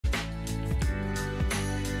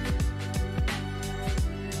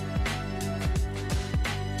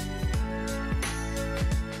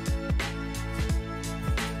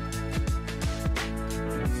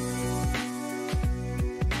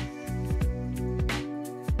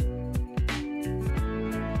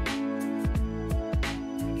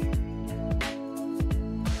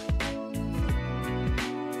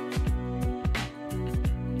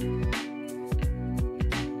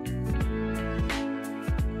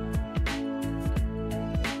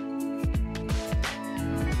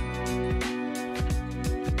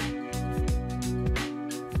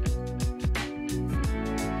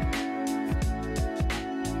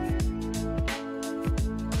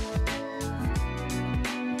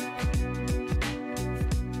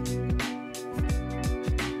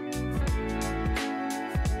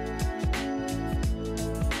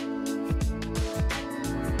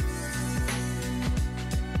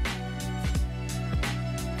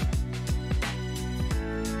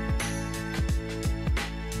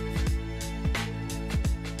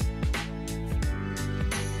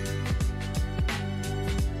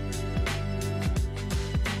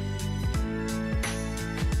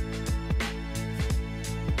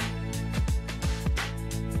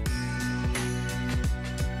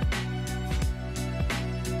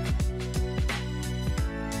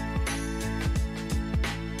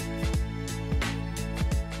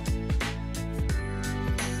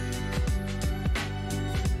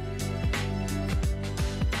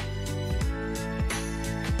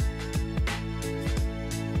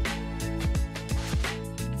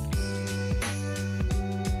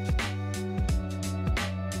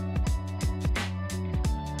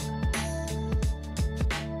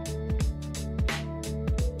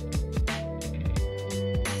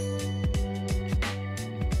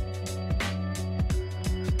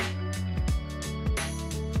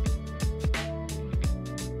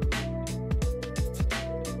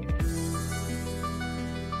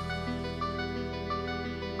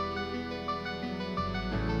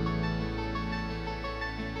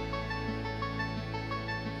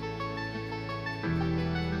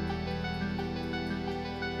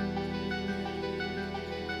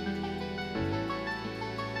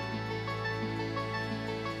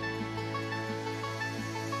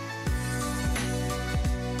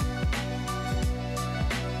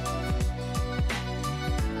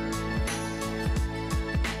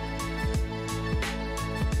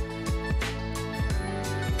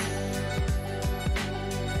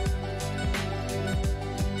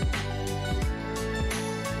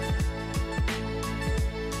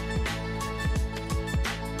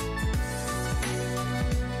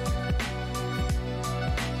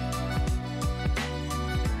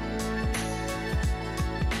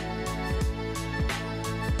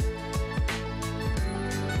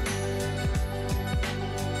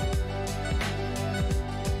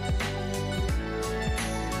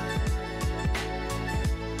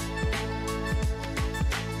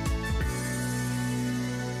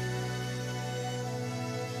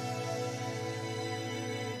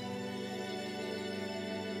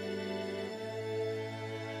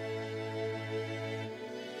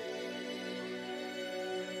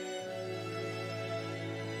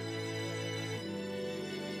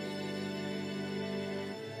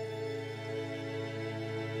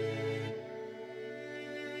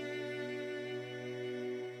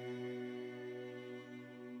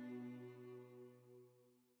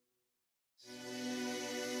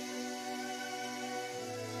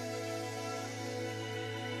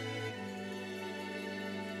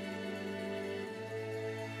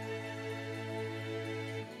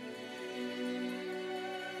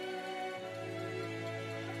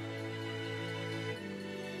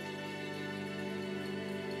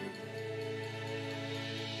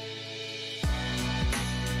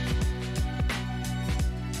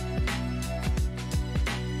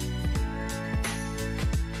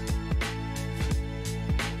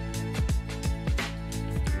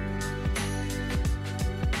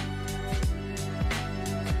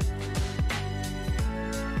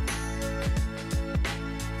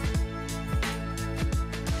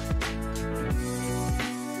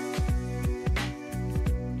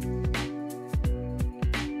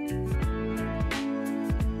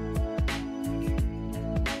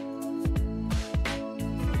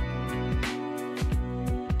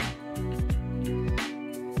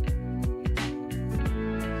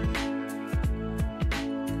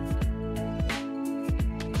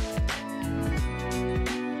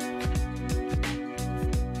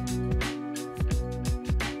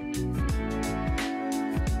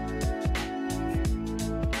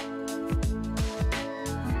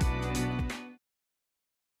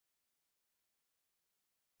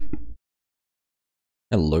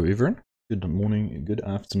Hello everyone, good morning, good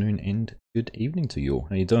afternoon and good evening to you all.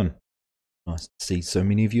 How you doing? Nice to see so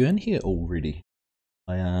many of you in here already.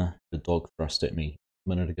 The dog thrust at me a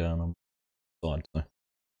minute ago and I'm outside, so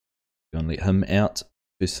go and let him out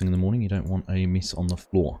first thing in the morning. You don't want a mess on the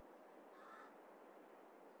floor.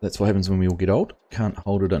 That's what happens when we all get old, can't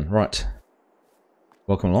hold it in. Right,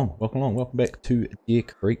 welcome along, welcome back to Deer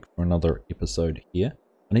Creek for another episode here.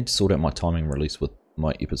 I need to sort out my timing release with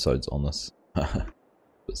my episodes on this.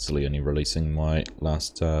 Bit silly only releasing my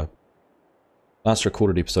last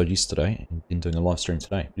recorded episode yesterday and then doing a live stream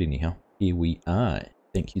today. But anyhow, here we are.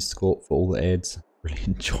 Thank you, Scott, for all the ads. Really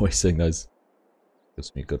enjoy seeing those.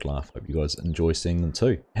 Gives me a good laugh. Hope you guys enjoy seeing them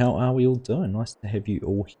too. How are we all doing? Nice to have you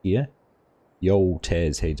all here. Yo,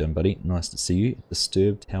 Taz, how you doing, buddy? Nice to see you.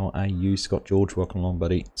 Disturbed, how are you? Scott George, welcome along,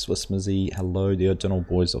 buddy. Swiss Mizzy, hello. The O'Donnell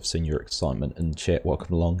boys, I've seen your excitement in chat.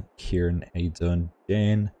 Welcome along. Kieran, how you doing?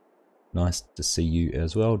 Jan, nice to see you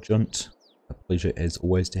as well. Junt, a pleasure as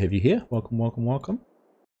always to have you here. Welcome.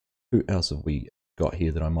 Who else have we got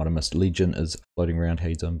here that I might have missed? Legion is floating around. How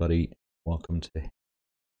you doing, buddy?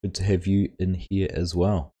 Good to have you in here as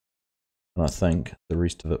well. And I think the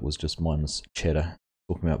rest of it was just mindless chatter,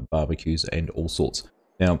 talking about barbecues and all sorts.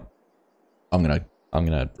 Now, I'm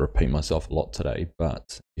gonna repeat myself a lot today,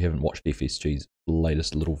 but if you haven't watched FSG's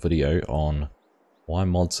latest little video on why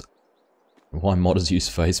modders use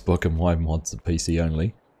Facebook and why mods are PC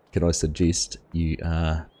only, can I suggest you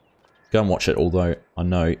go and watch it, although I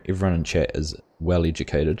know everyone in chat is well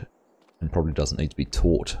educated and probably doesn't need to be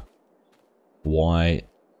taught why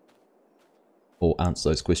or answer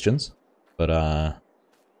those questions, but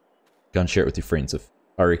go and share it with your friends. If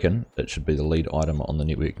I reckon it should be the lead item on the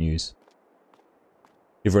network news.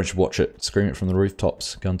 Everyone should watch it, scream it from the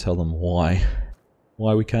rooftops, go and tell them why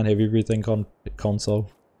we can't have everything on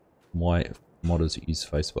console, why modders use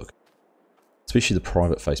Facebook, especially the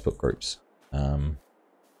private Facebook groups. Go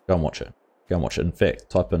and watch it. In fact,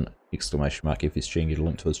 type in !FSG and get a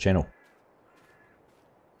link to his channel.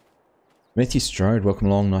 Matthew Strode, welcome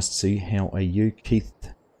along. Nice to see you. How are you? Keith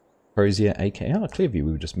Crozier, aka Clearview.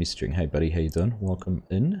 We were just messaging. Hey buddy, how you doing? Welcome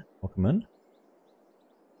in.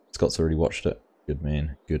 Scott's already watched it. Good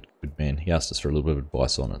man. Good man. He asked us for a little bit of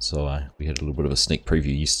advice on it, so we had a little bit of a sneak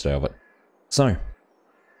preview yesterday of it. So,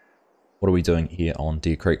 what are we doing here on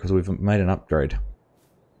Deer Creek? Because we've made an upgrade.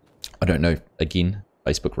 I don't know, again,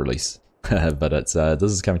 Facebook release, but it's this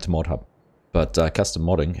is coming to Mod Hub. But Custom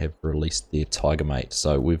Modding have released their Tiger Mate.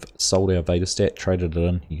 So we've sold our Vader stat, traded it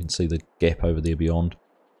in. You can see the gap over there beyond.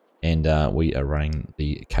 And we are running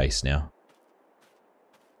the case now.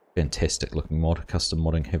 Fantastic looking mod. Custom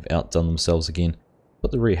Modding have outdone themselves again.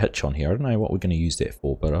 Put the rear hitch on here. I don't know what we're going to use that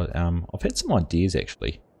for, but I've had some ideas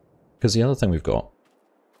actually. Because the other thing we've got,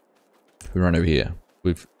 we run over here.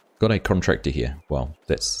 We've got a contractor here. Well,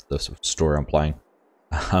 that's the sort of story I'm playing.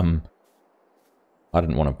 I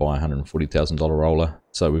didn't want to buy a $140,000 roller,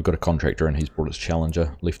 so we've got a contractor and he's brought his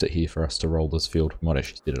Challenger, left it here for us to roll this field. We might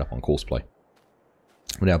actually set it up on courseplay.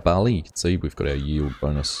 With our Barley, you can see we've got our yield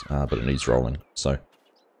bonus, but it needs rolling. So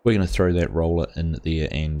we're going to throw that roller in there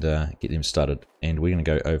and get them started. And we're going to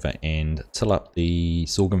go over and till up the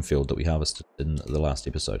sorghum field that we harvested in the last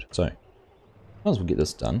episode. So might as well get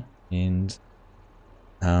this done and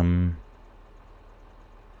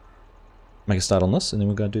make a start on this, and then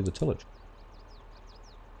we'll go do the tillage.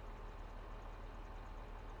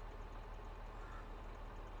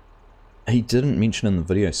 He didn't mention in the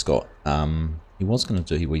video, Scott. He was going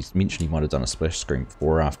to do, he mentioned he might have done a splash screen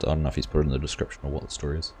before or after. I don't know if he's put it in the description or what the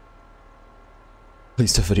story is.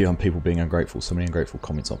 Released a video on people being ungrateful. So many ungrateful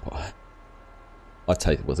comments on. I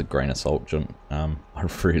take it with a grain of salt, Jim. I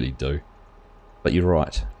really do. But you're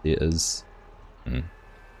right. There's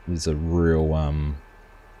a real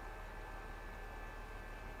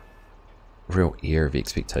real air of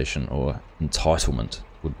expectation, or entitlement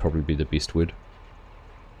would probably be the best word.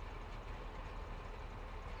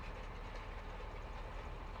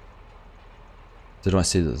 Did I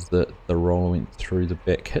see that the roller went through the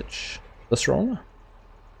back hitch? This roller?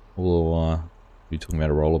 Or are you talking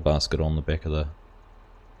about a roller basket on the back of the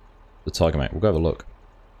Tiger Mate? We'll go have a look.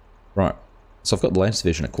 Right, so I've got the latest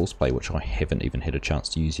version of Courseplay, which I haven't even had a chance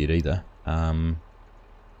to use yet either.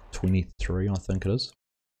 23, I think it is.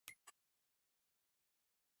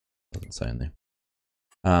 Doesn't say in there.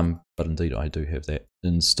 But indeed, I do have that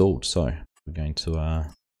installed. So we're going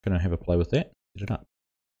to have a play with that. Set it up.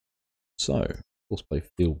 So Courseplay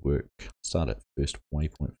fieldwork. Start at first waypoint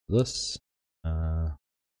for this.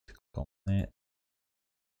 Click on that.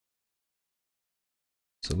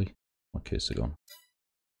 Silly. My cursor gone.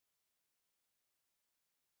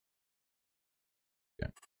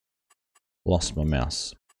 Okay. Lost my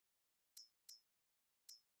mouse.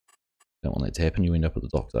 Don't want that to happen, you end up at the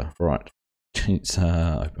doctor. Right. It's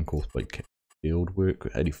open course big field work,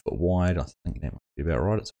 80 foot wide. I think that must be about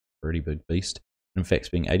right. It's a pretty big beast. In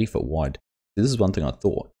fact, being 80 foot wide, this is one thing I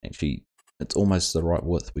thought. Actually, it's almost the right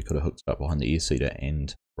width. We could have hooked it up behind the air seeder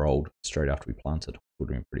and rolled straight after we planted. Would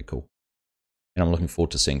have been pretty cool. And I'm looking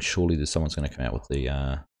forward to seeing, surely there's someone's going to come out with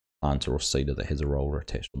the planter or seeder that has a roller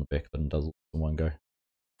attached on the back of it and does it in one go.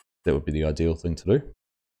 That would be the ideal thing to do.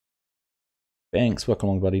 Thanks, welcome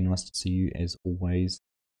along buddy, nice to see you as always.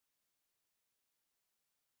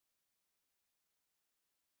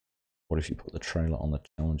 What if you put the trailer on the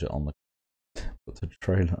Challenger on the... put the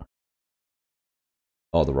trailer...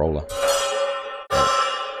 Oh, the roller.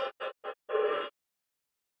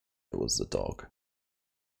 It was the dog.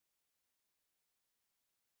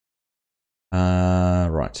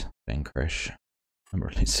 Right, bang crash.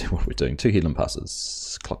 Let's see what we're doing. 2 headland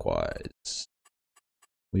passes, clockwise.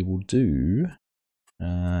 We will do...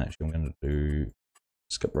 actually I'm going to do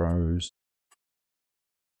skip rows.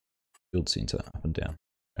 Field center, up and down.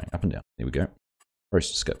 Going up and down, there we go.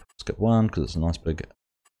 Rows to skip. Skip 1, because it's a nice big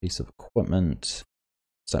piece of equipment.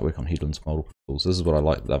 Start work on headlands, multiple tools. This is what I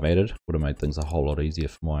like that they've added. Would have made things a whole lot easier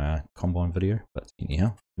for my combine video, but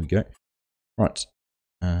anyhow, here we go. Right.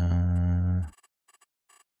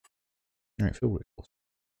 Alright, field work.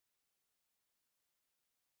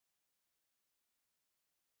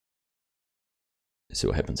 Let's see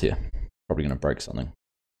what happens here. Probably going to break something.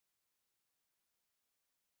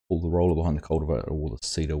 Pull the roller behind the cultivator or the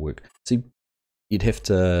seeder work. See, you'd have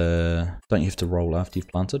to... Don't you have to roll after you've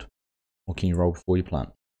planted? Or can you roll before you plant?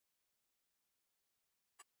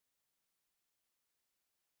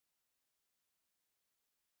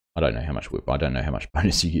 I don't know how much whip. I don't know how much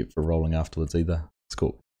bonus you get for rolling afterwards either. It's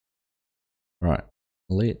cool. Right,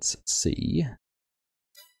 let's see.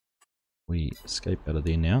 We escape out of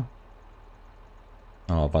there now.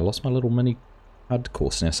 Oh, have I lost my little mini HUD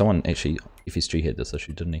course? Now, someone actually, FSG had this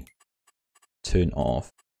issue, didn't he? Turn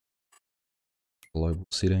off global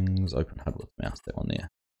settings, open HUD with mouse, that one there.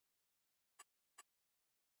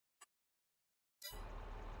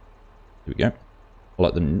 Here we go. I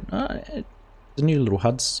like the new little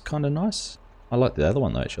HUD's kind of nice. I like the other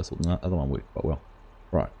one though, actually. I thought the other one worked quite well.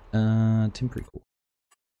 Right, temporary core.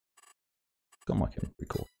 Got my temporary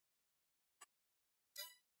core.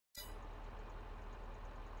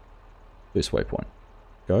 First waypoint.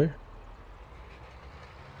 Go. There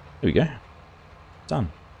we go.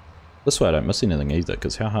 Done. This way I don't miss anything either,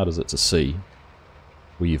 because how hard is it to see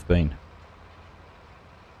where you've been?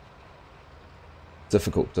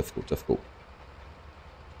 Difficult, difficult, difficult.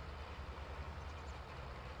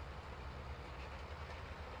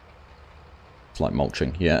 It's like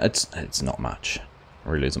mulching. Yeah, it's not much. It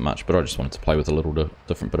really isn't much, but I just wanted to play with a little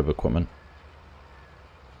different bit of equipment.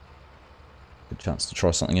 Good chance to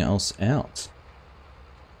try something else out.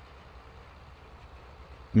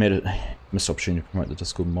 Missed opportunity to promote the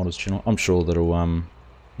Discord modders channel. I'm sure that'll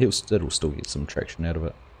it'll still get some traction out of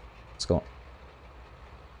it, Scott.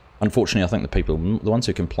 Unfortunately, I think the ones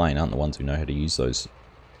who complain aren't the ones who know how to use those,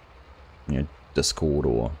 you know, Discord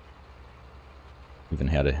or even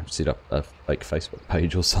how to set up a fake Facebook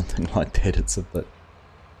page or something like that. It's a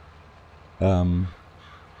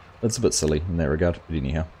bit silly in that regard, but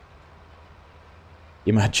anyhow.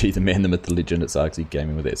 MRG, the man, the myth, the legend, it's Argsy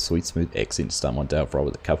gaming with that sweet smooth accent to start my day off right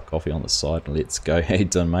with a cup of coffee on the side and let's go. How you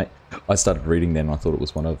doing, mate? I started reading that and I thought it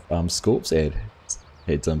was one of Scorp's ad.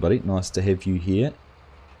 How you doing, buddy? Nice to have you here.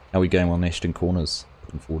 How are we going on Ashton Corners?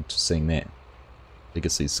 Looking forward to seeing that.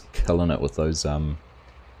 Legacy's killing it with those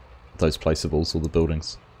placeables, all the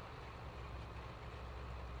buildings.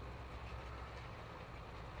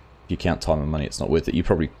 If you count time and money, it's not worth it. You're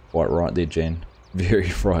probably quite right there, Jan.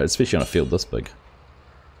 Very right, especially on a field this big.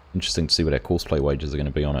 Interesting to see what our courseplay wages are going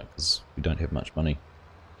to be on it, because we don't have much money.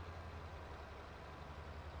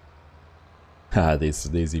 Ah, there's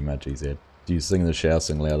emojis, Ed. Do you sing in the shower,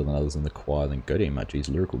 sing louder than others in the choir, then go to emojis,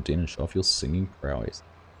 lyrical den and show off your singing prowess.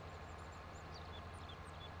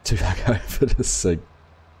 Too hungover to sing.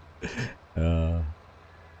 I'm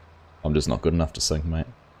just not good enough to sing, mate.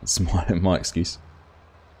 That's my excuse.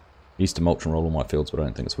 I used to mulch and roll all my fields, but I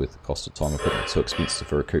don't think it's worth the cost of time. Equipment too expensive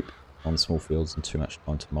for a recoup on small fields and too much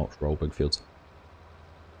time to mulch roll big fields.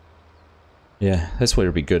 Yeah, that's where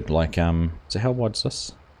it'd be good. Like, so how wide's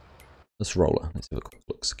this? This roller. Let's have a quick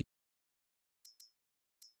look.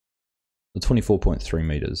 The 24.3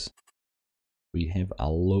 meters. We have a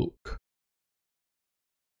look.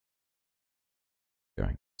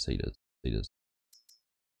 Going cedars.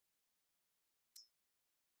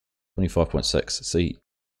 25.6. See,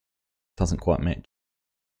 doesn't quite match.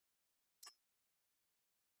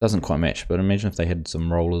 Doesn't quite match, but imagine if they had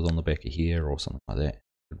some rollers on the back of here or something like that.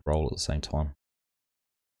 Could roll at the same time.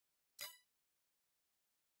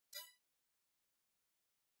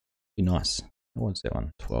 Be nice. What's that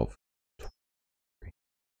one? 12. 23.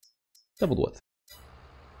 Double the width.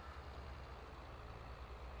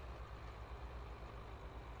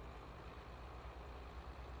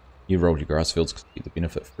 You rolled your grass fields to get the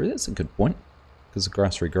benefit free. That's a good point, because the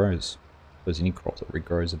grass regrows. Suppose any crop that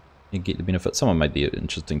regrows, you get the benefit. Someone made the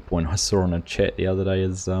interesting point I saw on a chat the other day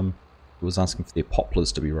is who was asking for their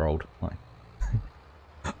poplars to be rolled. Like,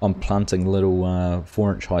 I'm planting little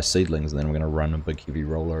 4-inch high seedlings, and then we're going to run a big heavy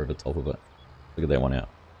roller over top of it. Figure that one out.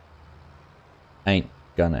 Ain't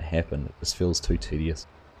gonna happen. This feels too tedious.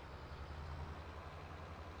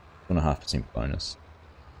 2.5% bonus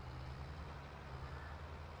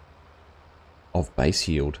of base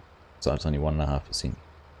yield, so it's only 1.5%.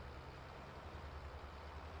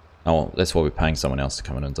 Oh, well, that's why we're paying someone else to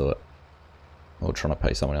come in and do it. Or trying to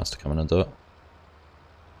pay someone else to come in and do it.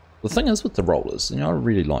 The thing is with the rollers, you know, I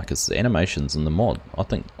really like is the animations in the mod. I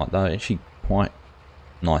think like they're actually quite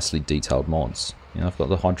nicely detailed mods. You know, I've got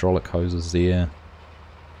the hydraulic hoses there.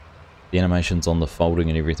 The animations on the folding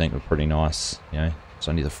and everything are pretty nice. You know, it's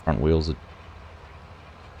only the front wheels are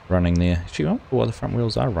running there. Actually, I wonder why the front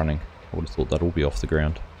wheels are running. I would have thought they'd all be off the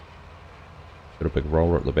ground. Got a big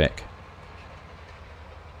roller at the back.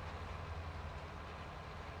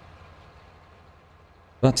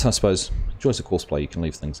 But I suppose, joys of courseplay, you can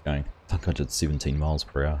leave things going. I think I did 17 miles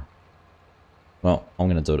per hour. Well, I'm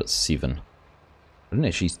going to do it at 7. I didn't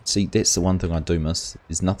actually see, that's the one thing I do miss.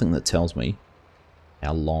 There's nothing that tells me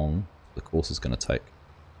how long the course is going to take.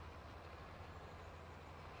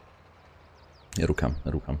 It'll come,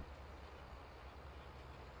 it'll come.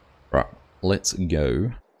 Right, let's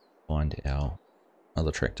go find our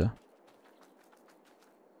other tractor.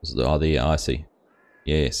 Oh, there, I see.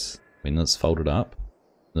 Yes, when it's folded up,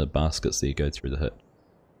 the baskets there go through the hit.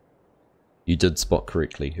 You did spot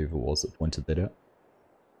correctly, whoever was that pointed that out.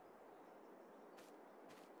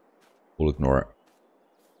 We'll ignore it.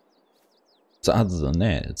 So other than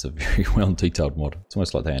that, it's a very well detailed mod. It's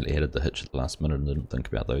almost like they only added the hitch at the last minute and didn't think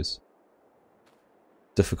about those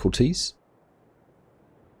difficulties.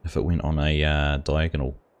 If it went on a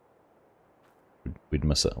diagonal, we'd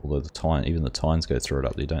miss it. Although the tine, even the tines go through it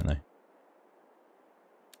up there, don't they?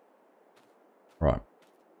 Right.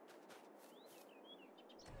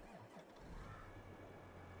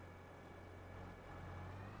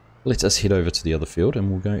 Let us head over to the other field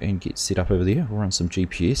and we'll go and get set up over there. We'll run some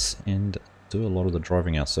GPS and do a lot of the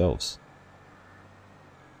driving ourselves.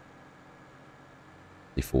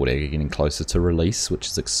 The Ford Aggie getting closer to release, which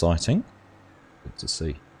is exciting. Good to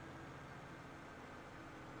see.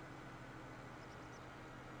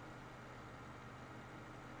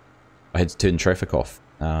 I had to turn traffic off.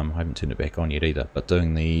 I haven't turned it back on yet either, but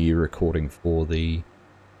doing the recording for the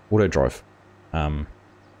auto drive,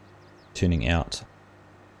 turning out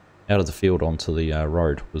of the field onto the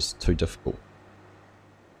road was too difficult,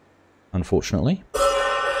 unfortunately. I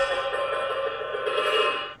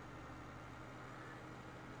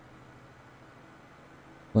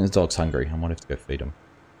think the dog's hungry. I might have to go feed him.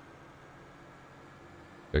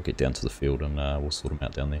 Go get down to the field and we'll sort him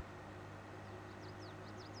out down there.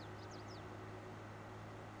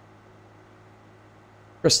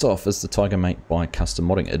 Christoph, is the Tiger Mate by Custom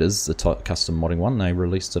Modding? It is the Custom Modding one. They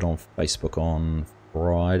released it on Facebook on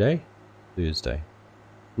Thursday.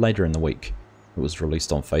 Later in the week. It was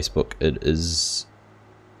released on Facebook. It is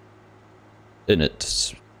in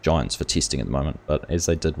its giants for testing at the moment, but as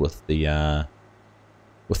they did with the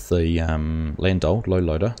Landol low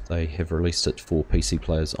loader, they have released it for PC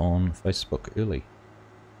players on Facebook early.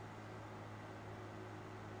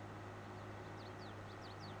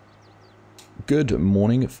 Good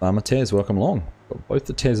morning, Farmer Taz. Welcome along. Got both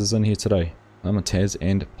the Tazes in here today. Farmer Taz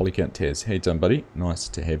and Polycount Taz. How you doing, buddy? Nice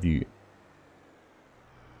to have you.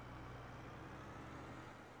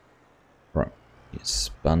 Right, get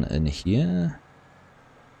spun in here.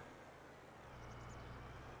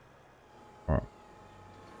 Alright,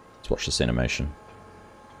 let's watch this animation.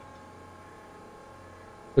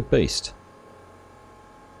 Good beast.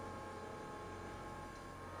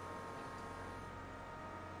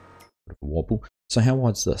 Bit of a wobble. So how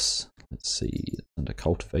wide's this? Let's see, under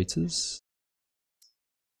cultivators.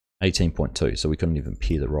 18.2, so we couldn't even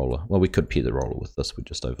pair the roller. Well, we could pair the roller with this, we'd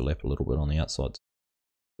just overlap a little bit on the outsides.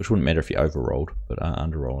 Which wouldn't matter if you over-rolled, but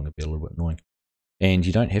under-rolling would be a little bit annoying. And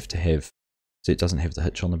you don't have to have, see, it doesn't have the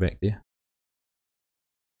hitch on the back there.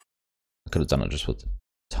 I could have done it just with the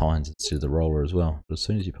tines instead of the roller as well, but as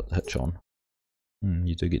soon as you put the hitch on,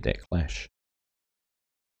 you do get that clash.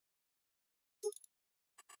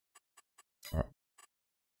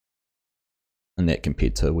 And that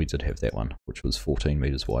compared to, we did have that one, which was 14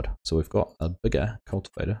 meters wide. So we've got a bigger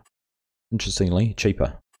cultivator. Interestingly,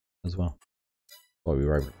 cheaper as well. Why we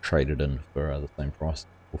were able to trade it in for the same price,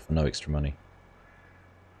 or for no extra money.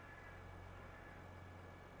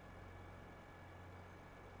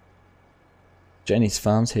 Janie's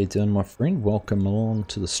Farms, how you doing, my friend? Welcome along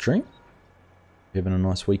to the stream. Having a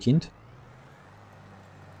nice weekend.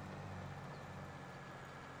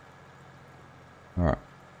 Alright,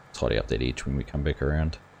 tidy up that edge when we come back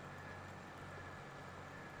around.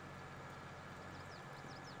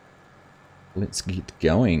 Let's get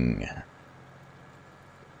going.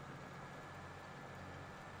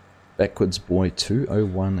 Backwards Boy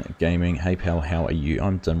 201 Gaming. Hey pal, how are you?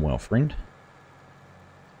 I'm doing well, friend.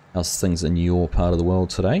 How's things in your part of the world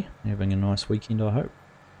today? Having a nice weekend, I hope.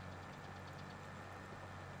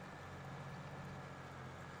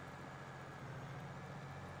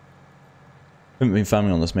 Haven't been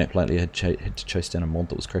farming on this map lately. I had to chase down a mod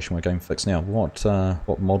that was crashing my game fix. Now,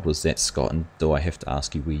 what mod was that, Scott? And do I have to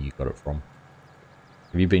ask you where you got it from?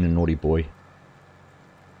 Have you been a naughty boy?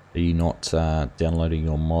 Are you not downloading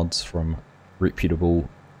your mods from reputable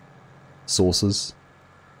sources?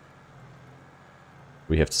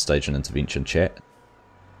 We have to stage an intervention, chat.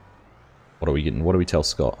 What are we getting? What do we tell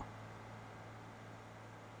Scott?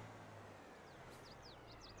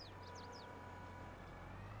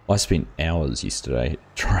 I spent hours yesterday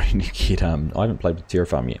trying to get I haven't played with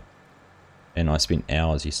Terrafarm yet, and I spent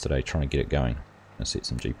hours yesterday trying to get it going. I'm gonna set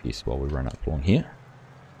some GPS while we run up along here.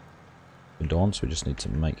 And on, so we just need to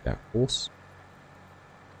make our course.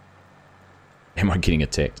 Am I getting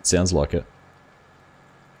attacked? It sounds like it.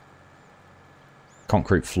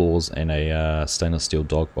 Concrete floors and a stainless steel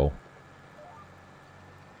dog bowl.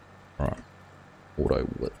 Alright. Auto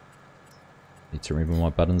width. Need to remember my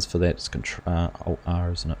buttons for that. It's Control Alt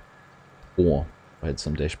R, isn't it? Or I had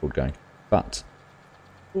some dashboard going. But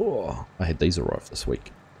oh, I had these arrive this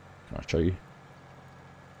week. Can I show you?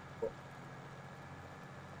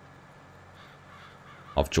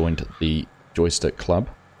 I've joined the joystick club,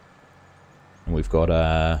 and we've got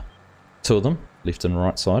two of them, left and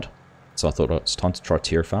right side. So I thought it's time to try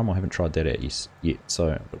Terrafarm. I haven't tried that out yet,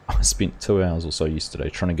 so I spent 2 hours or so yesterday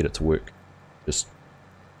trying to get it to work. Just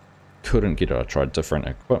couldn't get it. I tried different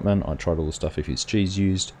equipment, I tried all the stuff FSG's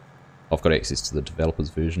used. I've got access to the developer's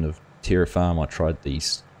version of Terrafarm. I tried the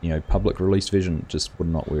public release version, it just would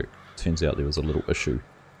not work. Turns out there was a little issue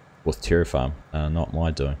with Terrafarm, not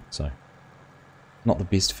my doing, so not the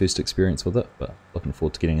best first experience with it, but looking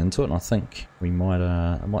forward to getting into it. And I think we might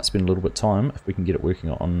I might spend a little bit of time if we can get it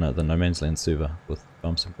working on the No Man's Land server with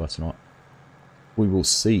some guy tonight. We will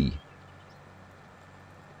see.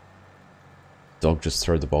 Dog just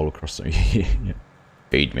threw the bowl across the yeah.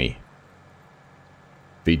 Feed me.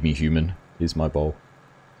 Feed me, human. Here's my bowl.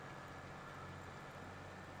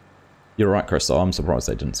 You're right, Chris. I'm surprised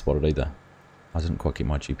they didn't spot it either. I didn't quite get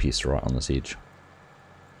my GPS right on this edge.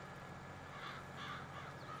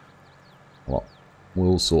 Well,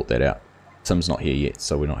 we'll sort that out. Tim's not here yet,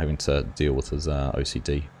 so we're not having to deal with his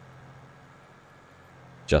OCD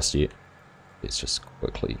just yet. Let's just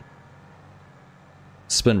quickly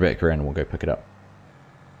spin back around and we'll go pick it up.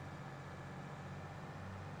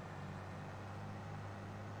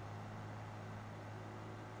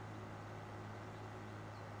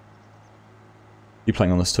 You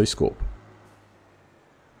playing on this too, Scorp?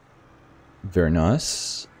 Very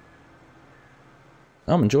nice.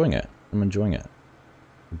 I'm enjoying it. I'm enjoying it.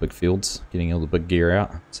 The big fields, getting all the big gear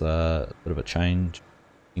out. It's a bit of a change,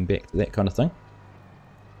 getting back to that kind of thing.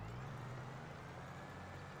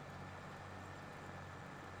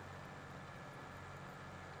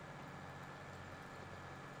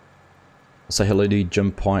 I'll say hello to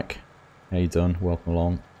Jim Pike. How you doing? Welcome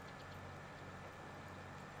along.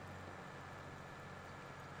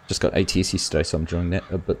 Just got ATS yesterday, so I'm enjoying that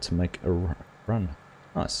a bit to make a run.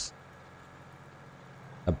 Nice.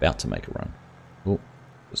 About to make a run. Oh,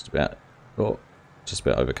 just about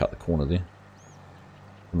overcut the corner there.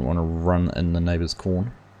 Didn't want to run in the neighbour's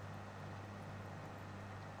corn.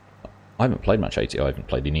 I haven't played much ATS. I haven't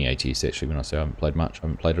played any ATS actually. When I say I haven't played much, I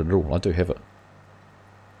haven't played it at all. I do have it.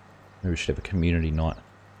 Maybe we should have a community night.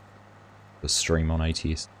 A stream on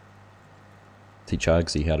ATS. Teach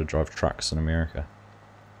Argsy how to drive trucks in America.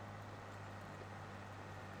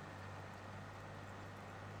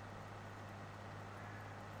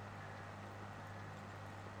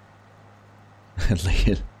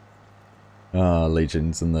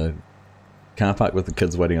 Legion's in the car park with the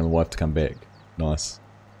kids waiting on the wife to come back. Nice.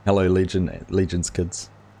 Hello Legion's kids.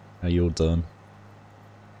 How you all doing?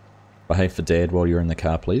 Behave for dad while you're in the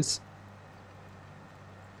car, please.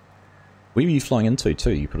 Where were you flying into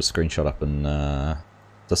too? You put a screenshot up in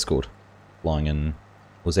Discord. Flying in,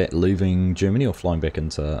 was that leaving Germany or flying back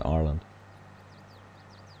into Ireland?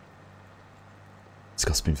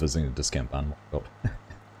 Scott's been visiting a discount barn shop.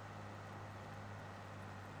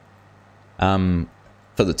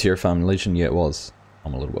 For the Terraform Legion, yeah, it was.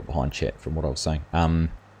 I'm a little bit behind chat from what I was saying.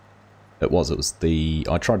 It was the,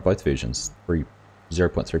 I tried both versions,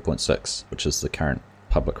 0.3.6, which is the current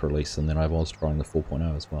public release, and then I was trying the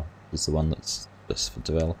 4.0 as well. It's the one that's just for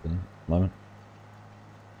developing at the moment.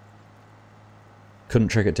 Couldn't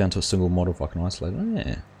track it down to a single model if I can isolate it. Oh,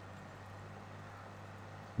 yeah.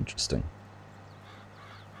 Interesting.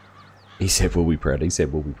 He said we'll be proud. He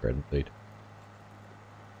said we'll be proud indeed.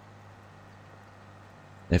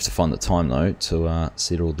 You have to find the time though to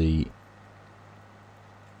set all the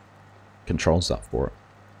controls up for it.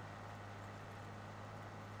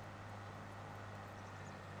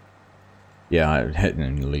 Yeah, I had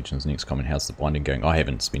in Legion's next comment, how's the binding going? I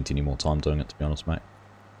haven't spent any more time doing it, to be honest, mate.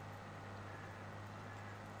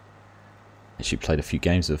 Actually played a few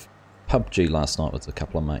games of PUBG last night with a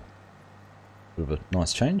couple of mates. Bit of a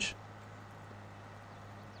nice change.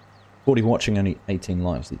 40 watching, only 18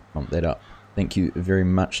 likes. Let's bump that up. Thank you very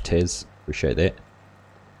much, Taz. Appreciate that.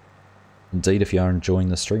 Indeed, if you are enjoying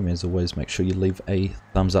the stream, as always, make sure you leave a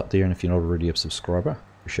thumbs up there. And if you're not already a subscriber,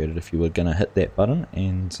 appreciate it if you were going to hit that button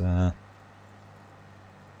and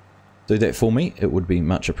do that for me. It would be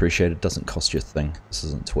much appreciated. It doesn't cost you a thing. This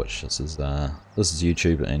isn't Twitch. This is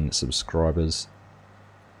YouTube, and subscribers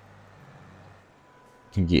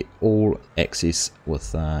can get all access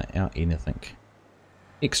without anything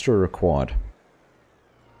extra required.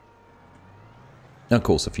 Now, of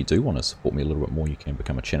course, if you do want to support me a little bit more, you can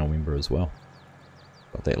become a channel member as well.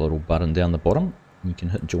 Got that little button down the bottom, and you can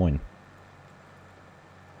hit join.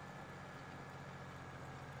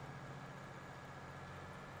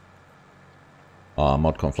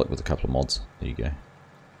 Mod conflict with a couple of mods. There you go.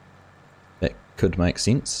 That could make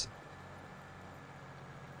sense.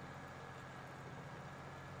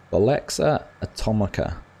 Alexa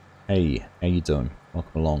Atomica. Hey, how you doing?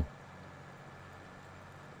 Welcome along.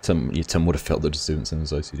 Tim would have felt the disturbance in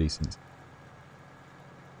his OCD sense.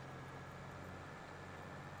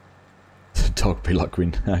 The dog be like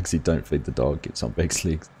when Argsy don't feed the dog, gets on back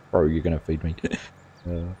legs. Bro, you're gonna feed me.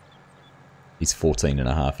 He's 14 and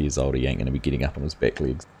a half years old, he ain't gonna be getting up on his back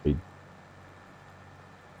legs to feed.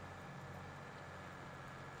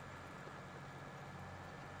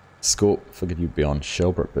 Scorp, figured you'd be on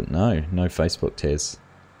Shelbrook, but no Facebook, Taz.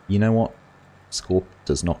 You know what? Scorp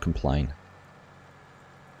does not complain.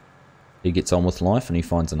 He gets on with life and he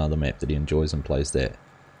finds another map that he enjoys and plays that.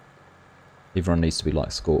 Everyone needs to be like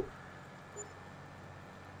Scorp.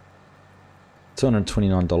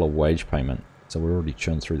 $229 wage payment, so we're already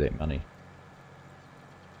churned through that money.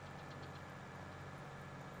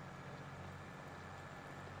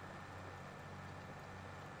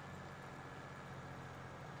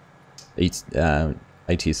 ATS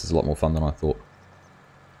is a lot more fun than I thought.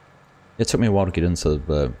 It took me a while to get into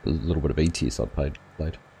the little bit of ATS I'd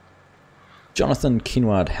played. Jonathan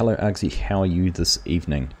Kinward, hello Argsy, how are you this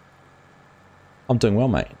evening? I'm doing well,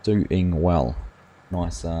 mate. Doing well.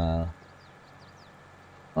 Nice,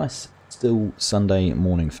 nice still Sunday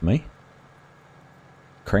morning for me.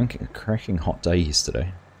 Cracking hot day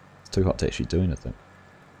yesterday. It's too hot to actually do anything.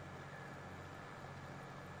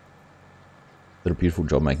 Did a beautiful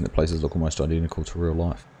job making the places look almost identical to real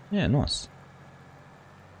life. Yeah, nice.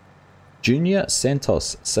 Junior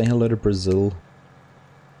Santos, say hello to Brazil.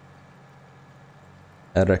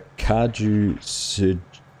 Aracaju Sud.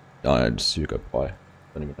 Oh, Sugo Pie. I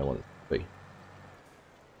don't even know what it would be.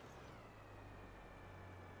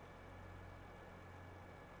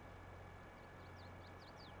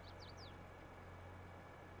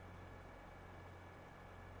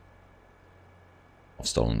 I've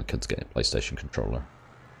stolen the kids' game PlayStation controller.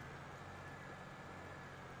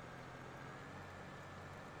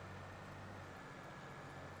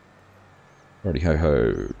 Righty ho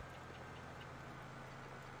ho.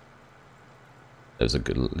 That was a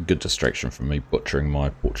good distraction from me butchering my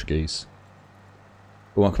Portuguese.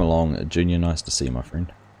 Welcome along, Junior. Nice to see you, my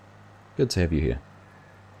friend. Good to have you here.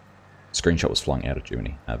 Screenshot was flying out of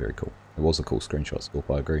Germany. Ah, very cool. It was a cool screenshot,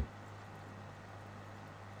 Scorp, I agree.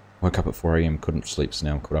 Woke up at 4 AM, couldn't sleep, so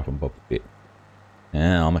now I'm caught up on Boba Fett.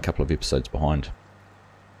 Yeah, I'm a couple of episodes behind.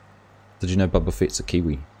 Did you know Boba Fett's a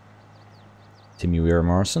Kiwi? Temuera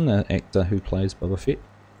Morrison, the actor who plays Boba Fett.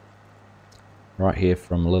 Right here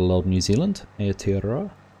from little old New Zealand,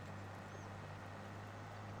 Aotearoa.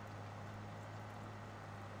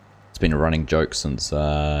 It's been a running joke since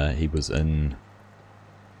he was in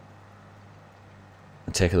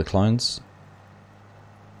Attack of the Clones,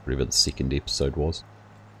 whatever the second episode was,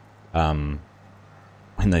 when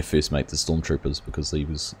they first made the Stormtroopers, because they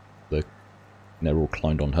were all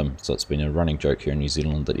cloned on him. So it's been a running joke here in New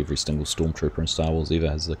Zealand that every single Stormtrooper in Star Wars ever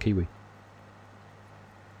has a Kiwi.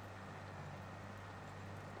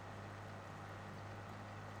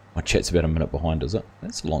 My chat's about a minute behind, is it?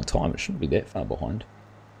 That's a long time, it shouldn't be that far behind.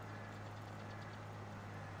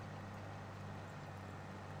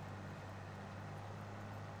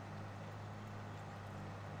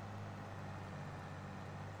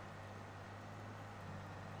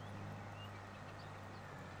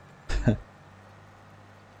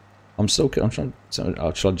 Shall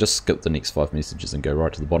I just skip the next 5 messages and go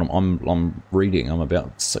right to the bottom? I'm reading, I'm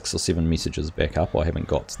about 6 or 7 messages back up. I haven't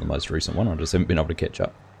got to the most recent one, I just haven't been able to catch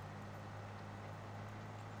up.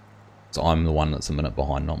 So I'm the one that's a minute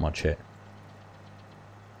behind, not my chat.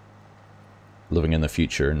 Living in the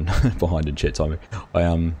future and behind in chat time.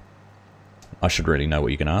 I should really know what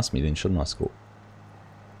you're going to ask me then, shouldn't I, Scott?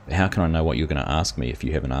 How can I know what you're going to ask me if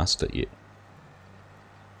you haven't asked it yet?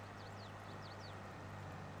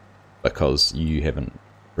 Because you haven't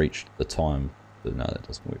reached the time. No, that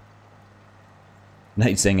doesn't work.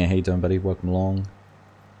 Nate Zanger, how you doing, buddy? Welcome along.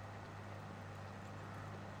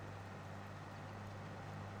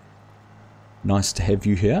 Nice to have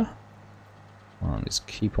you here. Alright, let's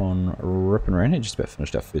keep on ripping around here. Just about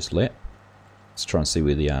finished our first lap. Let's try and see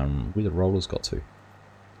where the rollers got to.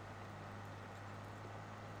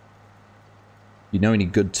 You know any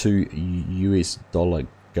good to US dollar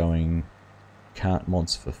going kart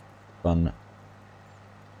mods for fun?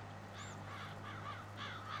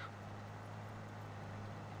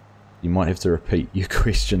 You might have to repeat your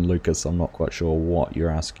question, Lucas. I'm not quite sure what you're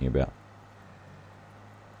asking about.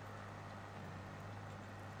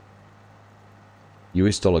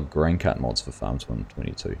 US dollar grain cart mods for Farm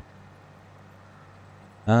 2022.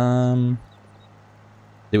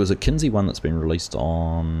 There was a Kinsey one that's been released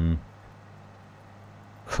on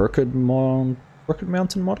Crooked Mountain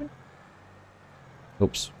modding?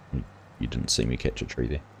 Oops, you didn't see me catch a tree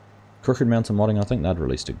there. Crooked Mountain modding, I think they'd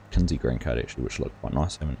released a Kinsey grain cart actually, which looked quite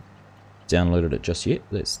nice. I haven't downloaded it just yet,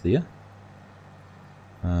 that's there.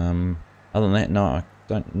 Other than that, no, I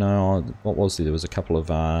don't know. What was there? There was a couple of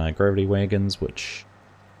gravity wagons, which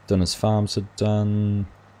Dinner's Farms had done.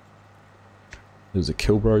 There was a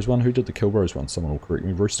Kilbros one. Who did the Kilbros one? Someone will correct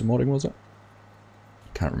me. Rooster modding, was it?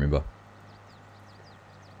 Can't remember.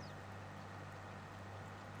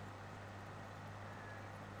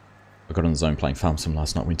 I got in the zone playing Farm Sim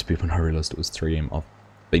last night, went to people on hurry list, it was 3 AM. I've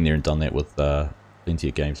been there and done that with plenty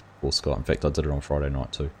of games before, Scott. In fact, I did it on Friday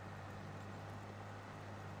night too.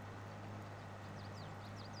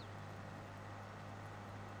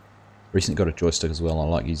 Recently got a joystick as well, I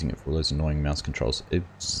like using it for those annoying mouse controls.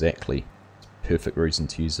 Exactly. Perfect reason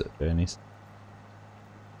to use it, Bernice.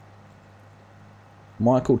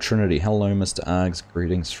 Michael Trinity, hello Mr. Args,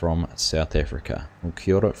 greetings from South Africa. Well,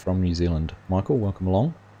 kia ora from New Zealand. Michael, welcome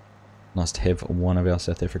along. Nice to have one of our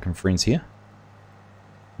South African friends here.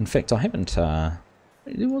 In fact, I haven't, there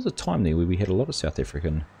was a time there where we had a lot of South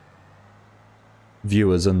African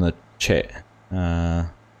viewers in the chat.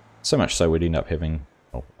 So much so we'd end up having,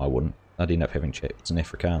 well, I wouldn't, I'd end up having chats in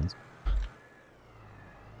Afrikaans.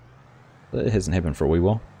 But it hasn't happened for a wee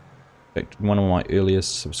while. In fact, one of my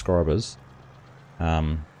earliest subscribers,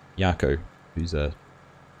 Yako, who's a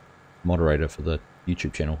moderator for the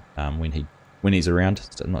YouTube channel, when he's around,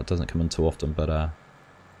 it doesn't come in too often, but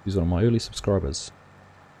he's one of my early subscribers.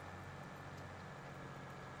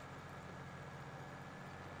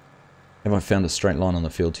 Have I found a straight line on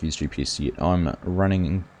the field to use GPS yet? I'm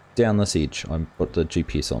running down this edge. I put the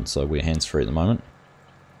GPS on, so we're hands-free at the moment.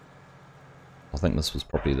 I think this was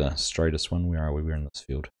probably the straightest one. Where are we? We're in this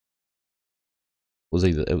field.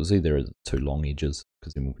 It was either 2 long edges,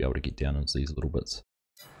 because then we'll be able to get down into these little bits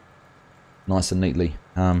nice and neatly.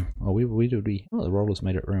 Oh, the rollers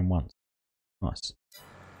made it around once. Nice.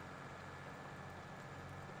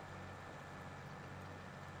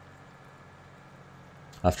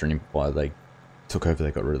 After an empire they took over,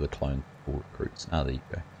 they got rid of the clone recruits. Ah, there you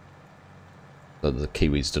go. So the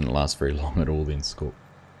Kiwis didn't last very long at all then, Scorp.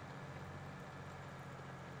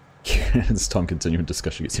 This time continuing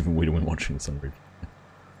discussion gets even weirder when watching this on review.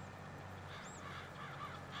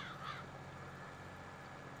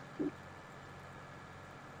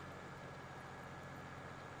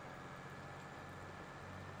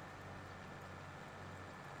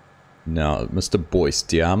 Now, Mr. Boyce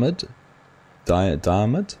Diarmid,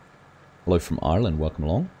 hello from Ireland, welcome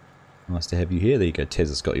along. Nice to have you here. There you go, Taz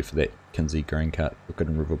has got you for that Kinsey grain cart. Look at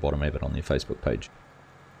in River Bottom, have it on their Facebook page.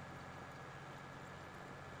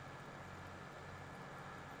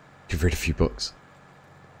 You've read a few books.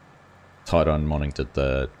 Tied on Modding did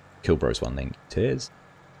the Kill Bros one then. Tears.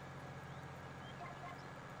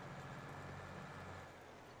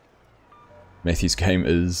 Matthew's game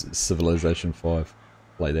is Civilization 5.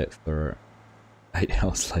 Play that for 8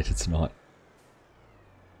 hours later tonight.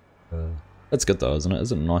 That's good though, isn't it?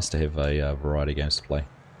 Isn't it nice to have a variety of games to play?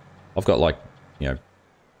 I've got like, you know,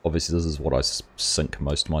 obviously this is what I sink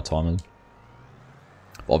most of my time in.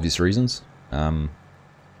 For obvious reasons.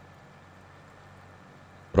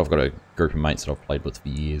 But I've got a group of mates that I've played with for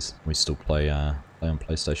years. We still play on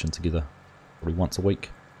PlayStation together, probably once a week.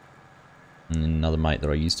 And another mate that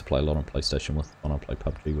I used to play a lot on PlayStation with when I play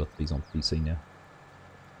PUBG with, he's on PC now.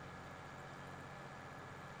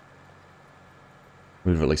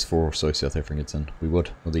 We'd have at least 4 or so South Africans in. We would.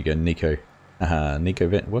 Well, there you go, Nico. Haha, Nico,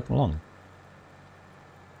 welcome along.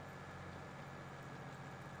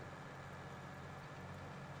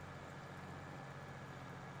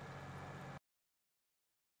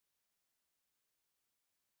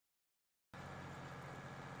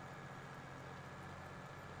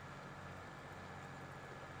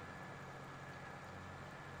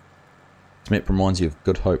 This map reminds you of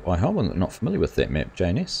Good Hope. I'm not familiar with that map,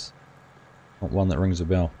 JNS. Not one that rings a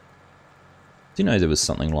bell. Do you know there was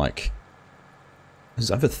something like...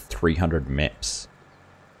 There's over 300 maps.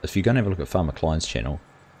 If you go and have a look at Farmer Klein's channel,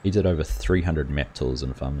 he did over 300 map tools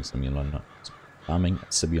in Farming Simulator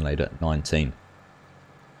 19.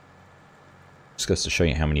 Just goes to show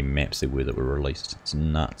you how many maps there were that were released. It's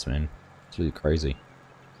nuts, man. It's really crazy.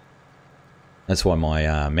 That's why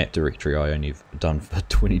my map directory I only have done for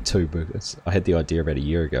 22, because I had the idea about a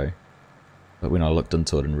year ago. But when I looked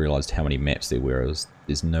into it and realised how many maps there were,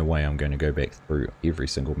 there's no way I'm going to go back through every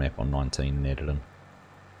single map on 19 and edit them.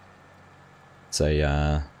 It's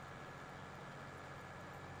a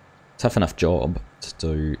tough enough job to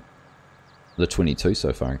do the 22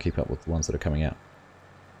 so far and keep up with the ones that are coming out.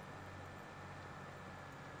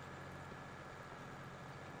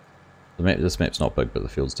 This map's not big, but the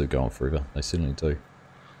fields do go on forever. They certainly do.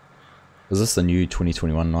 Is this the new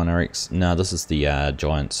 2021 9RX? No, this is the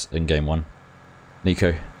Giants in-game one.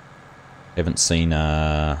 Nico, haven't seen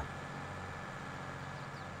Sid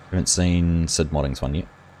Modding's one yet.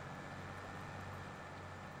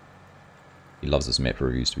 He loves his map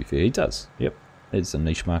reviews, to be fair. He does. Yep, there's a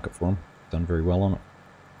niche market for him. Done very well on it.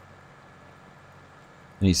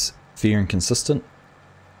 And he's fair and consistent.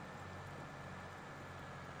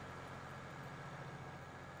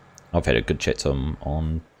 I've had a good chat to him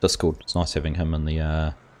on Discord. It's nice having him in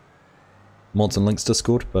the Mods and Links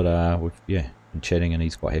Discord, but we've been chatting and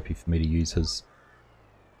he's quite happy for me to use his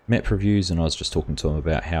map reviews, and I was just talking to him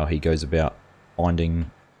about how he goes about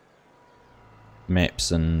finding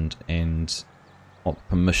maps and what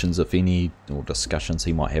permissions, if any, or discussions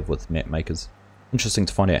he might have with map makers. Interesting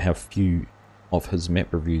to find out how few of his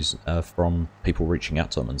map reviews are from people reaching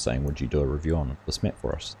out to him and saying, would you do a review on this map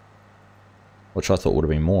for us? Which I thought would have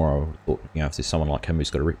been more. I thought, you know, if there's someone like him who's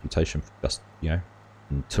got a reputation for just, you know,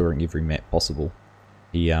 touring every map possible,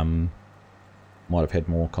 he might have had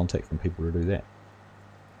more contact from people to do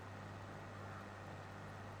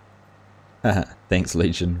that. Thanks,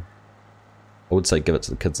 Legion. I would say give it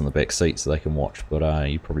to the kids in the back seat so they can watch, but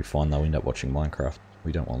you probably find they'll end up watching Minecraft.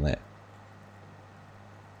 We don't want that.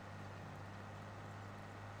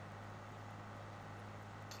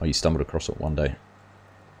 Oh, you stumbled across it one day.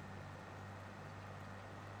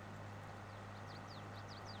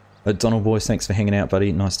 Donald Boys, thanks for hanging out,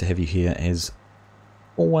 buddy. Nice to have you here as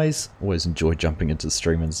always. Always enjoy jumping into the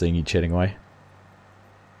stream and seeing you chatting away.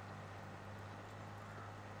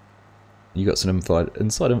 You got some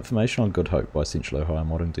inside information on Good Hope by Central Ohio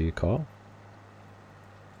Modding, do you, Kyle?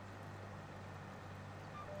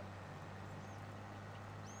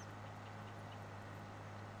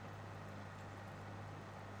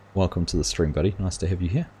 Welcome to the stream, buddy. Nice to have you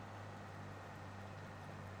here.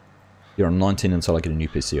 You're on 19 until I get a new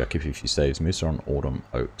PC. I'll keep you a few saves. Mercer on Autumn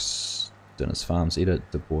Oaks. Dennis Farms, Edit,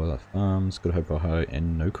 DeBoiler Farms, Good Hope, Ohio,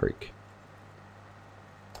 and No Creek.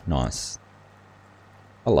 Nice.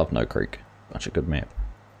 I love No Creek. Such a good map.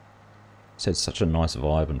 It's had such a nice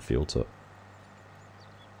vibe and feel to it.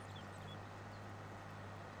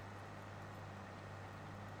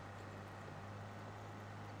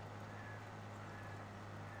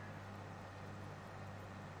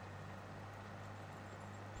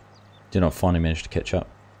 Did I finally manage to catch up?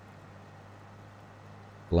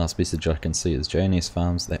 The last message I can see is JNS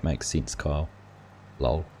Farms. That makes sense, Kyle.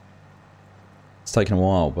 Lol. It's taken a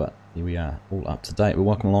while, but here we are, all up to date. But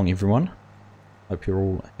welcome along, everyone. Hope you're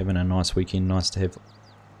all having a nice weekend. Nice to have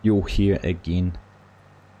you all here again.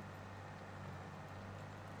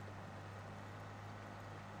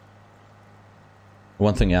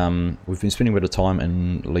 One thing, we've been spending a bit of time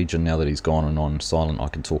in Legion now that he's gone and on silent. I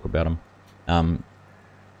can talk about him.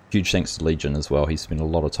 Huge thanks to Legion as well. He's spent a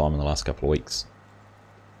lot of time in the last couple of weeks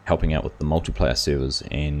helping out with the multiplayer servers,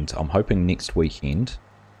 and I'm hoping next weekend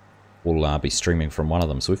we'll be streaming from one of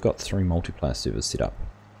them. So we've got 3 multiplayer servers set up.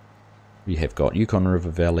 We have got Yukon River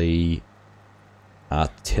Valley,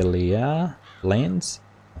 Tillage Lands,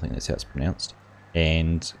 I think that's how it's pronounced,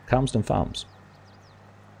 and Calmston Farms.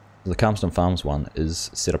 The Calmston Farms one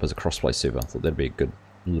is set up as a crossplay server. I thought that'd be a good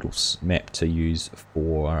little map to use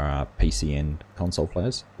for PC and console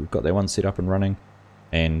players. We've got that one set up and running,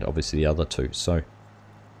 and obviously the other 2. So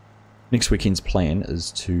next weekend's plan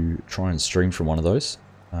is to try and stream from one of those.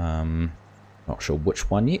 Not sure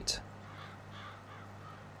which one yet.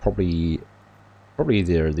 Probably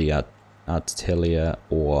either the Artelia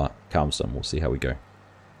or Calmston. We'll see how we go.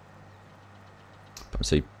 But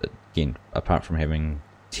see, again, apart from having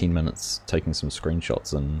 10 minutes taking some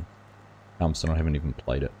screenshots and Calmston, I haven't even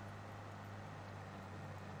played it.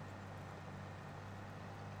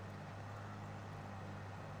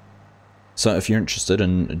 So if you're interested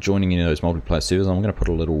in joining any of those multiplayer servers, I'm going to put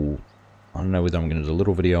a little, I don't know whether I'm going to do a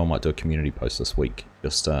little video, I might do a community post this week,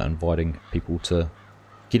 just inviting people to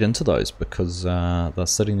get into those, because they're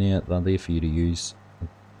sitting there, they're there for you to use.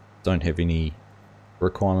 Don't have any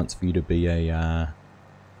requirements for you to be a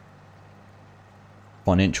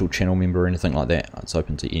financial channel member or anything like that. It's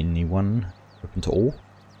open to anyone, open to all.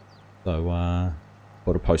 So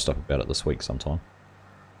put a post up about it this week sometime,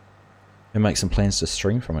 and make some plans to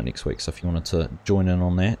stream from it next week. So if you wanted to join in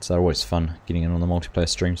on that, they're always fun getting in on the multiplayer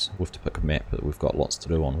streams. We'll have to pick a map that we've got lots to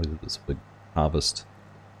do on, whether it's a big harvest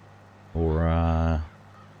or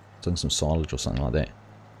doing some silage or something like that.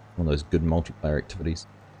 One of those good multiplayer activities.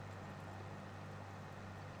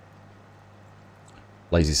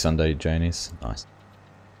 Lazy Sunday, JNS, nice.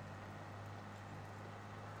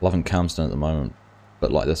 Loving Calmston at the moment,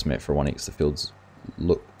 but like this map for 1x, the fields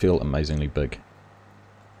feel amazingly big.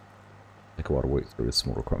 Take a while to work through with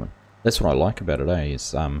small equipment. That's what I like about it,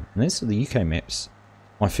 is and that's the UK maps.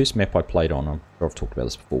 My first map I played on, I'm sure I've talked about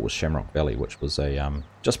this before, was Shamrock Valley, which was a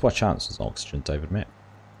just by chance was an Oxygen David map,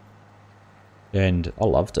 and I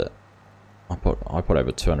loved it. I put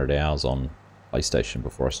over 200 hours on PlayStation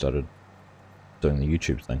before I started doing the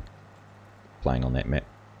YouTube thing, playing on that map.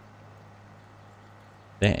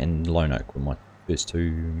 That and Lone Oak were my first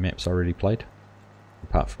 2 maps I already played,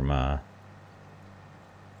 apart from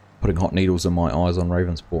putting hot needles in my eyes on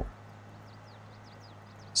Ravensport.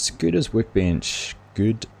 Scooter's Workbench,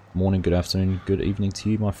 good morning, good afternoon, good evening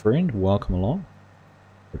to you, my friend. Welcome along.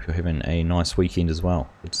 Hope you're having a nice weekend as well.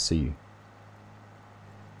 Good to see you.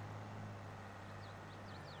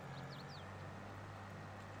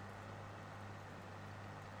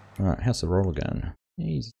 Alright, how's the roller going?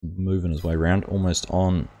 He's moving his way around, almost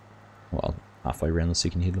on, well, halfway around the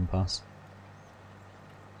second headland pass.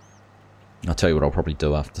 I'll tell you what I'll probably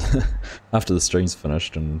do after after the stream's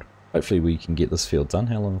finished, and hopefully we can get this field done.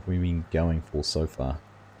 How long have we been going for so far?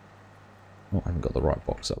 Oh, I haven't got the right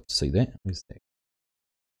box up to see that. Where's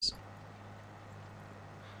that?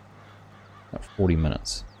 About 40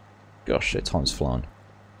 minutes. Gosh, that time's flying.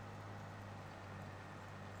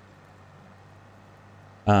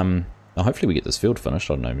 Now hopefully we get this field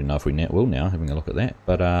finished. I don't even know if we will now, having a look at that.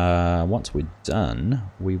 But once we're done,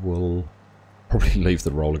 we will probably leave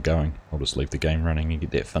the roller going. I'll just leave the game running and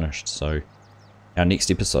get that finished. So our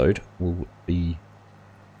next episode will be,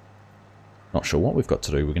 not sure what we've got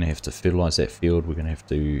to do. We're going to have to fertilise that field. We're going to have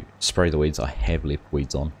to spray the weeds. I have left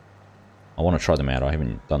weeds on. I want to try them out. I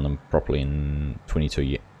haven't done them properly in 22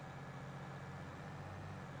 yet.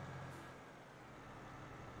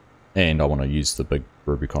 And I want to use the big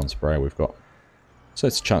Rubicon sprayer we've got. So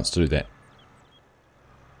it's a chance to do that.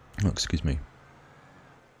 Oh, excuse me.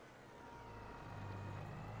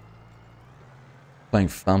 Playing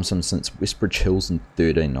Farm Sim since Westbridge Hills in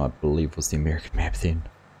 13, I believe, was the American map then.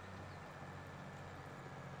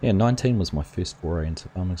 Yeah, 19 was my first foray into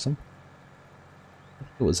Farming Sim.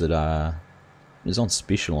 It was at it was on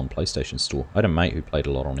special on PlayStation Store. I had a mate who played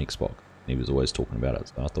a lot on Xbox. He was always talking about it,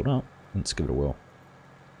 so I thought, oh, let's give it a whirl.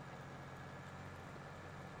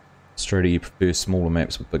 Straight, you prefer smaller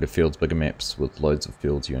maps with bigger fields, bigger maps with loads of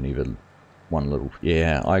fields, you only have one little...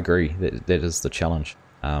 Yeah, I agree. That is the challenge.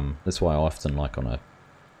 That's why I often like on a...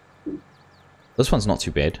 This one's not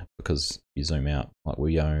too bad, because you zoom out. Like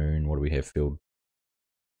we own... What do we have field?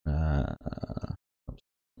 On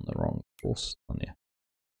the wrong course on there.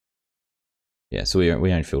 Yeah, so we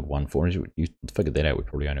own field 1 4. You figured that out, we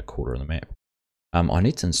probably own a quarter of the map. I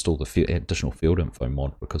need to install the additional field info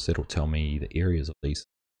mod, because that'll tell me the areas of these.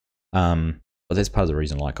 But that's part of the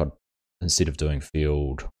reason, like, I'd instead of doing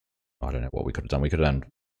field, I don't know what we could have done. We could have done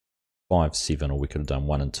 5, 7, or we could have done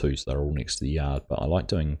 1 and 2, so they're all next to the yard. But I like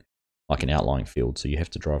doing like an outlying field, so you have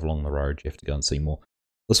to drive along the road, you have to go and see more.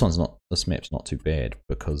 This map's not too bad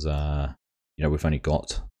because you know, we've only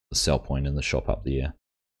got the sell point and the shop up there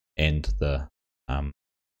and the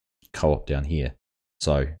co-op down here.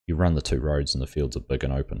 So you run the 2 roads and the fields are big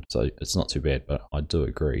and open, so it's not too bad. But I do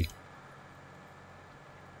agree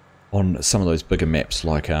on some of those bigger maps,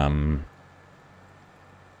 like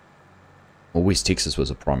well, West Texas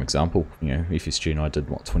was a prime example. You know, FSG and I did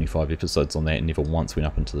what, 25 episodes on that, and never once went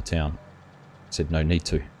up into the town. Said no need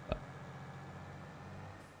to. But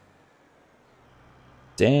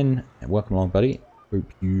Dan, welcome along, buddy.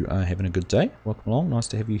 Hope you are having a good day. Welcome along. Nice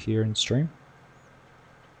to have you here in stream.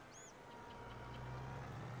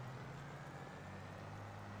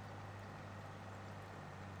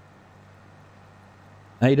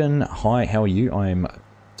 Aiden, hi, how are you? I'm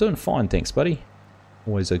doing fine, thanks, buddy.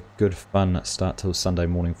 Always a good, fun start to a Sunday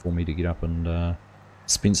morning for me to get up and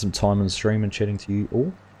spend some time on the stream and chatting to you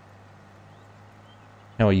all.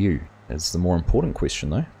 How are you? That's the more important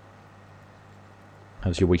question, though.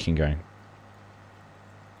 How's your weekend going?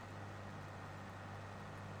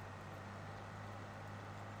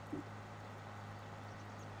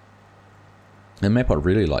 The map I'd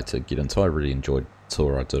really like to get into, I really enjoyed the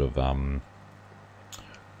tour I did of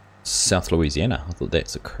South Louisiana. I thought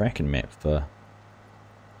that's a cracking map for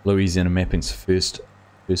Louisiana Mapping's first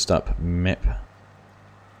up map.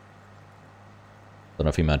 Don't know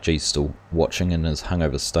if MRG's still watching in his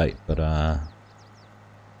hungover state, but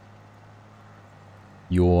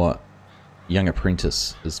your young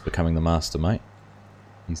apprentice is becoming the master, mate.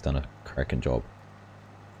 He's done a cracking job.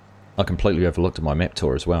 I completely overlooked at my map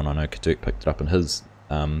tour as well, and I know Kaduk picked it up in his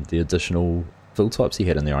the additional fill types he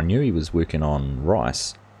had in there. I knew he was working on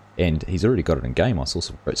rice, and he's already got it in game. I saw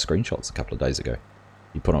some great screenshots a couple of days ago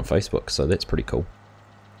he put on Facebook, so that's pretty cool.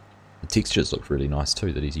 The textures look really nice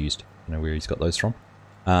too that he's used. You know where he's got those from.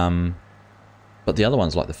 But the other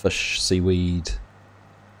ones, like the fish, seaweed,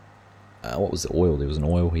 what was the oil? There was an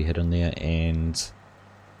oil he had in there, and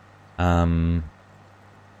there's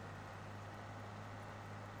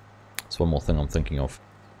one more thing I'm thinking of.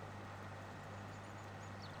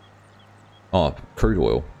 Oh, crude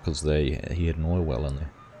oil, because he had an oil well in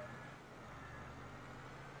there.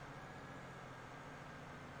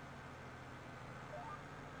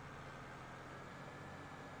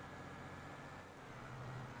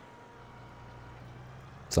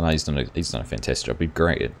 So no, he's done a fantastic job. It'd be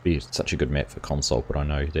great. It'd be such a good map for console, but I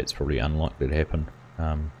know that's probably unlikely to happen.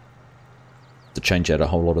 To change out a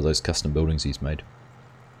whole lot of those custom buildings he's made.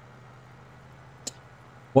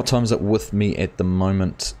 What time is it with me at the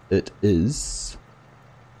moment? It is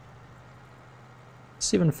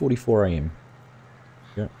 7:44 AM.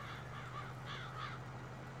 Yeah.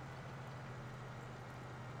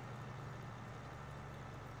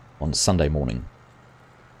 On Sunday morning.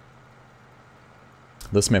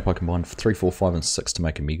 This map I combined 3, 4, 5 and 6 to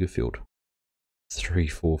make a mega field. 3,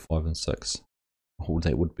 4, 5 and 6. Oh,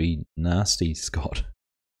 that would be nasty, Scott.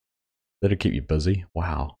 That'd keep you busy.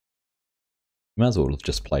 Wow. You might as well have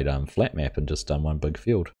just played flat map and just done one big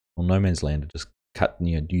field. Or No Man's Land and just cut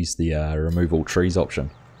and use the remove all trees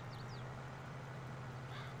option.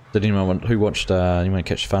 Did anyone anyone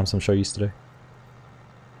catch the Farm Sim show yesterday?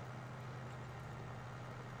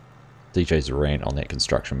 DJ's rant on that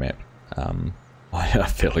construction map. I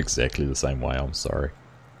feel exactly the same way, I'm sorry.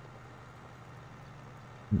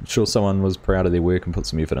 I'm sure someone was proud of their work and put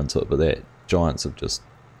some effort into it, but that Giants have just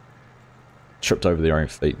tripped over their own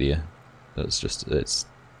feet there. It's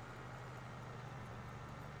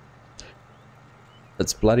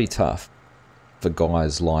bloody tough for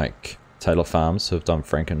guys like Taylor Farms who have done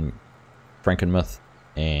Frankenmyth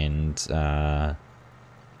and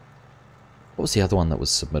what was the other one that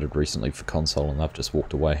was submitted recently for console and they've just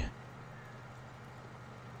walked away.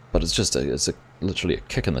 But it's literally a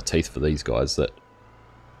kick in the teeth for these guys that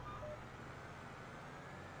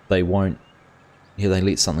they won't, they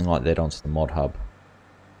let something like that onto the mod hub.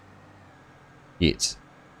 Yet,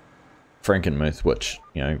 Frankenmyth, which,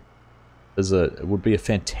 you know, would be a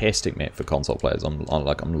fantastic map for console players.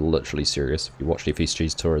 I'm literally serious. If you watched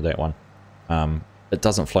FSG's tour of that one, it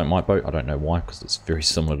doesn't float my boat. I don't know why, because it's very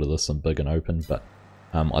similar to this and big and open. But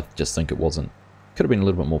I just think it wasn't. Could have been a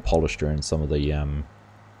little bit more polished during some of the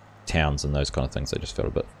towns and those kind of things. They just felt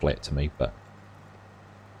a bit flat to me. But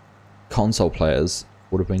console players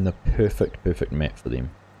would have been the perfect map for them.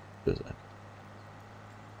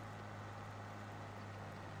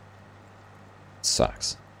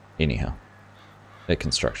 Sucks. Anyhow, that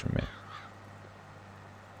construction map.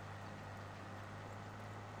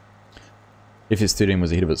 FS13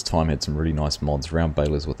 was ahead of its time, had some really nice mods, round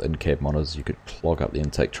balers with in-cab modders. You could clog up the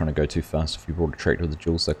intake trying to go too fast. If you brought a tractor with the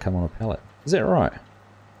jewels, they'd come on a pallet. Is that right?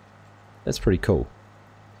 That's pretty cool.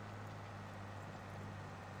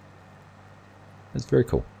 That's very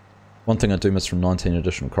cool. One thing I do miss from 19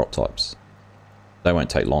 edition crop types. They won't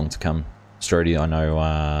take long to come. Strody, I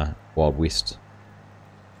know Wild West,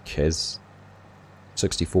 Kaz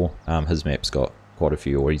 64, his map's got quite a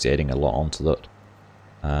few, or he's adding a lot onto that.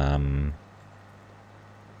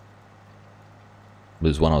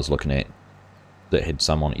 There's one I was looking at that had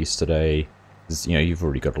some on it yesterday. You know, you've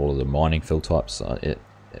already got all of the mining fill types, so it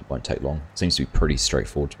won't take long. It seems to be pretty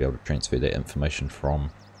straightforward to be able to transfer that information from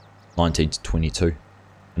 19 to 22.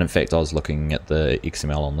 And in fact, I was looking at the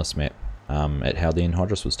XML on this map at how the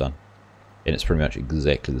anhydrous was done. And it's pretty much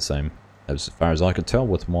exactly the same as far as I could tell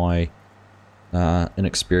with my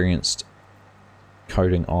inexperienced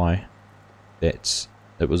coding eye. That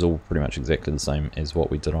it was all pretty much exactly the same as what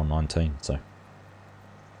we did on 19. So,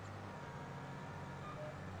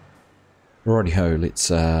 righty-ho, let's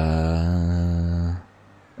oh,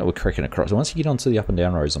 we're cracking across. So once you get onto the up and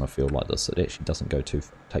down rows on a field like this, it actually doesn't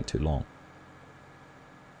take too long.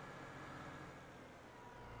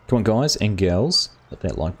 Come on, guys and gals, hit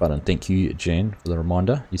that like button. Thank you, Jan, for the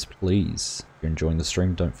reminder. Yes, please. If you're enjoying the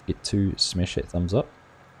stream, don't forget to smash that thumbs up.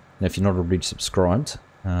 And if you're not already subscribed,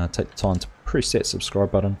 take the time to press that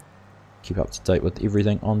subscribe button. Keep up to date with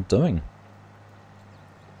everything I'm doing.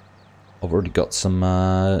 I've already got some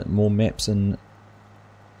more maps in.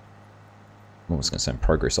 I was going to say in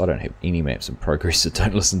progress. I don't have any maps in progress, so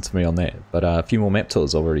don't listen to me on that. But a few more map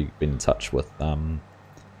tours. I've already been in touch with a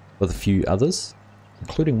few others,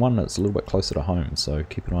 including one that's a little bit closer to home. So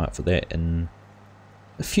keep an eye out for that in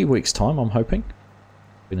a few weeks' time, I'm hoping.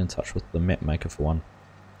 Been in touch with the map maker for one,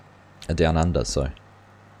 down under. So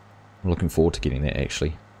I'm looking forward to getting that.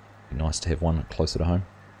 Actually, be nice to have one closer to home.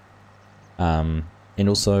 And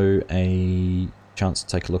also a chance to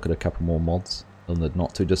take a look at a couple more mods in the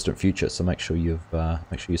not too distant future. So make sure you're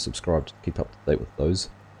subscribed to keep up to date with those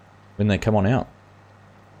when they come on out.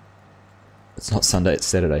 It's not Sunday, it's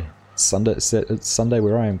Saturday. It's Sunday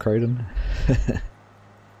where I am, Creighton.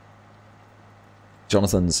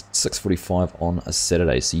 Jonathan's 6:45 on a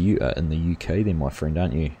Saturday, so you are in the UK then, my friend,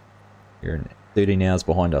 aren't you? You're in 13 hours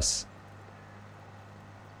behind us.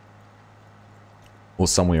 Or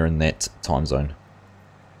somewhere in that time zone.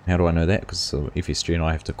 How do I know that? Because FSG and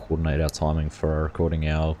I have to coordinate our timing for recording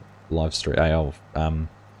our live stream,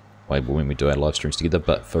 when we do our live streams together,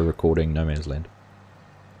 but for recording No Man's Land.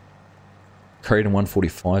 Creighton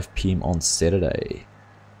 1:45 PM on Saturday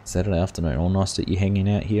afternoon. All nice that you're hanging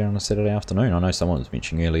out here on a Saturday afternoon. I know someone was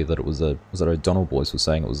mentioning earlier that it was O'Donnell boys was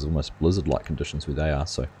saying it was almost blizzard-like conditions where they are,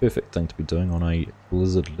 so perfect thing to be doing on a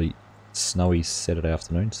blizzardly snowy Saturday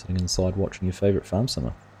afternoon, sitting inside watching your favourite farm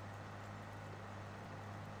simmer.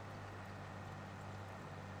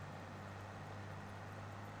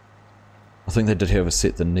 I think they did have a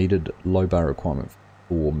set the needed low bar requirement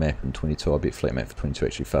for map in 22. I bet flat map for 22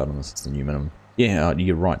 actually failed on this. It's the new minimum. Yeah,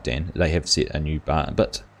 you're right, Dan. They have set a new bar,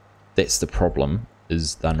 but that's the problem,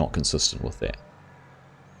 is they're not consistent with that.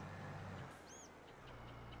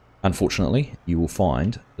 Unfortunately, you will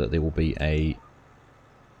find that there will be a...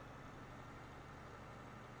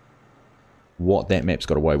 what that map's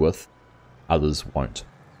got away with, others won't.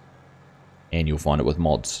 And you'll find it with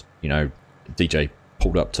mods. You know, DJ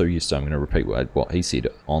pulled up to you, so I'm going to repeat what he said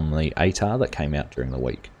on the 8R that came out during the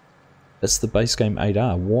week. It's the base game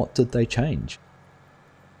 8R. What did they change?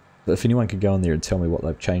 If anyone could go in there and tell me what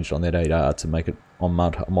they've changed on that 8R to make it on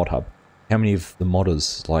Mod Hub. How many of the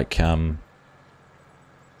modders, like, how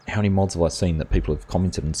many mods have I seen that people have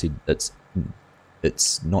commented and said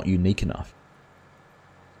it's not unique enough?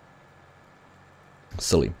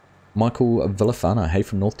 Silly. Michael Villafana, hey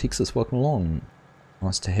from North Texas, welcome along.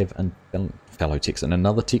 Nice to have a fellow Texan,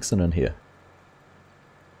 another Texan in here.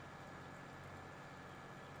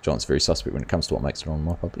 John's very suspect when it comes to what makes it on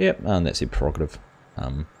mop up. Yep, and that's their prerogative.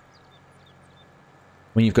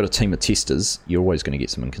 When you've got a team of testers, you're always going to get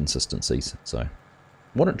some inconsistencies. So,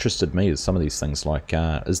 what interested me is some of these things, like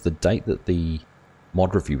is the date that the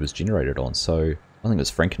mod review was generated on. So, I think it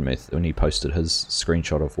was Frankenmouth when he posted his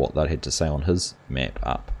screenshot of what they had to say on his map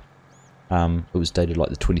up. It was dated like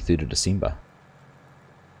the 23rd of December.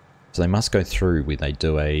 So they must go through where they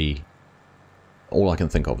do a... all I can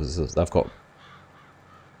think of is they've got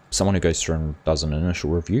someone who goes through and does an initial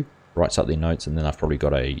review, writes up their notes, and then they've probably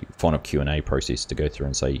got a final Q&A process to go through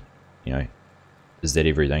and say, you know, is that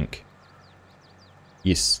everything?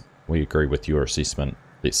 Yes, we agree with your assessment.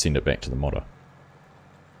 Let's send it back to the modder.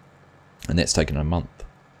 And that's taken a month.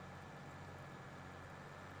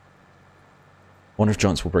 Wonder if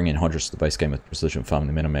Giants will bring in Hydras to the base game with precision farming.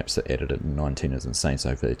 The meta maps that added it in 19 is insane, so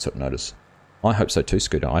hopefully they took notice. I hope so too,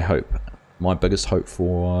 Scooter. I hope. My biggest hope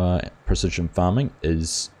for precision farming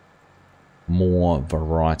is more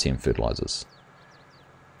variety in fertilizers.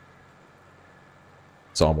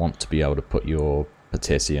 So I want to be able to put your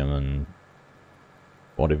potassium and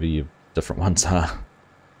whatever your different ones are.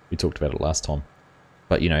 We talked about it last time.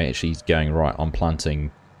 But you know, actually going, right, I'm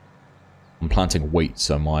planting wheat,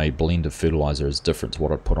 so my blend of fertilizer is different to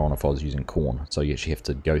what I'd put on if I was using corn. So you actually have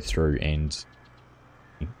to go through and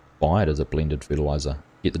buy it as a blended fertilizer.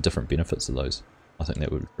 Get the different benefits of those. I think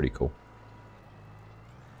that would be pretty cool.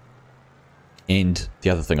 And the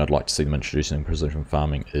other thing I'd like to see them introducing in precision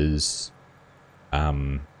farming is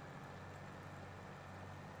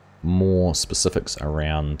more specifics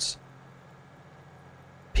around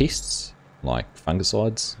pests, like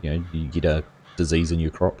fungicides. You know, you get a disease in your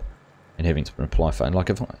crop and having to apply for, and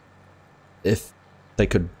like if they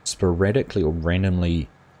could sporadically or randomly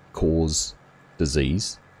cause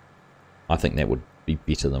disease, I think that would be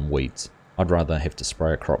better than weeds. I'd rather have to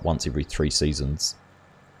spray a crop once every 3 seasons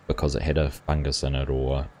because it had a fungus in it,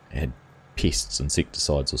 or it had pests,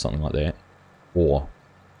 insecticides or something like that, or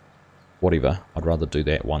whatever. I'd rather do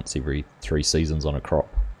that once every 3 seasons on a crop,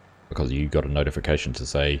 because you got a notification to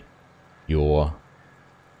say your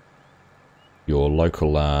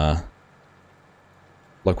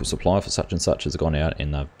local supplier for such and such has gone out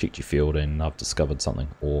and they've checked your field and they've discovered something,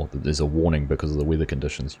 or that there's a warning because of the weather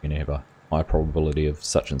conditions. You're going to have a high probability of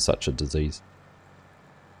such and such a disease.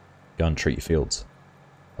 Go and treat your fields.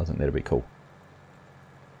 I think that'd be cool.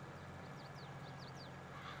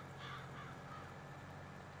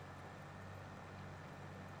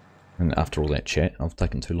 And after all that chat, I've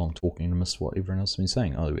taken too long talking and missed what everyone else has been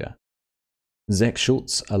saying. Oh, there we are. Zach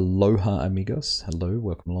Schultz, aloha amigos. Hello,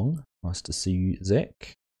 welcome along. Nice to see you,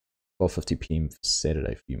 Zach. 12:50 PM for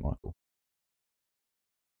Saturday for you, Michael.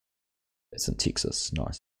 That's in Texas,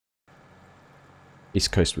 nice.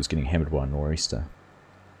 East Coast was getting hammered by a nor'easter.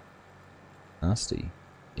 Nasty,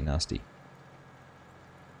 nasty.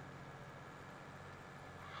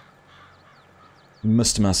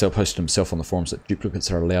 Mr. Marcel posted himself on the forums that duplicates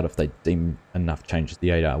are allowed if they deem enough changes.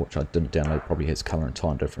 The AR, which I didn't download, probably has colour and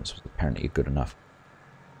time difference, was apparently good enough.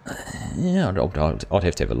 Yeah, I'd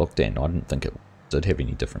have to have a look, Dan. I didn't think it did have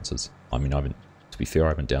any differences. I mean, to be fair, I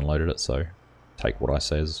haven't downloaded it, so take what I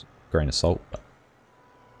say as a grain of salt. But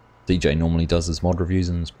DJ normally does his mod reviews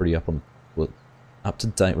and is pretty up to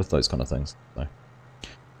date with those kind of things. So,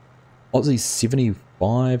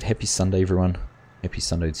 Aussie75, happy Sunday, everyone. Happy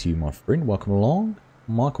Sunday to you, my friend. Welcome along.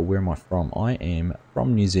 Michael, where am I from? I am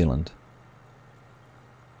from New Zealand.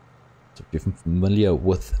 So if you're familiar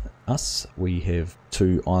with us, we have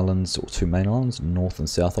 2 islands, or 2 main islands, North and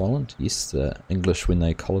South Island. Yes, the English, when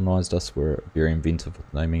they colonised us, were very inventive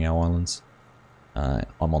with naming our islands. I'm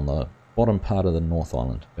on the bottom part of the North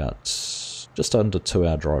Island, about just under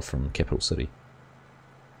 2-hour drive from capital city.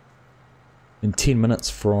 In 10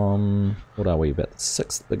 minutes from, what are we, about the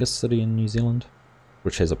 6th biggest city in New Zealand,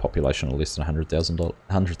 which has a population of less than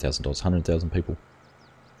 100,000 people.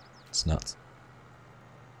 It's nuts.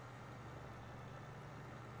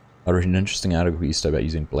 I read an interesting article yesterday about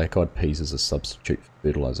using black-eyed peas as a substitute for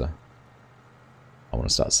fertilizer. I want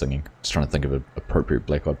to start singing. Just trying to think of an appropriate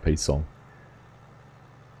black-eyed peas song.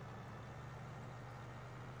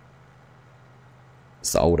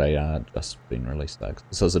 It's the old AR just been released though.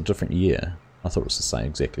 So it's a different year. I thought it was the same,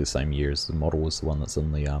 exactly the same year as the model was the one that's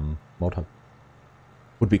in the mod hub.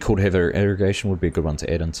 Would be cool to have irrigation, would be a good one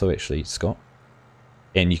to add into actually, Scott.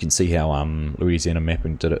 And you can see how Louisiana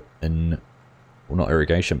Mapping did it in, well, not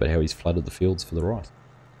irrigation, but how he's flooded the fields for the rice.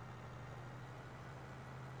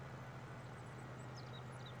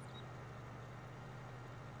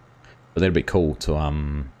 But that'd be cool to,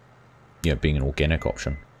 yeah, being an organic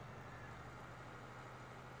option.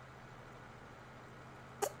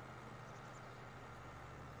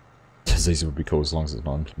 Disease would be cool as long as it's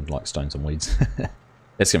not like stones and weeds.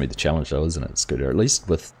 That's going to be the challenge though, isn't it, Scooter? At least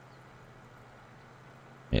with,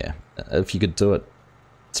 yeah, if you could do it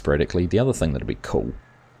sporadically. The other thing that'd be cool,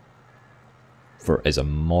 for as a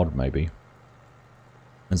mod maybe,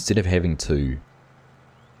 instead of having to,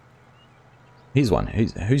 here's one,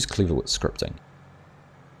 who's clever with scripting?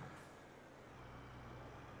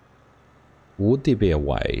 Would there be a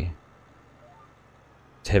way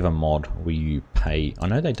to have a mod where you pay, I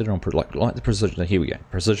know they did it on like the precision, here we go,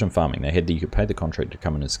 precision farming, they had you could pay the contractor to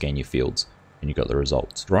come in and scan your fields and you got the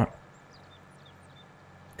results, right?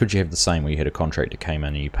 Could you have the same where you had a contractor came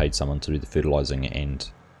in and you paid someone to do the fertilizing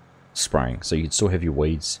and spraying, so you could still have your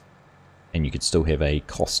weeds and you could still have a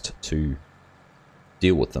cost to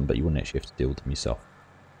deal with them, but you wouldn't actually have to deal with them yourself.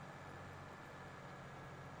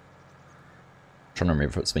 I'm trying to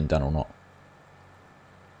remember if it's been done or not.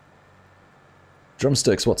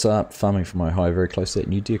 Drumsticks, what's up? Farming from Ohio, very close to that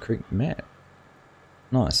new Deer Creek map.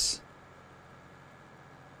 Nice.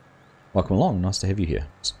 Welcome along, nice to have you here.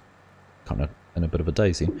 It's kind of in a bit of a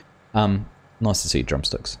daze here. Nice to see you,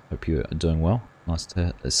 Drumsticks. Hope you're doing well. Nice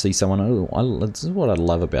to see someone. This is what I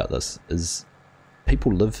love about this, is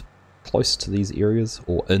people live close to these areas,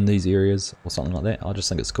 or in these areas, or something like that. I just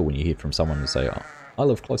think it's cool when you hear from someone who say, oh, I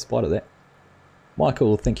live close by to that.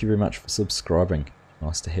 Michael, thank you very much for subscribing.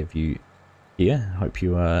 Nice to have you here. Hope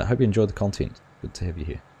you enjoyed the content. Good to have you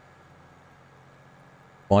here.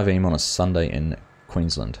 5 AM on a Sunday in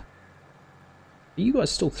Queensland. Are you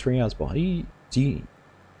guys still 3 hours behind? Do you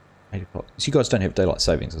 8 o'clock? So you guys don't have daylight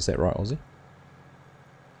savings, is that right, Aussie?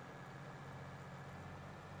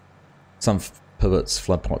 Some pivots,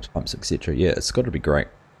 flood pumps, etc. Yeah, it's got to be great.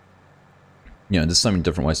 You know, there's so many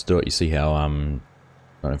different ways to do it. You see how I don't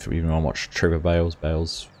know if you even want to watch Trevor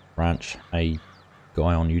Bales Ranch, a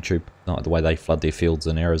guy on YouTube, like the way they flood their fields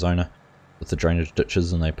in Arizona with the drainage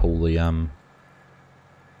ditches, and they pull the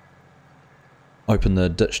open the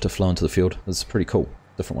ditch to flow into the field. It's pretty cool.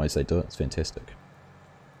 Different ways they do it. It's fantastic.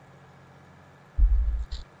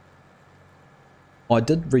 I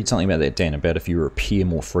did read something about that, Dan, about if you repair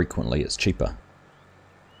more frequently, it's cheaper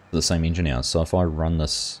for the same engine hours. So if I run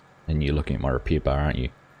this, and you're looking at my repair bar, aren't you?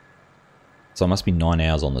 So it must be 9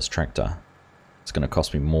 hours on this tractor. It's going to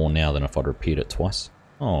cost me more now than if I'd repaired it twice.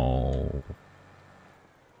 Oh.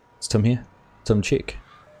 Is Tim here? Tim, check.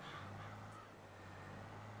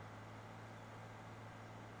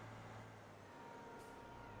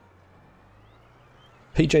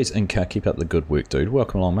 PJ's in car, keep up the good work, dude.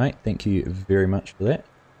 Welcome along, mate. Thank you very much for that.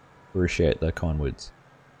 Appreciate the kind words.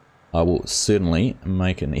 I will certainly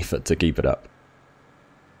make an effort to keep it up.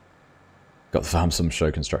 Got the Farm Sim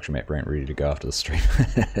Show construction map rant ready to go after the stream.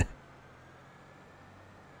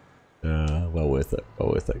 Well worth it, well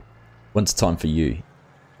worth it. Winter time for you.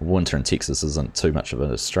 Winter in Texas isn't too much of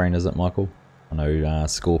a strain, is it, Michael? I know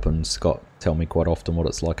Scorp and Scott tell me quite often what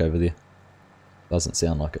it's like over there. Doesn't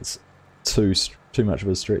sound like it's too much of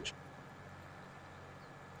a stretch.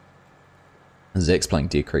 Zach's playing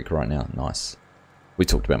Deer Creek right now. Nice. We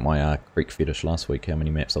talked about my creek fetish last week, how many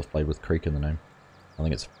maps I've played with creek in the name. I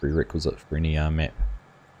think it's a prerequisite for any map.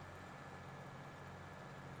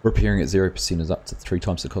 Repairing at 0% is up to 3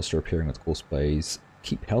 times the cost of repairing with Courseplays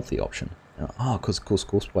Keep Healthy option. Because of course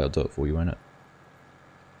Courseplay will do it for you, won't it?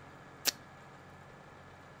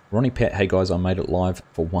 Ronnie Pat, hey guys, I made it live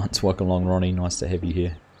for once. Welcome along, Ronnie. Nice to have you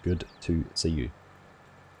here. Good to see you.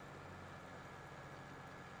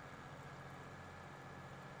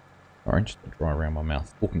 Orange, dry around my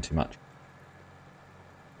mouth. Talking too much.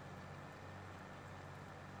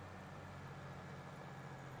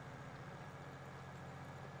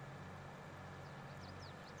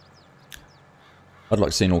 I'd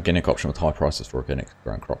like to see an organic option with high prices for organic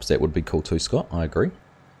grown crops. That would be cool too, Scott. I agree.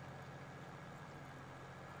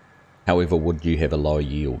 However, would you have a lower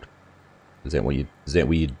yield? Is that where you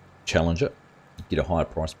challenge it? You get a higher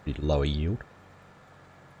price but a lower yield.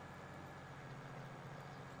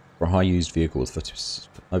 For a high used vehicle with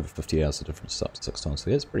over 50 hours, the difference is up to 6 times. So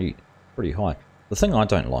that's pretty high. The thing I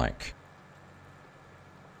don't like,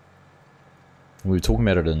 we were talking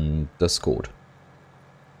about it in Discord.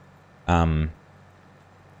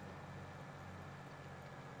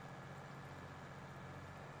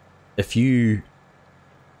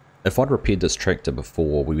 If I'd repaired this tractor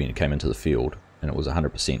before we came into the field and it was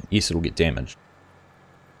 100%, yes, it'll get damaged.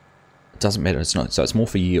 It doesn't matter. It's not. So it's more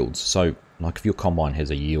for yields. So like if your combine has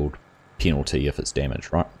a yield penalty if it's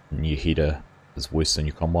damaged, right? And your header is worse than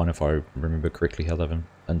your combine, if I remember correctly how they've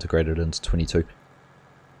integrated it into 22.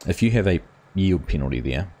 If you have a yield penalty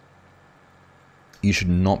there, you should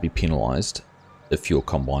not be penalised if your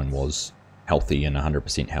combine was healthy and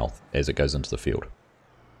 100% health as it goes into the field.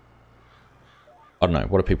 I don't know,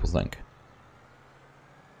 what do people think?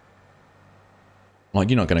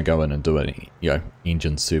 Like, you're not going to go in and do any,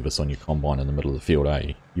 engine service on your combine in the middle of the field, are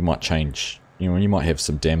you? You might change, you might have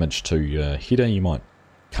some damage to your header, you might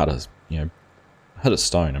cut hit a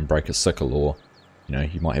stone and break a sickle, or,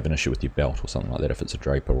 you might have an issue with your belt or something like that if it's a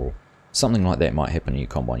draper, or something like that might happen in your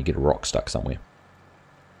combine. You get a rock stuck somewhere.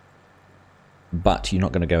 But you're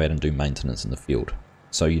not going to go out and do maintenance in the field.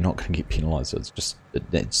 So you're not going to get penalised. It's just,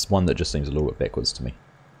 it's one that just seems a little bit backwards to me.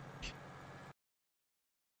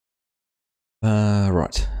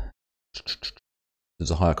 Right.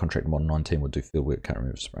 There's a higher contract model 19 would do field work. Can't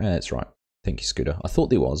remember. That's right. Thank you, Scooter. I thought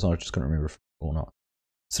there was. I just couldn't remember if or not.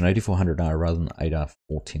 It's an 8400R rather than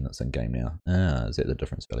 8R410 that's in game now. Ah, is that the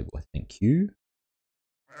difference, Barley boy? Thank you.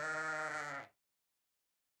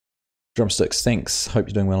 Drumsticks, thanks. Hope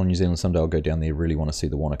you're doing well in New Zealand. Someday I'll go down there. Really want to see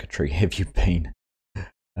the Wanaka tree. Have you been?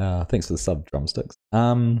 Thanks for the sub, Drumsticks.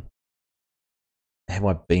 Have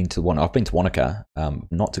I been to Wanaka? I've been to Wanaka,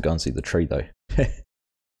 not to go and see the tree though.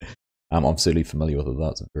 I'm certainly familiar with it.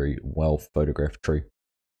 That's a very well photographed tree.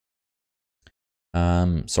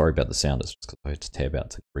 Sorry about the sound. It's just because I had to tab out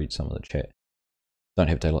to read some of the chat. Don't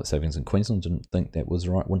have daylight savings in Queensland. Didn't think that was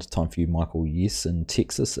right. Winter time for you, Michael. Yes, in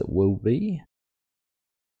Texas it will be.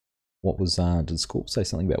 What was, did Scorp say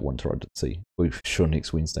something about winter? I did see. We're sure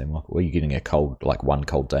next Wednesday, Michael. Are you getting a cold, like one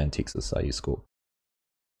cold day in Texas, are you, Scorp?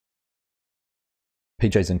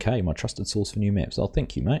 PJs and K, my trusted source for new maps. Oh,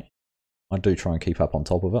 thank you, mate. I do try and keep up on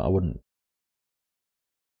top of it. I wouldn't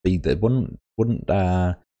be there,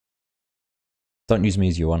 don't use me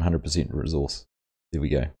as your 100% resource. There we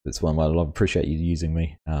go. That's one way. I appreciate you using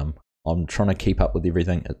me. I'm trying to keep up with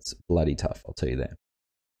everything. It's bloody tough, I'll tell you that.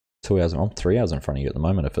 2 hours, I'm 3 hours in front of you at the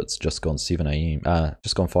moment if it's just gone 7 AM,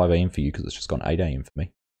 just gone 5 AM for you because it's just gone 8 AM for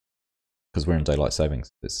me. Because we're in daylight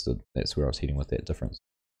savings. That's where I was heading with that difference.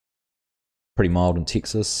 Pretty mild in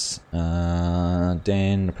Texas.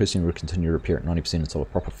 Dan, the person will continue to repair at 90% until a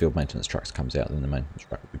proper field maintenance truck comes out, then the maintenance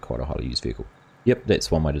truck will be quite a highly used vehicle. Yep,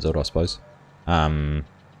 that's one way to do it, I suppose.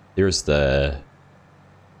 There is the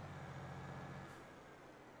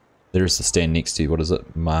stand next to you, what is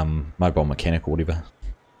it? Mobile mechanic or whatever.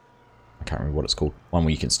 I can't remember what it's called. One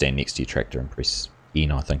where you can stand next to your tractor and press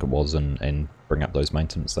N, I think it was, and bring up those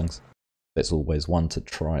maintenance things. That's always one to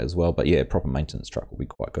try as well. But yeah, a proper maintenance truck will be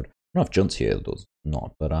quite good. I don't know if John's here, or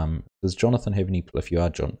not, but does Jonathan have any, if you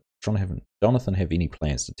are Jonathan have any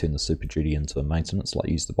plans to turn the Super Duty into a maintenance, like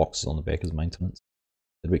use the boxes on the back as maintenance?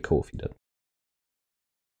 It'd be cool if you did.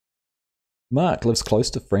 Mark lives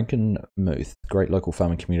close to Frankenmuth. Great local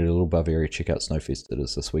farming community, a little above area. Check out Snowfest. It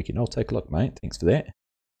is this weekend. I'll take a look, mate. Thanks for that.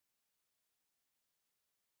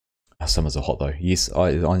 Summers are hot though. Yes,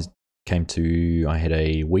 I had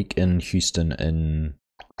a week in Houston in,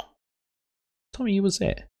 what time of year was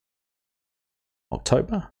that?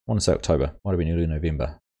 October? I want to say October. Might have been early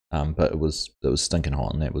November. But it was stinking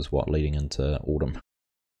hot, and that was what, leading into autumn.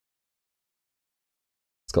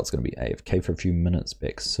 Scott's going to be AFK for a few minutes,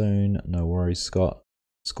 back soon. No worries, Scott.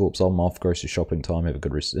 Scorp's, I'm off, grocery shopping time, have a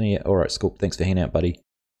good rest. Yeah, alright, Scorp, thanks for hanging out, buddy.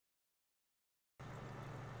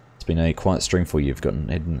 It's been a quiet stream for you.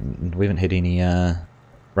 We haven't had any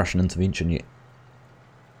Russian intervention yet.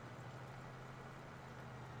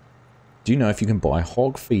 Do you know if you can buy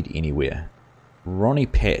hog feed anywhere? Ronnie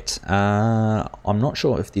Pat, I'm not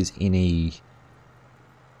sure if there's any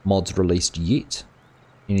mods released yet.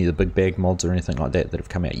 Any of the big bag mods or anything like that have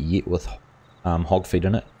come out yet with hog feed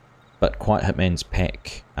in it. But Quiet Hitman's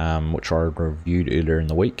pack, which I reviewed earlier in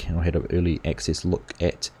the week and I had an early access look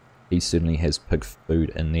at, he certainly has pig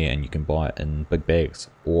food in there, and you can buy it in big bags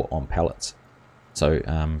or on pallets. So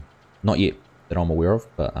not yet that I'm aware of,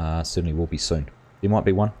 but certainly will be soon. There might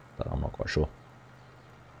be one, but I'm not quite sure.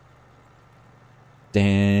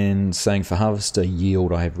 Dan saying for harvester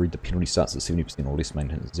yield, I have read the penalty starts at 70% or less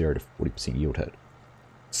maintenance, 0 to 40% yield hit.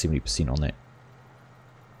 70% on that.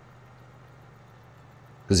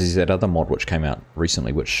 Because there's that other mod which came out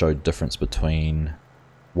recently which showed difference between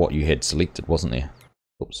what you had selected, wasn't there?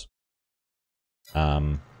 Oops.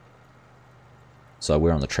 So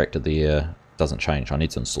we're on the tractor there, doesn't change. I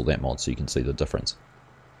need to install that mod so you can see the difference.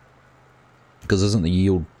 Because isn't the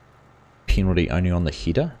yield penalty only on the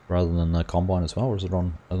header rather than the combine as well, or is it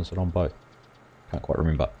on both? Can't quite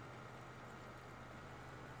remember.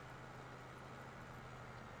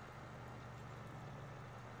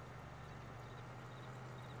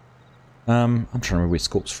 I'm trying to remember where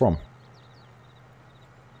Scorp's from.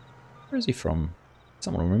 Where is he from?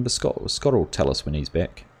 Someone will remember. Scott will tell us when he's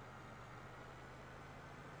back.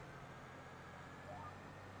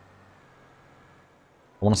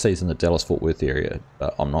 I want to say he's in the Dallas-Fort Worth area,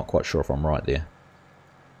 but I'm not quite sure if I'm right there.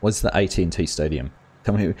 What's the AT&T Stadium?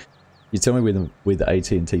 Tell me where the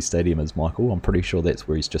AT&T Stadium is, Michael. I'm pretty sure that's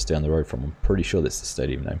where he's just down the road from. I'm pretty sure that's the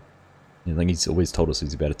stadium name. I think he's always told us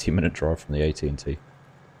he's about a 10-minute drive from the AT&T.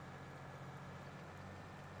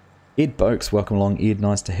 Ed Boakes, welcome along. Ed,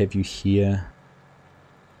 nice to have you here.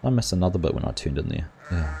 I missed another bit when I turned in there.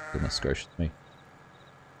 Oh, goodness gracious me.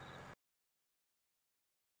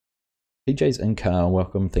 PJ's in car,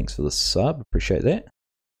 welcome. Thanks for the sub. Appreciate that.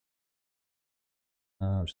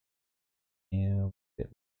 Yeah,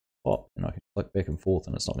 pop, and I can click back and forth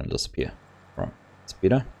and it's not going to disappear. Right, it's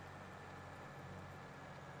better.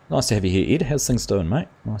 Nice to have you here, Ed. How's things doing, mate?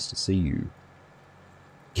 Nice to see you.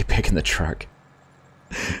 Get back in the truck.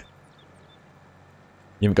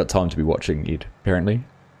 You haven't got time to be watching Ed, apparently.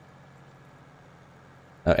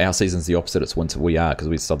 Our season's the opposite, it's winter. We are, because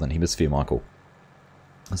we're Southern Hemisphere, Michael.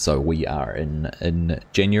 So we are in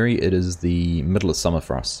January. It is the middle of summer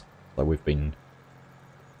for us. So we've been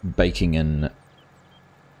baking in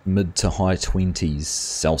mid to high 20s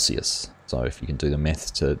Celsius. So if you can do the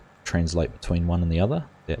maths to translate between one and the other,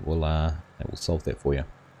 that will solve that for you.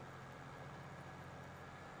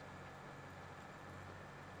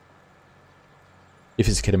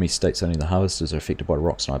 FS Academy states only the harvesters are affected by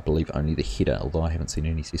rocks, and I believe only the header, although I haven't seen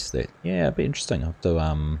any tests of that. Yeah, it'd be interesting. I'll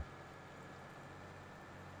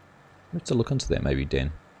have to look into that maybe,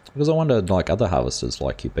 Dan. Because I wonder, like other harvesters,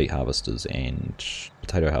 like your beet harvesters and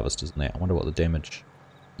potato harvesters and that, I wonder what the damage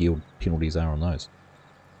yield penalties are on those.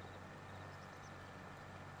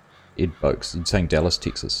 Ed Boakes, you're saying Dallas,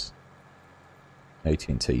 Texas.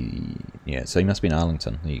 AT&T, yeah, so he must be in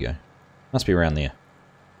Arlington, there you go. Must be around there.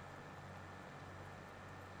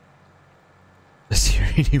 Is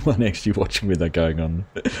there anyone actually watching where they're going on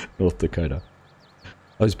North Dakota?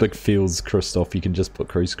 Those big fields, Christoph, you can just put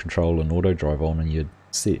cruise control and auto drive on and you're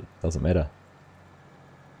set. Doesn't matter.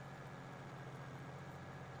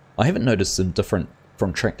 I haven't noticed them different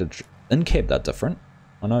from tractor. In cab they're different.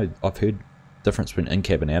 I know I've heard difference between in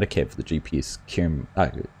cab and out of cab for the GPS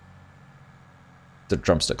the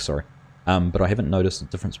drumstick, sorry. But I haven't noticed the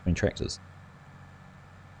difference between tractors.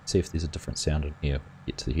 See if there's a different sound in here.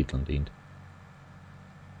 Get to the headland end.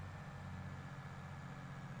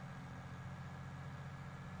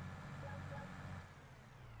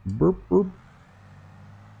 Burp, burp.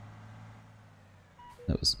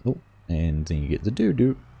 That was, oh, and then you get the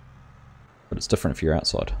doo-doo. But it's different if you're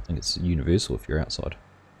outside. I think it's universal if you're outside.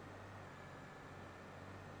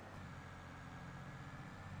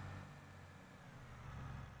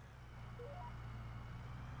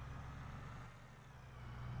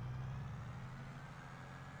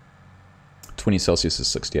 .20 Celsius is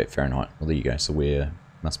 68 Fahrenheit. Well, there you go. So we're,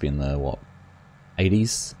 must be in the, what,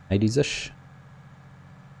 80s? 80s-ish?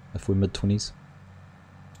 If we're mid-20s.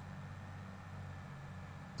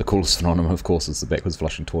 The coolest phenomenon, of course, is the backwards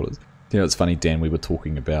flushing toilets. You know, it's funny, Dan, we were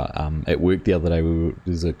talking about, at work the other day,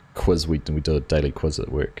 there's a quiz, we do a daily quiz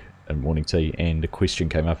at work, in morning tea, and a question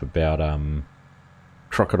came up about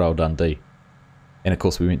Crocodile Dundee. And of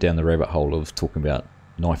course we went down the rabbit hole of talking about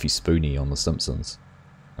Knifey Spoony on The Simpsons.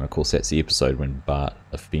 And of course that's the episode when Bart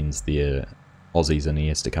offends their Aussies and he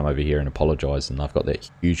has to come over here and apologise, and I've got that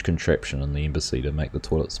huge contraption in the embassy to make the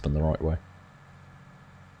toilet spin the right way.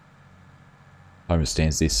 Homer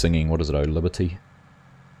stands there singing, what is it, Oh Liberty?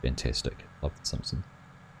 Fantastic. Love The Simpsons.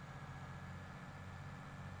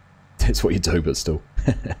 That's what you do, but still.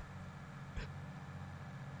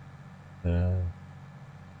 So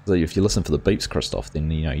if you listen for the beeps, Christoph, then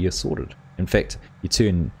you know you're sorted. In fact, you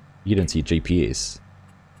get into your GPS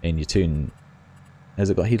and you turn. Has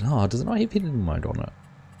it got headland? Oh, does it not have headland mode on it?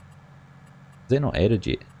 Is that not added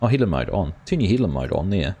yet? Oh, headland mode on. Turn your headland mode on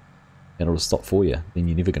there, and it'll stop for you. Then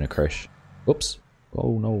you're never going to crash. Whoops.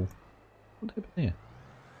 Oh no. What happened there?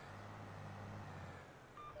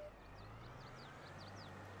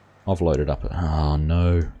 I've loaded up. Oh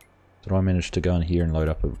no. Did I manage to go in here and load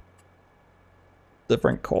up a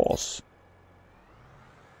different course?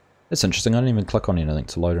 That's interesting. I didn't even click on anything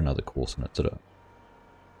to load another course and it did it.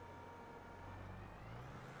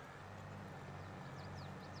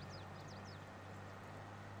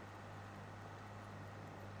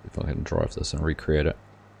 If I can drive this and recreate it.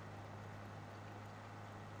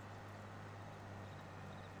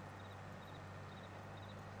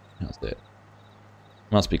 How's that?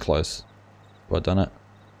 Must be close. Have I done it?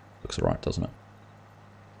 Looks alright, doesn't it?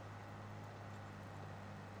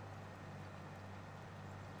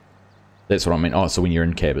 That's what I mean. Oh, so when you're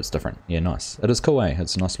in cab, it's different. Yeah, nice. It is cool, eh?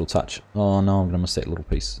 It's a nice little touch. Oh no, I'm going to miss that little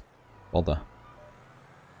piece. Bother.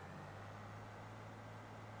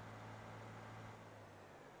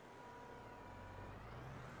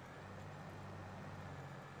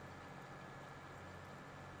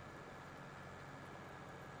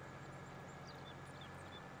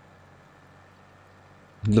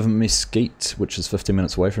 Live in Mesquite, which is 15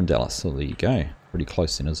 minutes away from Dallas. So there you go. Pretty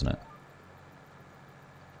close then, isn't it?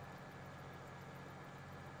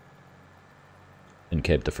 In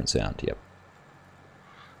cab, different sound, yep.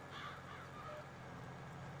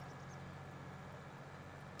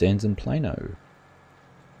 Dan's in Plano.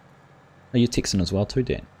 Oh, you're Texan as well too,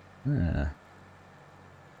 Dan. Ah.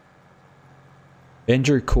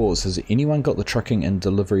 Andrew Cause, has anyone got the trucking and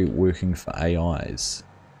delivery working for AIs?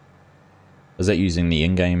 Is that using the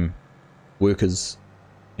in-game workers,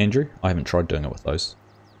 Andrew? I haven't tried doing it with those.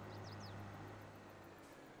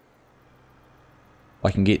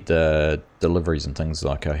 I can get the deliveries and things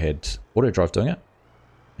like I had auto drive doing it.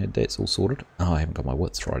 Had that's all sorted. Oh, I haven't got my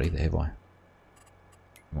widths right either, have I?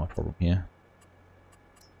 My problem here.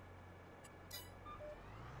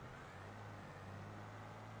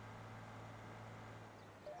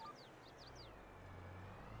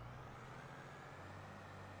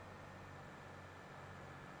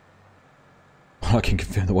 I can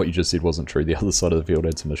confirm that what you just said wasn't true. The other side of the field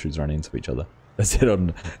had some issues running into each other. Is that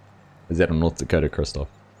on North Dakota, Christoph?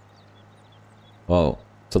 Well,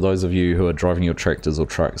 to those of you who are driving your tractors or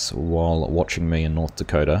trucks while watching me in North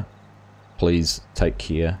Dakota, please take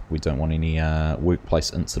care. We don't want any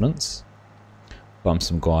workplace incidents.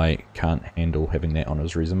 Some guy can't handle having that on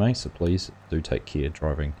his resume, so please do take care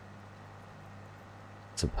driving.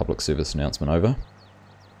 It's a public service announcement over.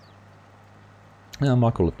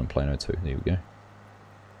 Michael lived in Plano too. There we go.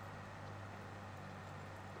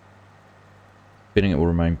 Betting it will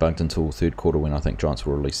remain bugged until third quarter when I think Giants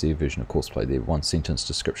will release their version of Courseplay. Their one sentence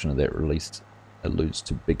description of that release alludes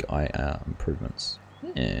to big IR improvements.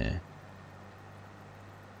 Yeah.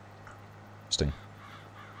 Interesting.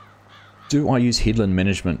 Do I use headland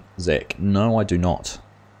management, Zach? No, I do not.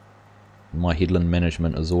 My headland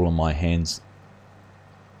management is all in my hands.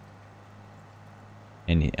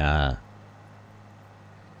 And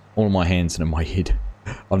all in my hands and in my head.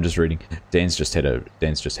 I'm just reading. Dan's just had a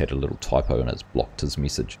little typo and it's blocked his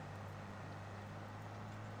message.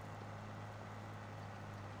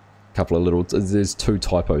 Couple of little. There's 2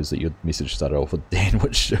 typos that your message started off with, Dan,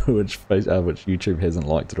 which YouTube hasn't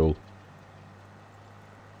liked at all.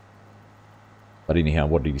 But anyhow,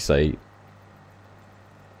 what did he say?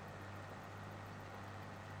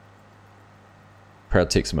 Proud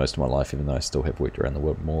Texan most of my life, even though I still have worked around the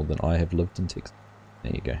world more than I have lived in Texas.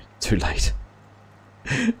 There you go. Too late.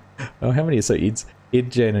 Oh, how many? So Ed,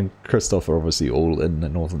 Jan, and Christoph are obviously all in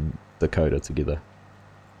Northern Dakota together.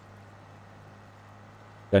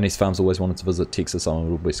 Janice Farms always wanted to visit Texas. I'm a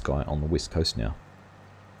little west guy on the west coast now.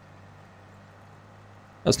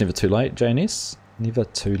 That's never too late, Janice. Never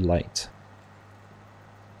too late.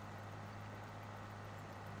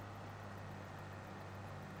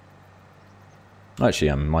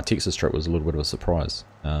 Actually, my Texas trip was a little bit of a surprise,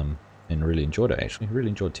 and really enjoyed it. Actually, really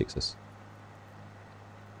enjoyed Texas.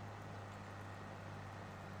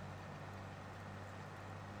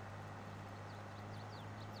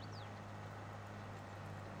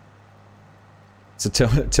 So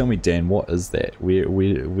tell me, Dan, what is that?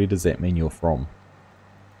 Where does that mean you're from?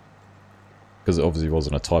 Because it obviously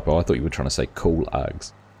wasn't a typo. I thought you were trying to say cool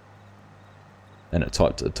Args, and it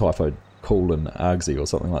typoed cool and Argsy or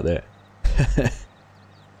something like that.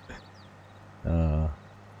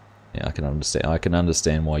 Yeah, I can understand. I can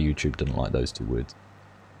understand why YouTube didn't like those 2 words.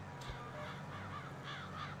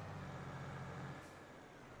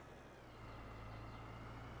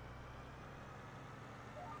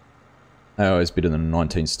 Oh, it's better than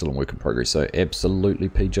 19, still in work in progress. So absolutely,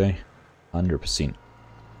 PJ, 100%,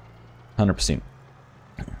 100%.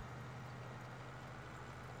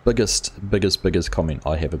 Biggest comment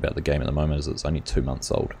I have about the game at the moment is it's only 2 months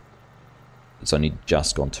old. It's only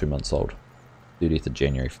just gone 2 months old. 30th of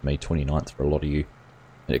January for me, 29th for a lot of you.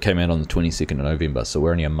 And it came out on the 22nd of November, so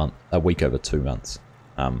we're only a week over 2 months.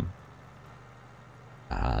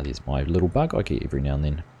 There's my little bug I get every now and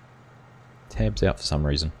then. Tabs out for some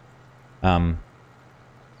reason.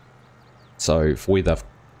 So for where they've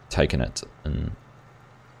taken it and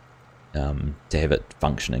to have it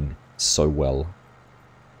functioning so well,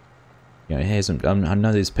 you know, it hasn't. I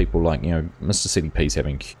know there's people like, you know, Mr. CDP's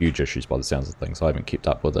having huge issues by the sounds of things. I haven't kept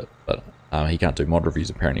up with it, but he can't do mod reviews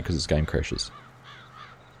apparently because his game crashes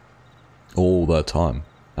all the time,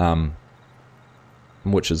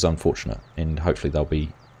 which is unfortunate, and hopefully they'll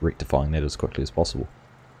be rectifying that as quickly as possible.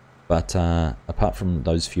 But apart from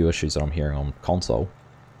those few issues that I'm hearing on console,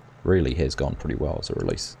 really has gone pretty well as a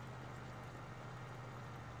release.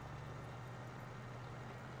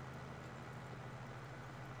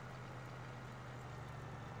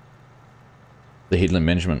 The headland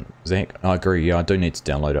management, Zach, I agree. Yeah, I do need to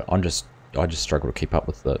download it. I just struggle to keep up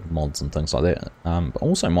with the mods and things like that. But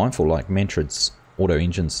also mindful, like Mantrid's auto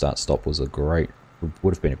engine start stop would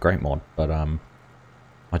have been a great mod, but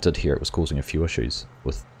I did hear it was causing a few issues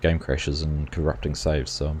with game crashes and corrupting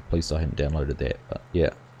saves, so I'm pleased I hadn't downloaded that. But yeah,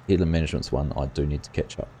 headland management's one I do need to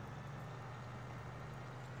catch up.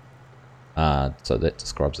 So that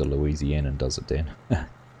describes a Louisianan, does it, Dan?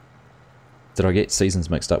 Did I get seasons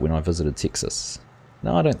mixed up when I visited Texas?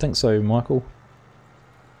 No, I don't think so, Michael.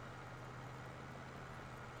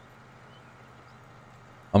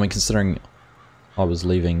 I mean, considering I was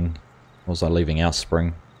leaving our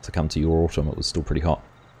spring to come to your autumn, it was still pretty hot.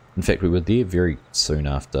 In fact, we were there very soon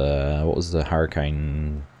after, what was the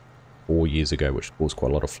hurricane 4 years ago, which caused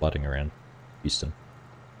quite a lot of flooding around Houston.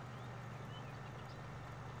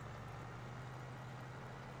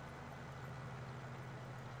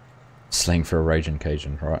 Slang for a raging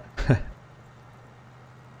Cajun, right?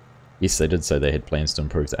 Yes, they did say they had plans to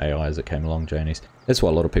improve the AI as it came along, Janice. That's why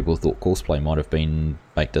a lot of people thought Courseplay might have been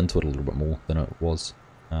baked into it a little bit more than it was.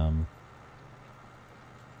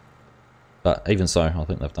 But even so, I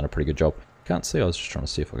think they've done a pretty good job. Can't see, I was just trying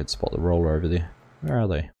to see if I could spot the roller over there. Where are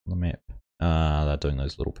they on the map? They're doing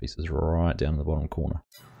those little pieces right down in the bottom corner.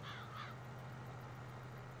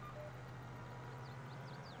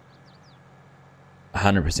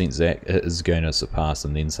 %, Zach, it is going to surpass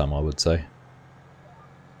and then some, I would say.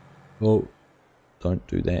 Oh, don't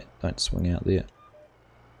do that. Don't swing out there.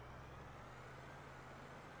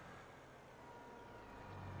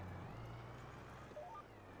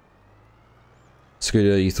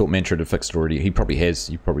 Scooter, you thought Mantra had fixed it already. He probably has.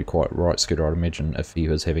 You're probably quite right, Scooter. I'd imagine if he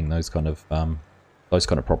was having those kind of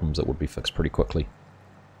problems, it would be fixed pretty quickly.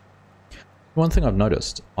 One thing I've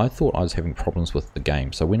noticed, I thought I was having problems with the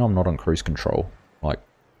game. So when I'm not on cruise control, like,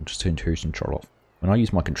 I'll just turn cruise control off. When I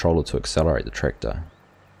use my controller to accelerate the tractor,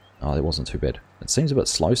 oh, that wasn't too bad. It seems a bit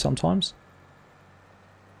slow sometimes.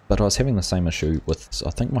 But I was having the same issue with,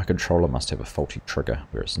 I think my controller must have a faulty trigger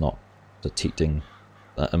where it's not detecting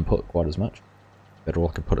the input quite as much. Better all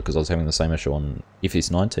I could put it, because I was having the same issue on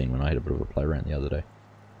FS19 when I had a bit of a play around the other day.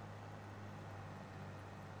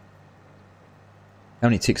 How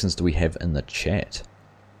many Texans do we have in the chat?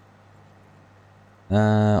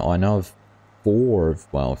 I know of 4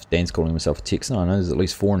 of, well, if Dan's calling himself a Texan, I know there's at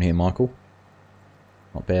least 4 in here, Michael.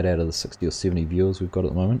 Not bad out of the 60 or 70 viewers we've got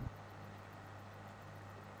at the moment.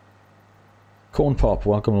 Corn Pop,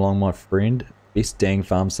 welcome along, my friend. Best dang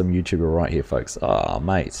farm sim YouTuber right here, folks. Ah,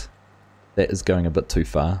 mate. That is going a bit too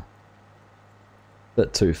far.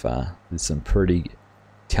 Bit too far. There's some pretty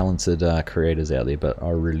talented creators out there, but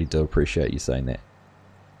I really do appreciate you saying that.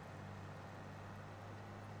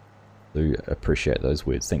 Do appreciate those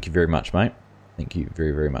words. Thank you very much, mate. Thank you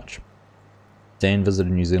very, very much. Dan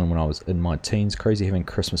visited New Zealand when I was in my teens. Crazy having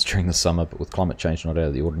Christmas during the summer, but with climate change not out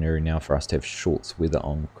of the ordinary now for us to have shorts weather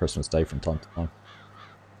on Christmas Day from time to time.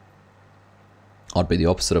 I'd be the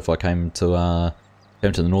opposite if I came to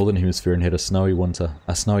the northern hemisphere and had a snowy winter,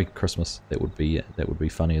 a snowy Christmas. That would be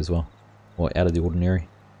funny as well, or out of the ordinary.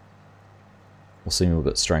 Will seem a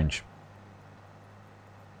bit strange.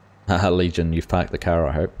 Legion, you've parked the car,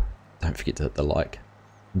 I hope. Don't forget to hit the like.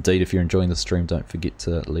 Indeed, if you're enjoying the stream, don't forget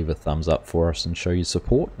to leave a thumbs up for us and show your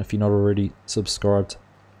support. If you're not already subscribed,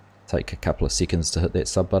 take a couple of seconds to hit that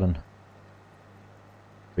sub button.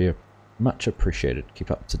 Be much appreciated. Keep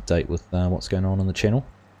up to date with what's going on the channel.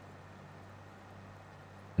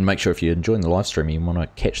 And make sure if you're enjoying the live stream and you want to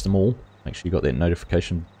catch them all, make sure you got that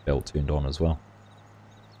notification bell turned on as well.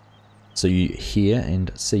 So you hear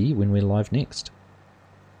and see when we're live next.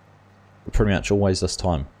 But pretty much always this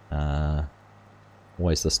time.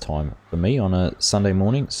 Always this time for me on a Sunday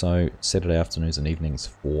morning, so Saturday afternoons and evenings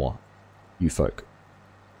for you folk.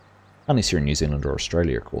 Unless you're in New Zealand or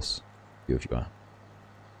Australia, of course. A few of you are.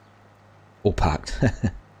 All parked.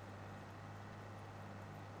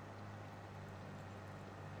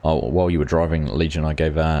 Oh, while you were driving, Legion, I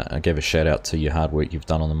gave a shout out to your hard work you've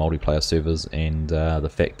done on the multiplayer servers, and the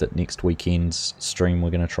fact that next weekend's stream we're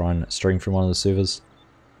going to try and stream from one of the servers.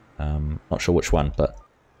 Not sure which one, but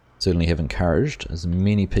certainly have encouraged as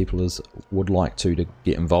many people as would like to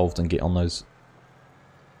get involved and get on those,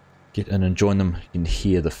 get in and join them. You can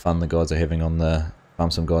hear the fun the guys are having on the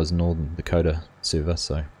Farm Sim Guys Northern Dakota server.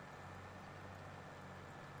 So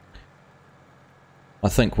I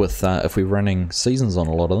think with if we're running seasons on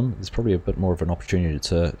a lot of them, there's probably a bit more of an opportunity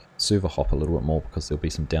to server hop a little bit more, because there'll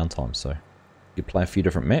be some downtime. So you play a few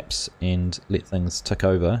different maps and let things tick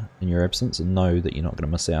over in your absence, and know that you're not going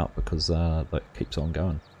to miss out, because that keeps on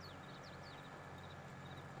going.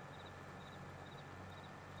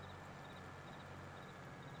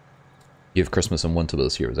 You have Christmas and winter, but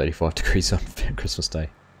this year it was 85 degrees on Christmas Day.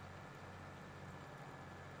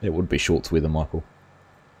 It would be shorts weather, Michael.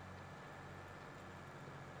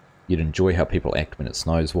 You'd enjoy how people act when it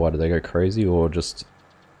snows. Why do they go crazy? Or just...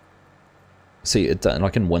 See,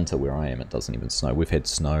 like in winter where I am, it doesn't even snow. We've had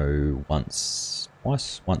snow once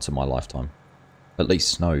in my lifetime. At least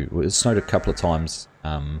snow. It snowed a couple of times.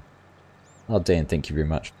 Oh, Dan, thank you very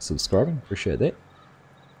much for subscribing. Appreciate that.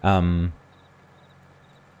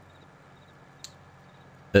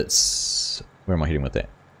 It's... Where am I heading with that?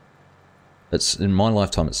 It's in my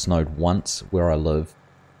lifetime it snowed once where I live,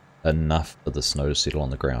 enough for the snow to settle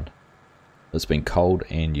on the ground. It's been cold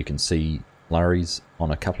and you can see flurries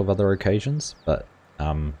on a couple of other occasions, but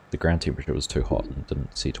the ground temperature was too hot and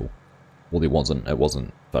didn't settle. Well, it wasn't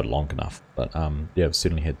for long enough, but yeah, I've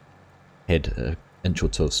certainly had an inch or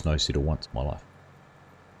two of snow settle once in my life.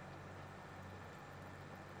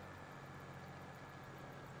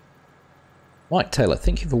 Mike Taylor,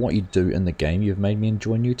 thank you for what you do in the game. You've made me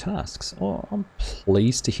enjoy new tasks. Oh, I'm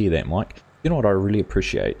pleased to hear that, Mike. You know what I really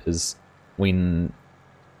appreciate is when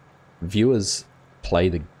viewers play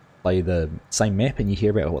the same map and you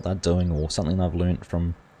hear about what they're doing or something I've learnt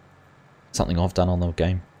from something I've done on the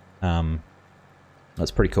game.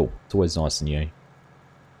 That's pretty cool. It's always nice, and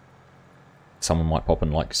someone might pop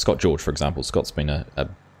in, like Scott George, for example. Scott's been a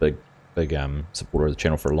big supporter of the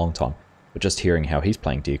channel for a long time. But just hearing how he's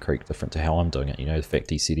playing Deer Creek different to how I'm doing it, the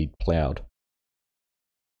fact he said he'd ploughed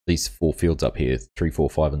these 4 fields up here, 3, 4,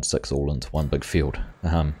 5 and 6 all into one big field.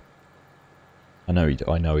 I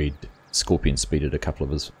know he'd scorpion speeded a couple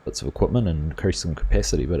of his bits of equipment and increased some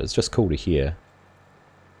capacity, but it's just cool to hear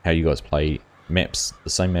how you guys play maps, the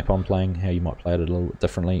same map I'm playing, how you might play it a little bit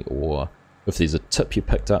differently, or if there's a tip you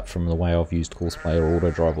picked up from the way I've used Courseplay or Auto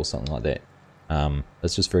Drive or something like that.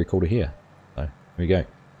 It's just very cool to hear. So, here we go.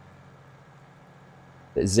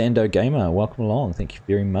 Zando Gamer, welcome along. Thank you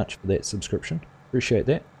very much for that subscription. Appreciate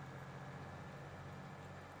that.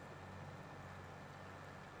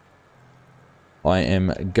 I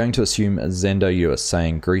am going to assume, Zando, you are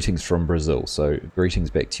saying greetings from Brazil. So greetings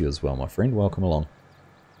back to you as well, my friend. Welcome along.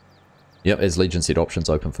 Yep, as Legion said, options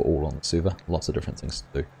open for all on the server. Lots of different things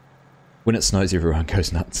to do. When it snows, everyone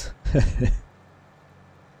goes nuts.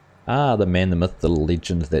 Ah, the man, the myth, the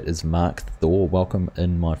legend that is Mark Thor. Welcome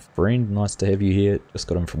in, my friend. Nice to have you here. Just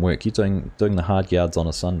got in from work. You're doing the hard yards on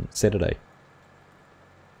a Saturday.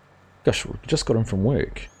 Gosh, just got in from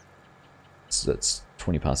work. It's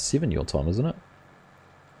 20 past 7 your time, isn't it?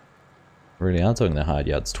 Really are doing the hard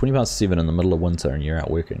yards. 20 past 7 in the middle of winter and you're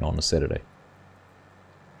out working on a Saturday.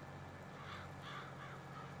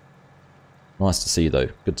 Nice to see you though.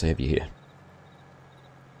 Good to have you here.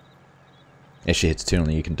 Actually had to turn on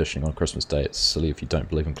the air conditioning on Christmas Day. It's silly if you don't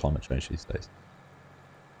believe in climate change these days.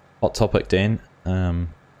 Hot topic, Dan.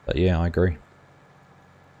 But yeah, I agree.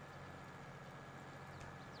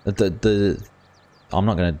 I'm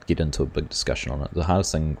not going to get into a big discussion on it. The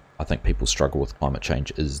hardest thing I think people struggle with climate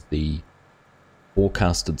change is the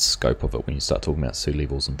forecasted scope of it when you start talking about sea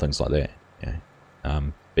levels and things like that. Yeah.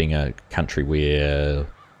 Being a country where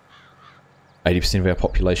 80% of our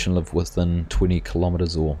population live within 20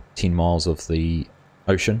 kilometres or 10 miles of the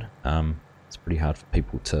ocean. It's pretty hard for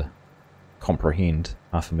people to comprehend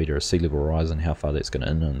half a metre of sea level rise and how far that's going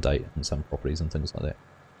to inundate in some properties and things like that.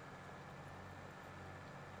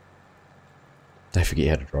 Don't forget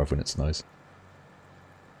how to drive when it snows.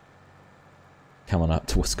 Coming up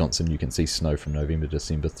to Wisconsin, you can see snow from November,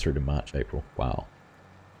 December through to March, April. Wow.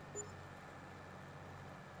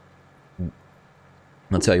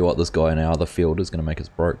 I'll tell you what, this guy in our other field is going to make us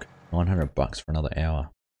broke. $900 for another hour.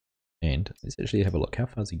 And let's actually have a look. How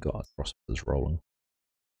far's he got across his rolling?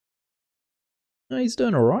 No, he's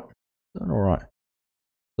doing alright. Doing alright.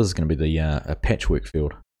 This is going to be the a patchwork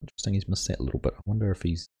field. Interesting, he's missed that a little bit. I wonder if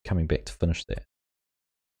he's coming back to finish that.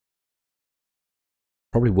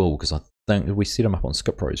 Probably will, because I think we set him up on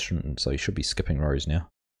skip rows, shouldn't, so he should be skipping rows now.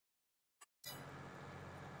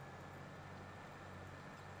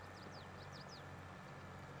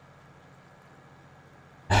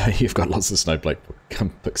 You've got lots of snowflake. Come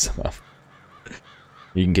pick some up.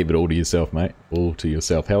 You can keep it all to yourself, mate. All to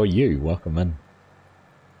yourself. How are you? Welcome in.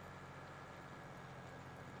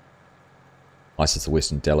 Ice is the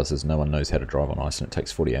western Dallas as no one knows how to drive on ice, and it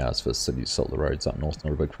takes 40 hours for the city to salt the roads up north.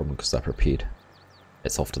 Not a big problem because they're prepared.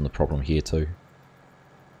 That's often the problem here too.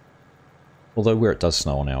 Although where it does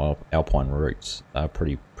snow on our alpine routes, they're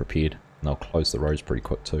pretty prepared, and they'll close the roads pretty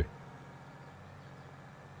quick too.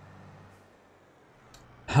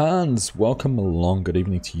 Hans, welcome along. Good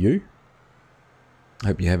evening to you.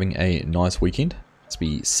 Hope you're having a nice weekend. It's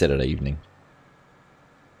be Saturday evening.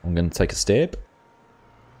 I'm going to take a stab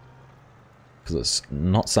because it's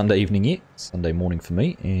not Sunday evening yet. It's Sunday morning for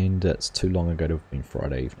me, and it's too long ago to have been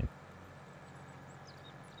Friday evening.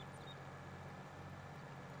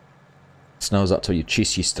 Snow was up to your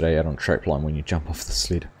chest yesterday out on track line when you jump off the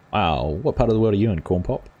sled. Wow, what part of the world are you in, Corn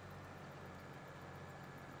Pop?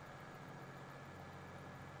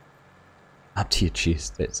 Up to your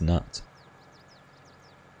chest, that's nuts.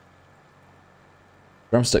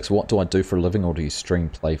 Drumsticks, what do I do for a living, or do you stream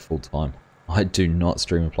play full time? I do not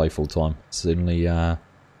stream and play full time. Certainly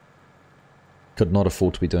could not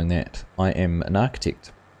afford to be doing that. I am an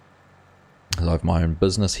architect. I have my own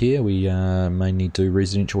business here. We mainly do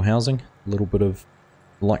residential housing, a little bit of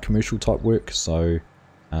light commercial type work, so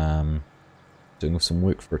doing some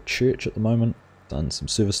work for a church at the moment, done some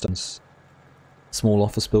service stations, small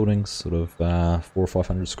office buildings, sort of 400 or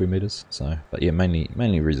 500 square meters. So, but yeah,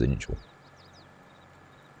 mainly residential.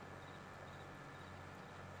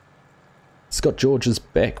 Scott George is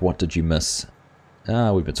back. What did you miss?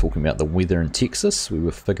 We've been talking about the weather in Texas. We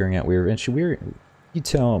were figuring out where you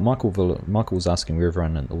tell Michael was asking where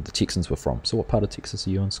everyone and all the Texans were from. So what part of Texas are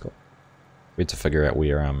you in, Scott? We had to figure out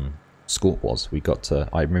where Scott was. We got to,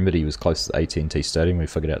 I remembered he was close to the AT&T Stadium. We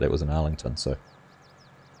figured out that was in Arlington. So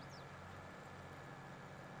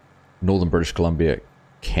Northern British Columbia,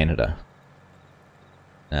 Canada.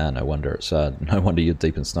 No wonder it's no wonder you're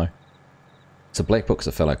deep in snow. So Black Book's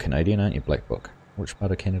a fellow Canadian, aren't you, Black Book? Which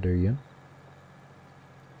part of Canada are you in?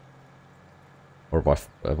 Or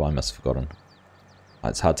have I misforgotten?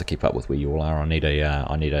 It's hard to keep up with where you all are. I need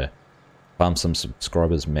a farm some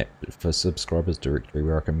subscribers map for subscribers directory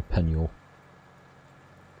where I can pin your.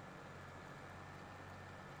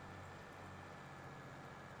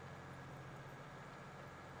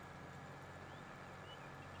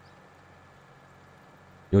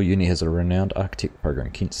 Your uni has a renowned architect program,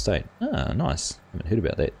 Kent State. Ah, nice. I haven't heard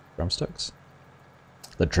about that. Drumsticks.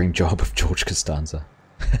 The dream job of George Costanza.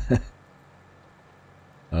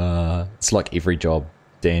 It's like every job,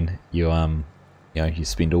 Dan. You you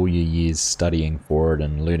spend all your years studying for it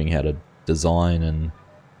and learning how to design and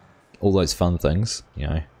all those fun things.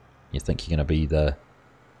 You think you're going to be the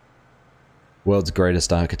world's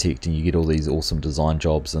greatest architect, and you get all these awesome design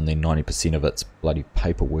jobs, and then 90% of it's bloody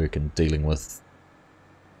paperwork and dealing with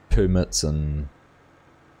permits and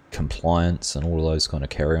compliance and all of those kind of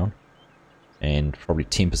carry on, and probably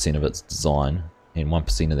 10% of it's design, and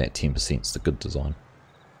 1% of that 10% is the good design.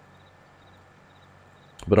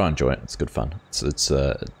 But I enjoy it. It's good fun. It's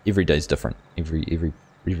every day's different. Every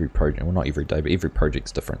project, well, not every day, but every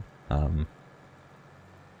project's different.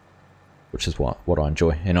 Which is what I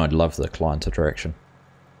enjoy, and I love the client interaction.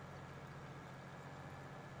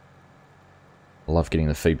 I love getting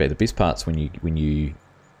the feedback. The best part's when you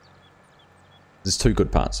there's two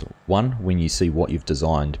good parts. One, when you see what you've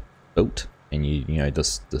designed built, and you know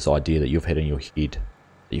this idea that you've had in your head,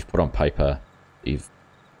 that you've put on paper, you've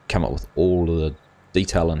come up with all of the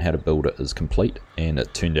detail on how to build it is complete, and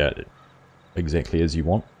it turned out exactly as you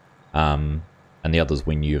want. And the other's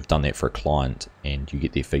when you've done that for a client and you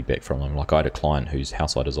get their feedback from them. Like I had a client whose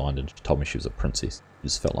house I designed, and she told me she was a princess. She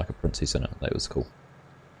just felt like a princess in it. That was cool.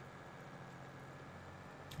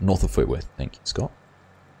 North of Fort Worth. Thank you, Scott.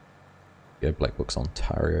 Yeah, Black Book's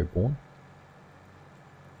Ontario born.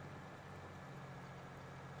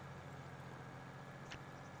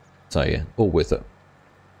 So yeah, all worth it.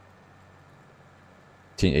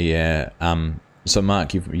 Yeah. So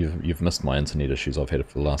Mark, you've missed my internet issues I've had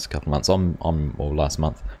for the last couple of months. Last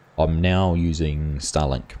month. I'm now using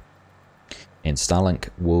Starlink, and Starlink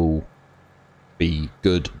will be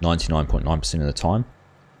good 99.9% of the time.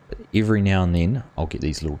 But every now and then, I'll get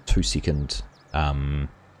these little 2-second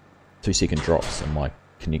drops, and my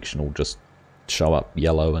connection will just show up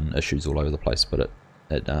yellow and issues all over the place. But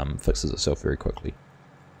it fixes itself very quickly.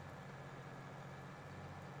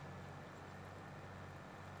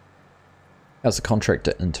 How's the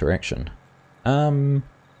contractor interaction?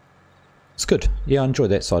 It's good. Yeah, I enjoy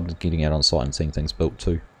that side of getting out on site and seeing things built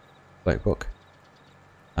too. Black Book.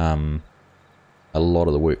 A lot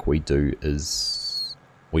of the work we do is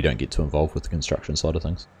we don't get too involved with the construction side of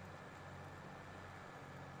things.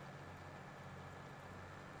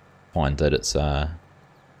 Find that it's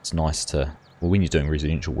nice to, well, when you're doing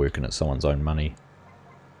residential work and it's someone's own money,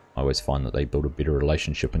 I always find that they build a better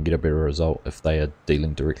relationship and get a better result if they are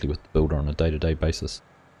dealing directly with the builder on a day-to-day basis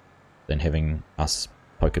than having us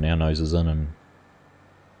poking our noses in and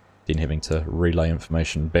then having to relay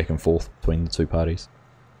information back and forth between the two parties.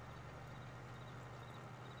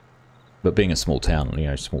 But being a small town,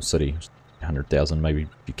 small city, 100,000, maybe if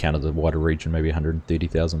you counted the wider region, maybe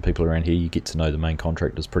 130,000 people around here, you get to know the main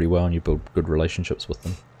contractors pretty well and you build good relationships with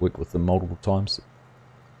them, work with them multiple times.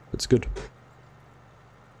 It's good.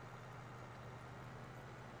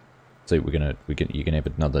 So you're gonna have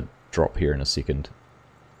another drop here in a second.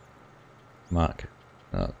 Mark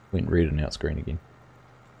went red and now it's green again.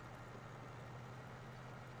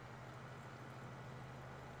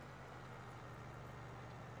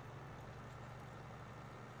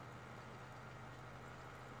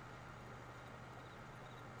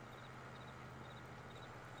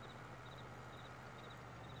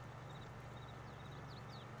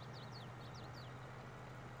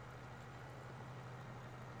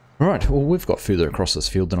 Right, well, we've got further across this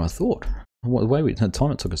field than I thought. The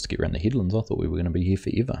time it took us to get around the headlands, I thought we were going to be here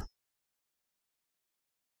forever.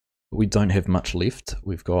 But we don't have much left.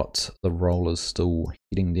 We've got the rollers still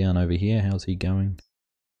heading down over here. How's he going?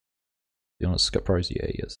 The honest skip pros? Yeah,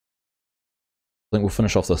 he is. I think we'll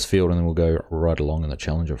finish off this field and then we'll go right along in the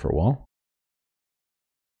Challenger for a while.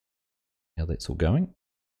 How that's all going.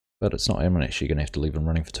 But it's not, I'm actually going to have to leave them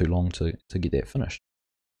running for too long to get that finished.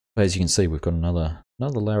 But as you can see, we've got another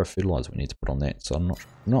layer of fertilizer we need to put on that. So I'm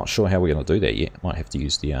not sure how we're going to do that yet. Might have to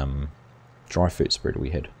use the dry fert spreader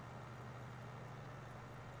we had.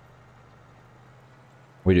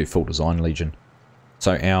 We do full design Legion.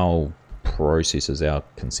 So our processes, our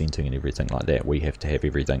consenting and everything like that, we have to have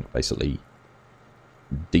everything basically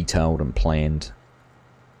detailed and planned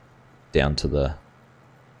down to the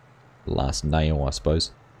last nail, I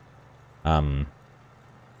suppose. Drawn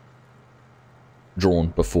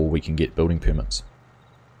before we can get building permits.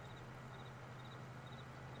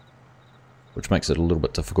 Which makes it a little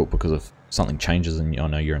bit difficult because if something changes, and I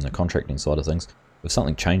know you're in the contracting side of things, if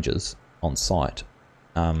something changes on site,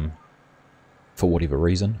 for whatever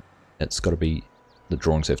reason, it's got to be, the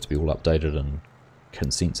drawings have to be all updated and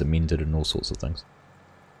consents amended and all sorts of things.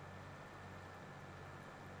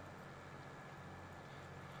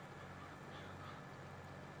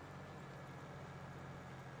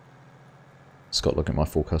 Scott, looking at my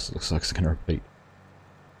forecast, it looks like it's going to repeat.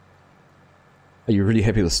 Are you really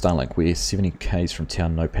happy with Starlink? We're 70 k's from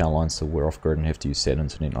town, no power lines, so we're off grid and have to use sad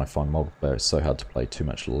internet, and I find multiplayer is so hard to play, too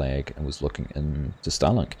much lag, and was looking into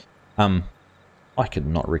Starlink. I could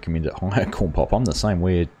not recommend it higher, Corn Pop. I'm the same.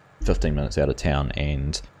 We're 15 minutes out of town,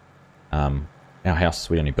 and our house,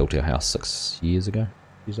 we only built our house 6 years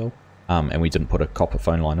old, and we didn't put a copper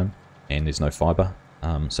phone line in, and there's no fibre,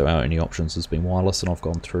 so our only options has been wireless, and I've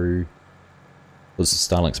gone through,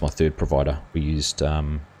 Starlink's my third provider. We used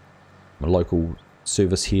a local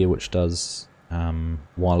service here which does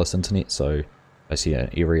wireless internet, so basically an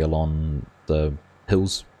aerial on the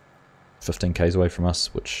hills 15 k's away from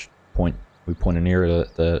us, which we point an aerial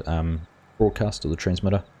at the broadcast or the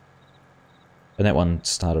transmitter, and that one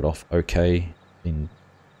started off okay. Then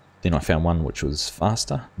I found one which was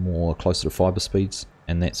faster, more closer to fibre speeds,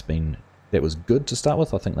 and that was good to start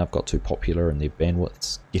with. I think they've got too popular and their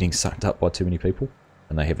bandwidth's getting sucked up by too many people,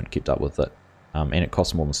 and they haven't kept up with it. And it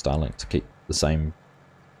costs more than Starlink to keep the same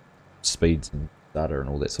speeds and data and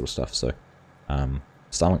all that sort of stuff. So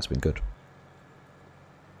Starlink's been good.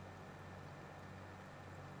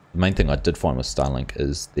 The main thing I did find with Starlink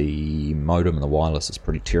is the modem and the wireless is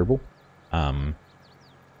pretty terrible.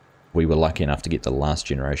 We were lucky enough to get the last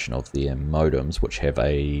generation of their modems, which have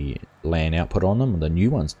a LAN output on them, and the new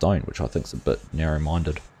ones don't, which I think is a bit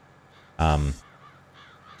narrow-minded.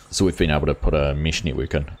 So we've been able to put a mesh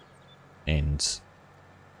network in, and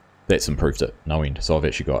that's improved it no end. So I've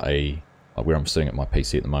actually got where I'm sitting at my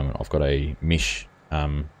PC at the moment, I've got a mesh,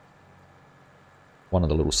 one of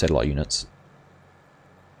the little satellite units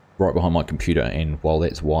right behind my computer, and while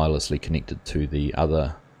that's wirelessly connected to the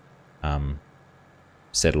other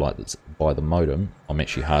satellite that's by the modem, I'm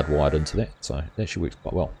actually hardwired into that, so that actually works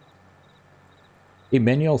quite well.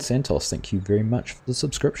 Emmanuel Santos, thank you very much for the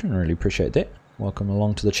subscription, I really appreciate that. Welcome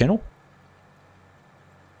along to the channel.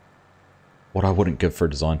 What I wouldn't give for a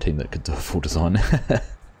design team that could do a full design.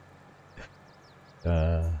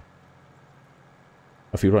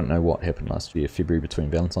 If you don't know what happened last year, February between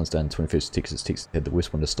Valentine's Day and 21st, Texas had the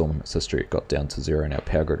worst winter storm in its history. It got down to 0 and our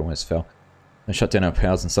power grid almost fell. They shut down our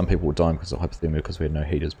powers, and some people were dying because of hypothermia because we had no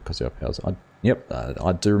heaters because of our powers. I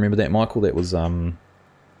do remember that, Michael. That was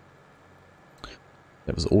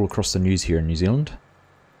all across the news here in New Zealand,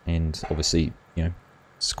 and obviously, you know,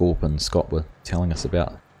 Scorp and Scott were telling us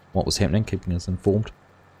about what was happening, keeping us informed.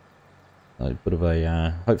 A bit of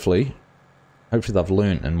a hopefully they've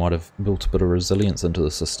learnt and might have built a bit of resilience into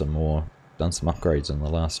the system, or done some upgrades in the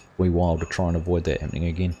last wee while to try and avoid that happening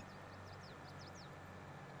again.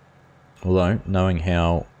 Although, knowing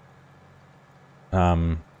how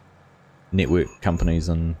network companies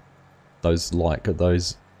and those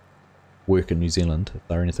work in New Zealand, if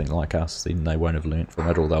they're anything like us, then they won't have learnt from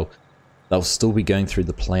it, or they'll still be going through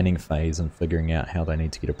the planning phase and figuring out how they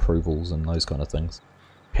need to get approvals and those kind of things.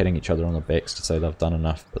 Patting each other on the backs to say they've done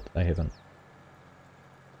enough, but they haven't.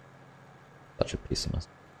 Such a pessimist.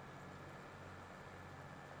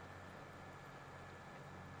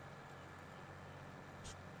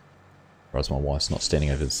 Whereas my wife's not standing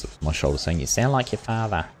over my shoulder saying, "You sound like your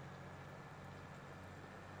father."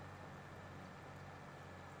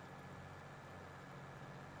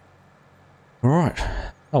 Alright.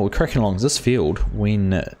 Oh, we're cracking along this field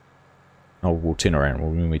when... we'll turn around.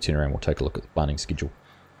 When we turn around, we'll take a look at the planting schedule.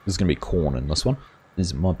 There's going to be corn in this one.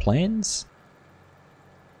 Is it my plans?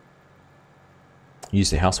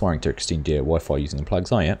 Use the house wiring to extend your Wi-Fi using the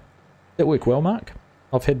plugs. Oh, yeah. That work well, Mark?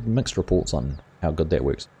 I've had mixed reports on how good that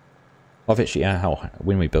works. I've actually,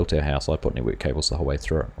 when we built our house, I put network cables the whole way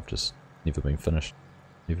through it. I've just never been finished,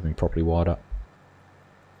 never been properly wired up.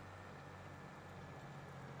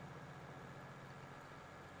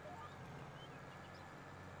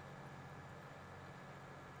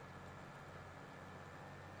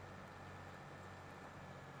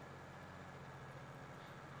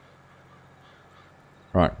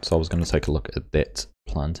 Right, so I was going to take a look at that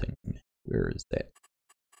planting. Where is that?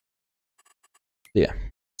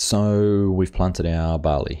 There. So we've planted our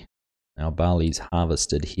barley. Our barley's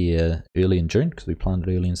harvested here early in June because we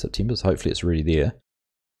planted early in September, so hopefully it's already there.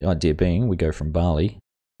 The idea being we go from barley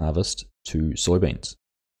harvest to soybeans.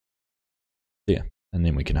 Yeah, and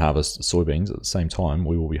then we can harvest the soybeans at the same time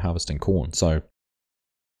we will be harvesting corn. So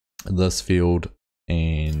this field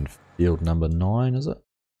and field number 9, is it?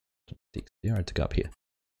 I had to go up here.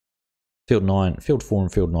 Field 4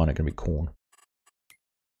 and field 9 are going to be corn.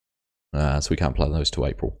 So we can't plant those till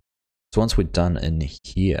April. So once we're done in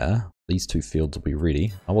here, these 2 fields will be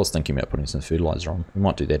ready. I was thinking about putting some fertilizer on. We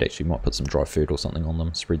might do that actually. We might put some dry fertilizer or something on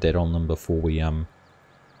them. Spread that on them before we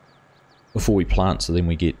plant. So then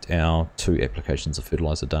we get our 2 applications of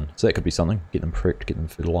fertilizer done. So that could be something. Get them prepped, get them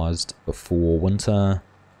fertilized before winter.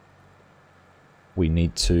 We're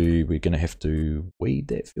going to have to weed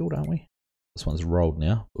that field, aren't we? This one's rolled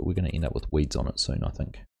now, but we're going to end up with weeds on it soon, I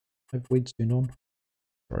think. Have weeds turned on?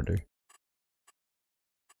 Sure I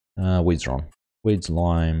do. Weeds are on. Weeds,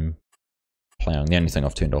 lime, ploughing. The only thing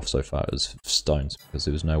I've turned off so far is stones, because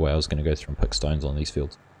there was no way I was going to go through and pick stones on these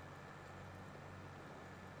fields.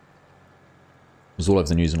 It was all over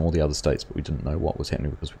the news in all the other states, but we didn't know what was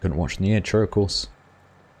happening because we couldn't watch the air. True, of course.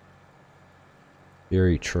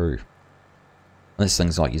 Very true. And there's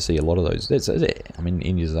things like you see a lot of those. That's it. I mean,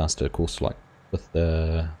 any disaster, of course, like with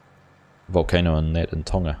the volcano and that in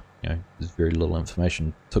Tonga, you know, there's very little information.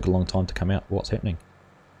 It took a long time to come out what's happening.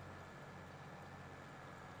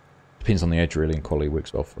 Depends on the age really, and quality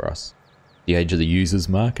works well for us. The age of the users,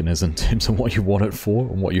 Mark, and as in terms of what you want it for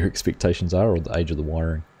and what your expectations are, or the age of the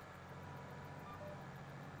wiring.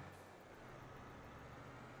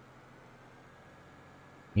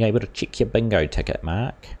 You able to check your bingo ticket,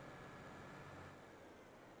 Mark?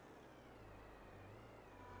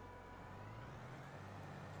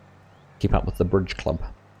 Keep up with the bridge club.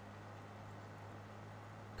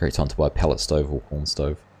 Great time to buy a pellet stove or corn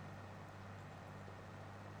stove.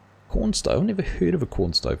 Corn stove? I've never heard of a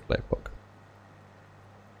corn stove, Black Book.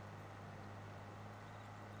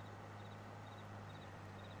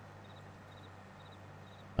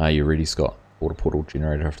 Are you ready, Scott? Bought a portal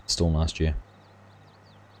generator after the storm last year.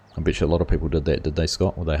 I bet you a lot of people did that, did they,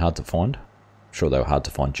 Scott? Were they hard to find? I'm sure they were hard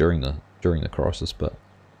to find during the crisis, but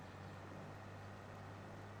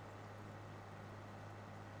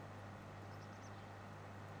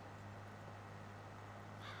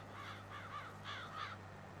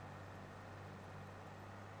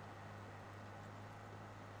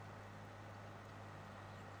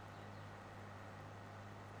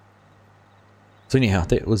so anyhow,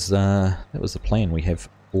 that was the plan we have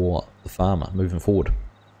for the farmer moving forward.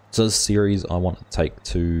 So this series I want to take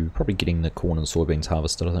to probably getting the corn and soybeans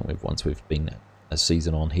harvested. I think once we've been a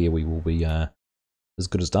season on here, we will be as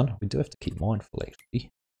good as done. We do have to keep mindful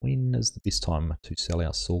actually. When is the best time to sell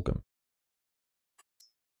our sorghum?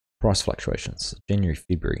 Price fluctuations, January,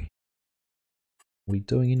 February. Are we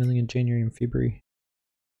doing anything in January and February?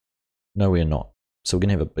 No, we're not. So we're going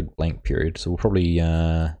to have a big blank period. So we'll probably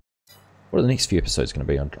what are the next few episodes going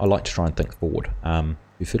to be? I like to try and think forward.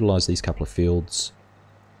 We fertilise these couple of fields,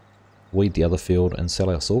 weed the other field, and sell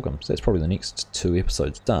our sorghum. So that's probably the next 2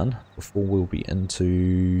 episodes done before we'll be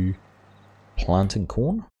into planting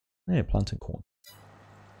corn. Yeah, planting corn.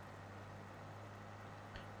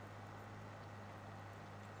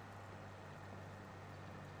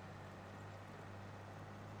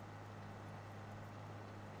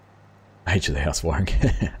 Age of the house wiring.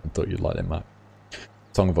 I thought you'd like that, Mark.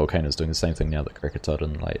 Tonga volcano is doing the same thing now that Krakatoa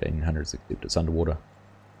in the late 1800s, except it's underwater.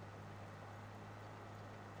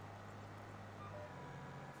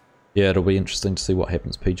 Yeah, it'll be interesting to see what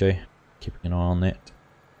happens, PJ. Keeping an eye on that.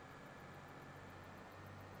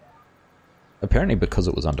 Apparently because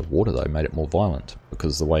it was underwater though, made it more violent.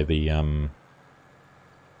 Because the way the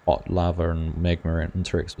hot lava and magma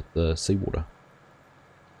interacts with the seawater.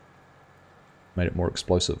 Made it more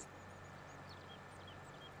explosive.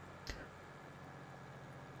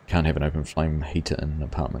 Can't have an open flame heater in an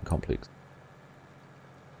apartment complex.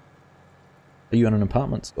 Are you in an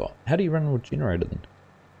apartment, Scott? How do you run a generator then?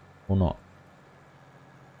 Or not?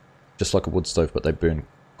 Just like a wood stove, but they burn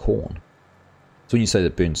corn. So when you say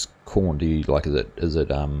that burns corn, do you like, is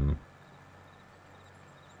it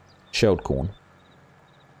Shelled corn.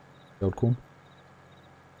 Shelled corn?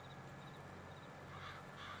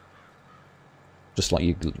 Just like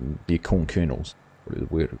your corn kernels. What is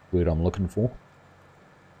the word I'm looking for?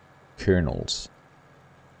 Kernels.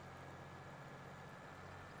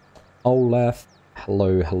 Olaf.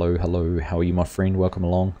 Hello, hello, hello. How are you, my friend? Welcome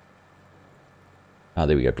along. Ah,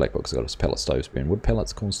 there we go. Black Book's got us pellet stove spoon. Wood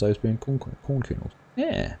pellets, corn stove spoon, corn kernels.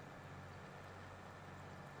 Yeah.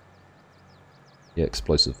 Yeah,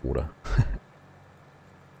 explosive water.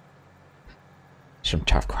 Some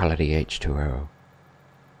tough quality H2O.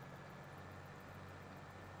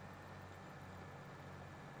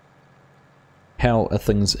 How are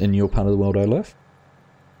things in your part of the world, Olaf?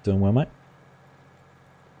 Doing well, mate?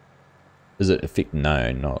 Is it affect?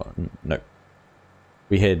 No.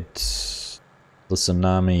 We had the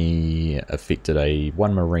tsunami affected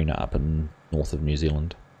one marina up in north of New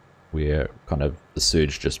Zealand, where kind of the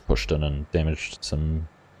surge just pushed in and damaged some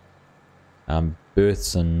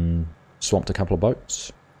berths and swamped a couple of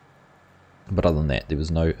boats. But other than that, there was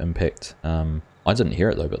no impact. I didn't hear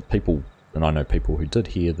it though, but people, and I know people who did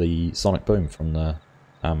hear the sonic boom from the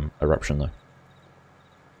eruption though.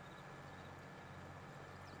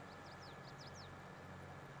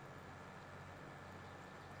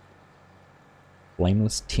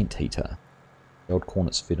 Flameless tent heater. The old corn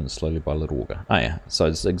is fed in slowly by little auger. Oh yeah, so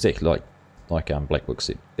it's exactly like Black Book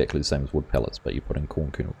said, exactly the same as wood pellets, but you put in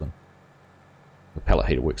corn kernels in. The pellet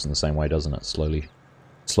heater works in the same way, doesn't it? Slowly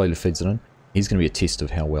feeds it in. Here's going to be a test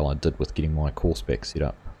of how well I did with getting my course back set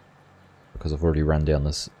up, because I've already run down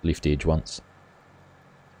this left edge once.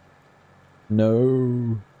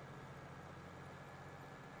 No.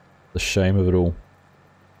 The shame of it all.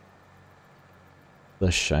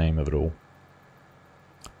 The shame of it all.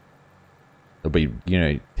 It'll be, you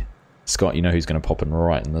know, Scott, you know who's going to pop in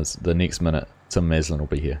right in this, the next minute. Tim Maslin will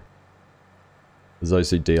be here. There's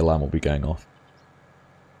those who D alarm will be going off.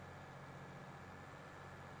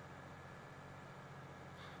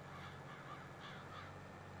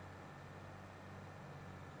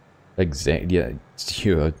 Exactly, yeah,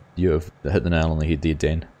 you have hit the nail on the head there,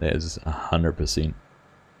 Dan. That is 100%.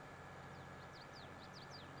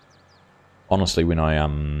 Honestly, when I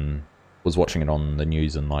was watching it on the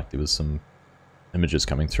news and like there was some images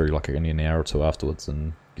coming through like only an hour or two afterwards, and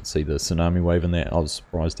you could see the tsunami wave in that, I was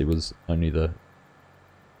surprised there was only the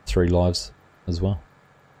 3 lives as well.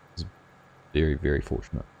 It was very, very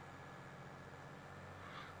fortunate.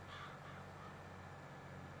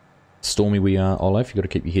 Stormy we are, Olaf. You've got to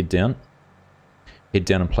keep your head down. Head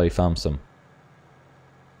down and play Farm Sim.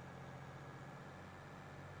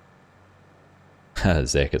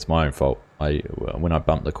 Zach, it's my own fault. When I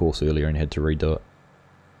bumped the course earlier and had to redo it.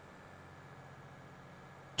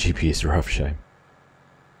 GPS rough, shame.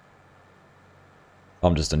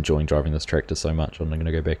 I'm just enjoying driving this tractor so much, I'm going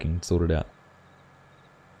to go back and sort it out.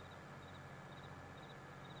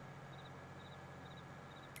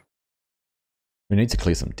 We need to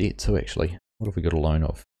clear some debt too, actually. What have we got a loan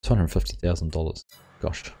of? $250,000.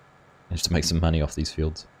 Gosh. Managed to make some money off these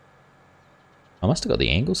fields. I must have got the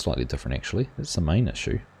angle slightly different, actually. That's the main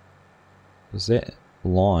issue. Because that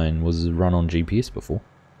line was run on GPS before.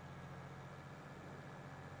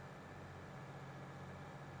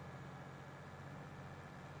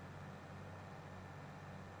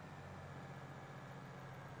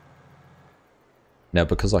 Now,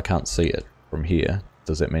 because I can't see it from here,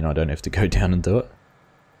 does that mean I don't have to go down and do it?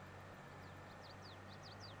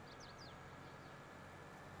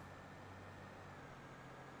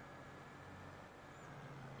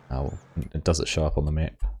 Oh, does it show up on the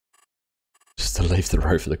map? Just to leave the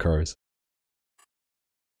road for the crows.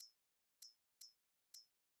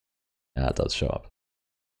 Ah, it does show up.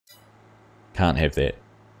 Can't have that.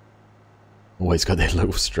 Always got that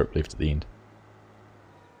little strip left at the end.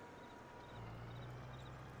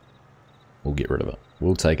 We'll get rid of it.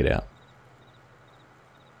 We'll take it out.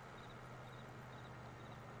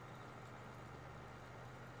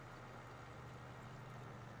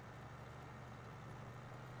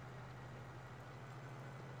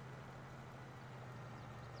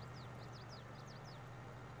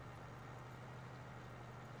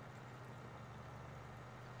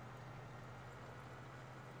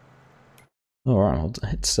 Alright,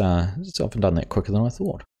 it's often done that quicker than I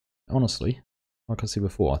thought. Honestly, like I said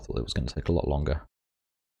before, I thought it was going to take a lot longer.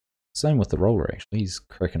 Same with the roller, actually. He's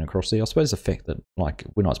cracking across there. I suppose the fact that, like,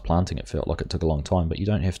 when I was planting it felt like it took a long time, but you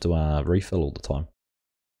don't have to refill all the time.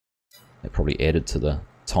 That probably added to the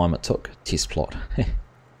time it took. Test plot. I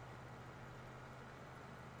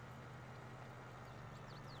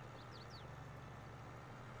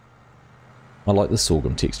like the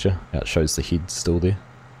sorghum texture. How it shows the head still there.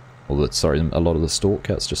 Or sorry, a lot of the stalk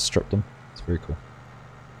cats just stripped them. It's very cool.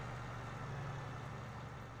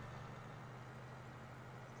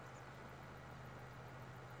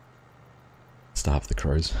 Starve the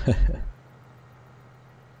crows.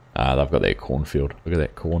 Ah, they've got that cornfield. Look at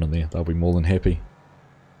that corn in there. They'll be more than happy.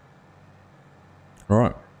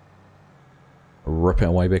 Alright. Rip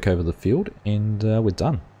our way back over the field and we're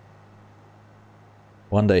done.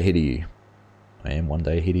 One day ahead of you. I am one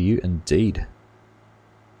day ahead of you indeed.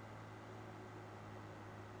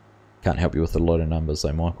 Can't help you with a lot of numbers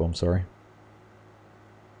though, Michael, I'm sorry.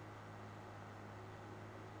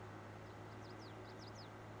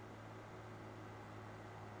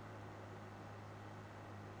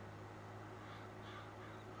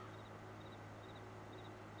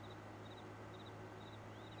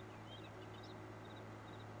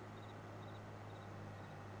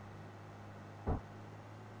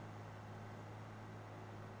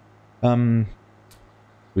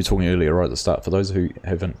 We were talking earlier right at the start, for those who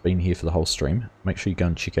haven't been here for the whole stream, make sure you go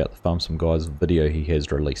and check out the Farm Some Guy's video he has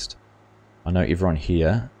released. I know everyone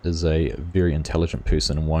here is a very intelligent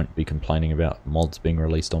person and won't be complaining about mods being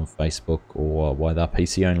released on Facebook or why they're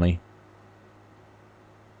PC only.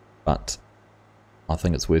 But I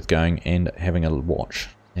think it's worth going and having a watch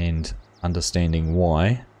and understanding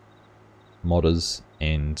why modders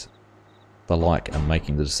and the like are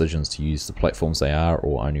making the decisions to use the platforms they are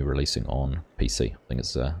or only releasing on PC. I think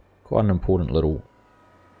it's quite an important little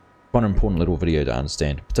video to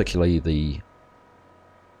understand, particularly the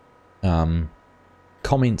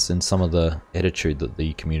comments and some of the attitude that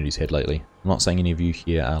the community's had lately. I'm not saying any of you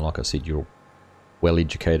here are, like I said, you're well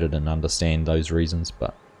educated and understand those reasons,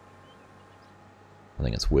 but I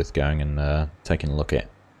think it's worth going and taking a look at.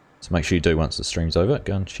 So make sure you do once the stream's over,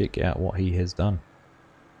 go and check out what he has done.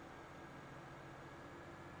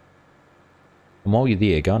 And while you're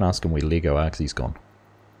there, go and ask him where Lego Argsy's gone.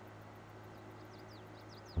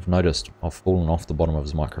 I've noticed I've fallen off the bottom of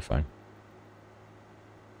his microphone.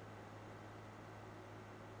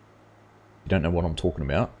 You don't know what I'm talking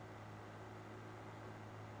about?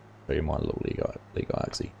 Show you my little Lego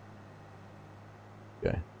Argsy.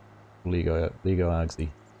 Okay. Lego Argsy.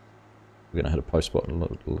 We're gonna hit a post bot.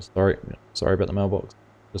 Sorry about the mailbox.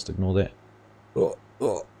 Just ignore that. Oh.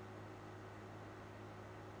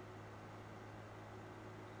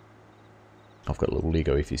 I've got a little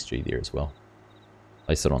Lego FSG there as well.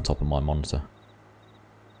 They sit on top of my monitor.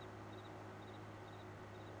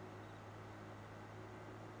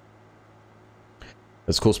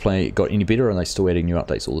 Has Courseplay got any better? Are they still adding new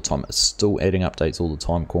updates all the time? It's still adding updates all the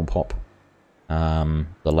time, Corn Pop. The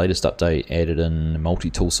latest update added in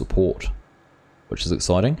multi-tool support, which is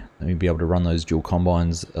exciting. And you'll be able to run those dual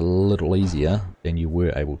combines a little easier than you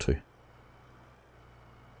were able to.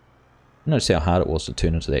 Notice how hard it was to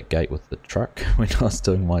turn into that gate with the truck when I was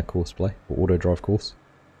doing my Courseplay, or auto drive course.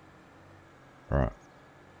 Alright.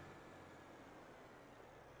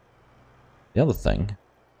 The other thing,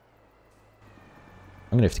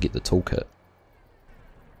 I'm going to have to get the toolkit.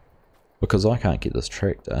 Because I can't get this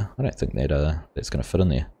tractor, I don't think that that's going to fit in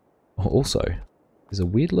there. Oh, also, there's a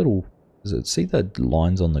weird little, see the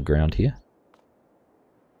lines on the ground here?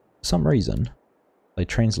 For some reason, they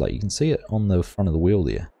translate, you can see it on the front of the wheel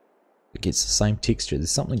there. It gets the same texture.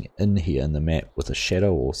 There's something in here in the map with a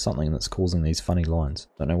shadow or something that's causing these funny lines.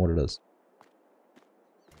 Don't know what it is.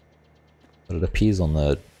 But it appears on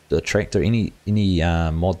the tractor. Any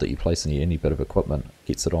mod that you place in any bit of equipment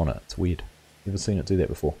gets it on it. It's weird. Never seen it do that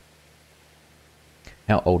before.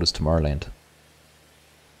 How old is Tomorrowland?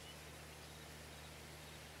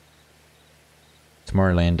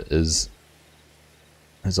 Tomorrowland is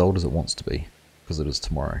as old as it wants to be, because it is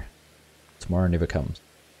tomorrow. Tomorrow never comes.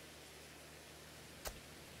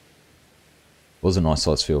 It was a nice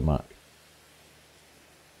size field, Mark.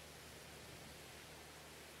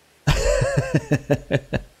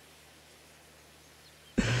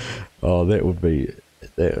 Oh, that would be...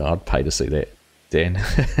 I'd pay to see that, Dan.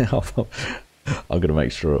 I'm gonna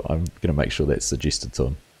make sure that's suggested to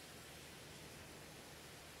him.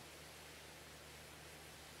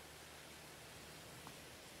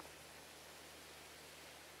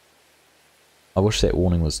 I wish that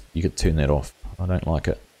warning was you could turn that off. I don't like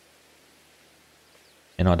it.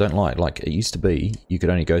 And I don't like it used to be you could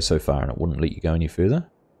only go so far and it wouldn't let you go any further.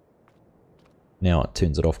 Now it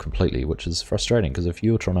turns it off completely, which is frustrating, because if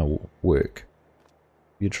you're trying to work,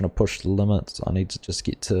 you're trying to push the limits, I need to just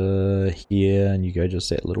get to here and you go just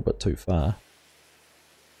that little bit too far.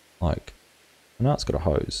 Like, I know it's got a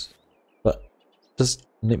hose, but just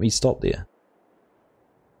let me stop there.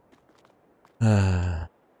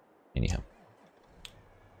 Anyhow,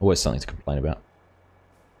 always something to complain about.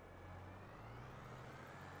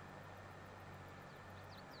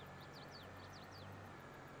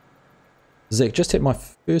 Zach, just had my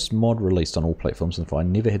first mod released on all platforms, and if I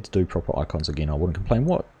never had to do proper icons again, I wouldn't complain.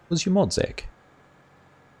 What was your mod, Zach?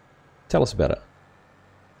 Tell us about it.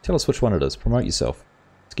 Tell us which one it is. Promote yourself.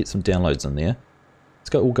 Let's get some downloads in there.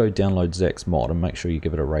 Let's all go download Zach's mod and make sure you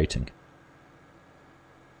give it a rating.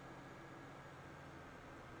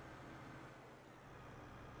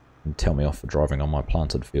 And tell me off for driving on my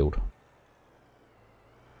planted field.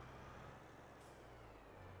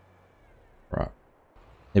 Right.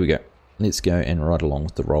 There we go. Let's go and ride along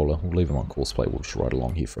with the roller. We'll leave him on course play. We'll just ride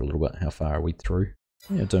along here for a little bit. How far are we through?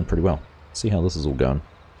 Yeah, doing pretty well. See how this is all going.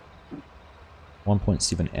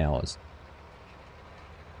 1.7 hours.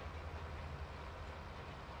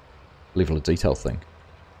 Level of detail thing.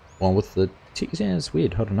 Well, with the text, yeah, it's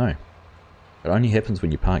weird. I don't know. It only happens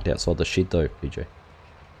when you're parked outside the shed though, PJ.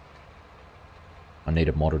 I need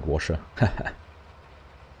a modded washer.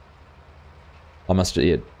 I must,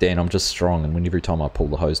 yeah, Dan, I'm just strong, and when every time I pull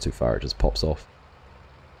the hose too far, it just pops off.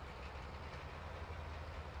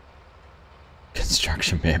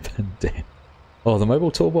 Construction map, Dan. Oh, the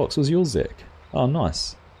mobile toolbox was yours, Zach. Oh,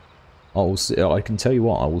 nice. I can tell you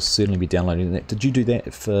what, I will certainly be downloading that. Did you do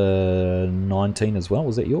that for 19 as well?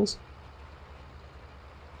 Was that yours?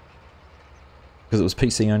 Because it was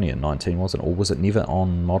PC only at 19, wasn't it? Or was it never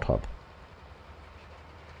on ModHub?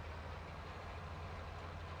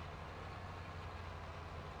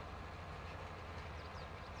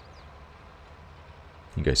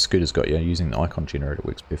 You go, Scooter's got you. Using the icon generator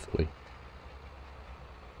works perfectly.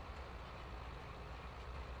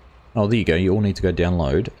 Oh, there you go. You all need to go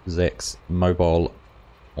download Zach's mobile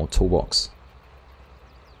or toolbox.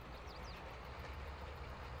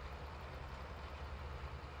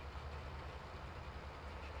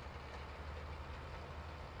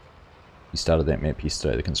 You started that map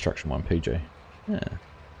yesterday, the construction one, PJ. Yeah.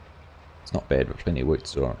 It's not bad, but plenty of work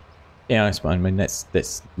to do on it. Yeah, I mean, that's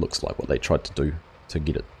looks like what they tried to do to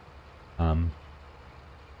get it.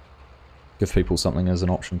 Give people something as an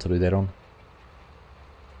option to do that on.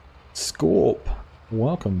 Scorp,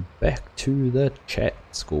 welcome back to the chat,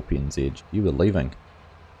 Scorpion's Edge. You were leaving.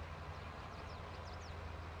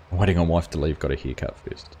 I'm waiting on wife to leave, got a haircut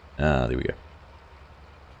first. Ah, there we go.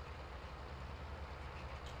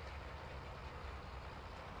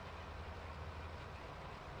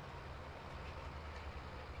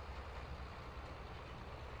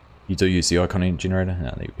 You do use the icon generator?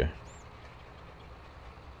 Ah, there we go.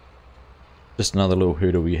 Just another little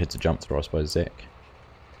hurdle you had to jump through, I suppose, Zach.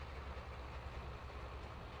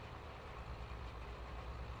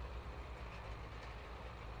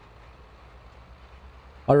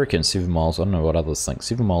 I reckon 7 miles, I don't know what others think,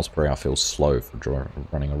 7 miles per hour feels slow for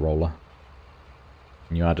running a roller.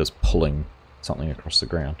 And you are just pulling something across the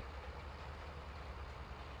ground.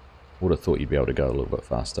 Would have thought you'd be able to go a little bit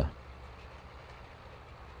faster.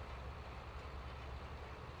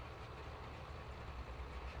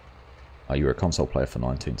 Oh, you were a console player for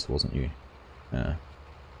 19, so wasn't you? Yeah.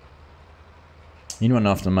 Anyone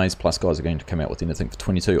after the Maze Plus guys are going to come out with anything for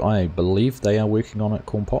 22? I believe they are working on it,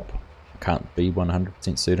 Corn Pop. I can't be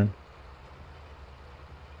 100% certain.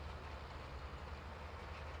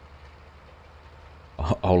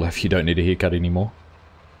 Olaf, you don't need a haircut anymore.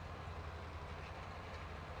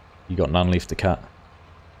 You got none left to cut.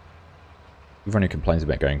 Everyone who complains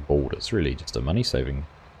about going bald, it's really just a money-saving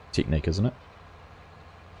technique, isn't it?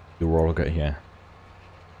 Your roller go here.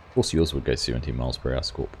 Of course yours would go 70 miles per hour,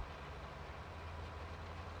 Scorp.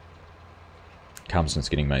 Carmston's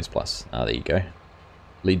getting Maze Plus. Ah, there you go.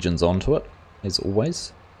 Legion's onto it, as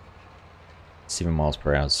always. 7 miles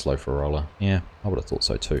per hour is slow for a roller. Yeah, I would have thought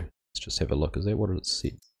so too. Let's just have a look. Is that what it's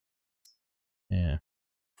set? Yeah.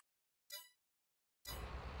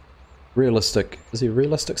 Realistic. Is there a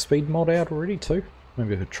realistic speed mod out already too?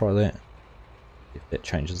 Maybe I could try that. If that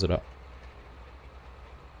changes it up.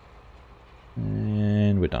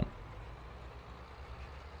 And we're done.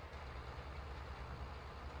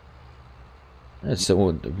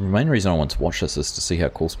 So the main reason I want to watch this is to see how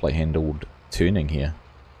Courseplay handled turning here.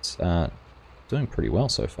 It's doing pretty well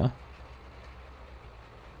so far.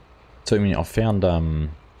 So I mean, I found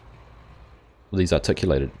these not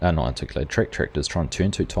articulated, track tractors try and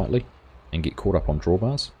turn too tightly and get caught up on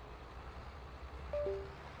drawbars.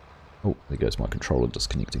 Oh, there goes my controller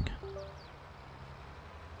disconnecting.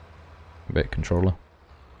 Back controller.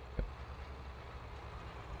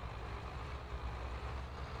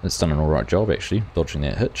 It's done an alright job actually, dodging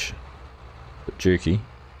that hitch. Bit jerky.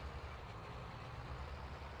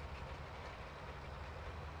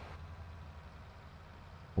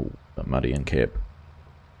 Oh, a muddy in cab.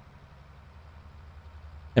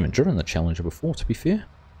 Haven't driven the Challenger before, to be fair.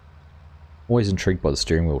 Always intrigued by the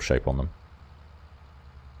steering wheel shape on them.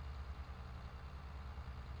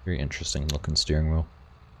 Very interesting looking steering wheel.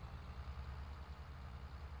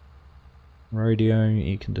 Radio,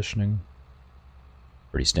 air conditioning.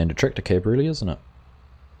 Pretty standard tractor cab really, isn't it?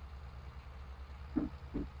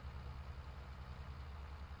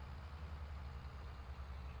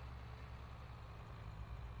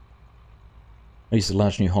 I used a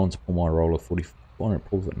large New Holland to pull my roller 4400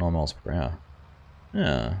 pulls at 9 miles per hour.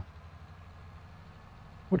 Yeah.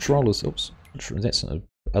 Which rollers? Oops. That's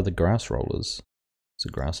other grass rollers. It's a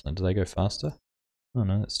grassland. Do they go faster? Oh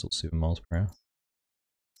no, that's still 7 miles per hour.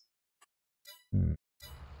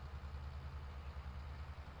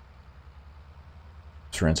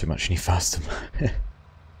 Just ran too much any faster.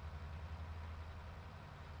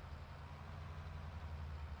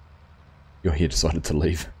 Your hair decided to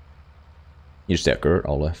leave. You just outgrew it,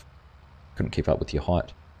 Olaf. Couldn't keep up with your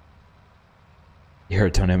height.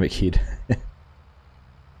 Aerodynamic head.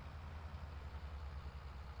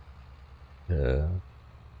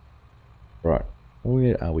 Right,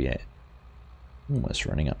 where are we at? Almost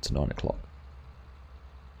running up to 9 o'clock.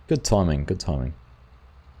 Good timing, good timing.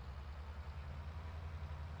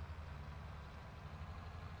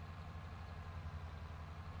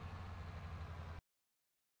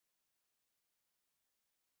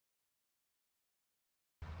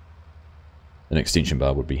 An extension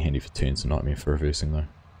bar would be handy for turns, a nightmare for reversing though.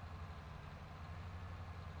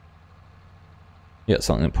 Yeah, it's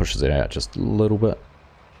something that pushes it out just a little bit.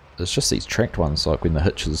 It's just these tracked ones, like when the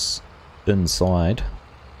hitch is inside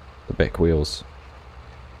the back wheels.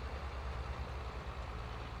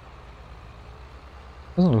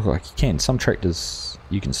 Doesn't look like you can. Some tractors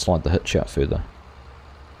you can slide the hitch out further.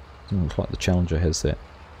 Doesn't look like the Challenger has that.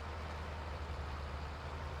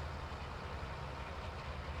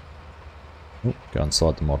 Oh, go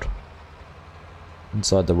inside the mod.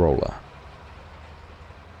 Inside the roller.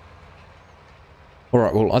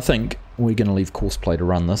 Alright, well I think we're going to leave Courseplay to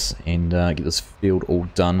run this and get this field all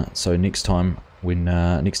done. So next time, when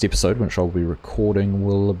next episode, which I'll be recording,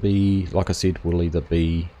 will be, like I said, will either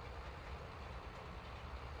be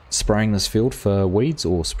spraying this field for weeds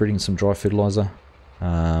or spreading some dry fertilizer,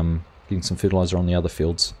 getting some fertilizer on the other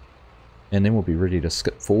fields, and then we'll be ready to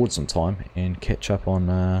skip forward some time and catch up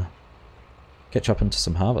on catch up into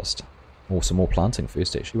some harvest, or some more planting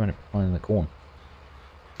first. Actually, when we're planting the corn.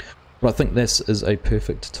 But I think this is a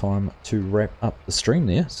perfect time to wrap up the stream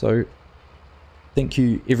there. So thank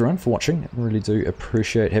you everyone for watching. I really do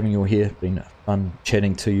appreciate having you all here. Been fun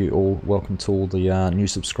chatting to you all. Welcome to all the new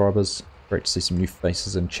subscribers. Great to see some new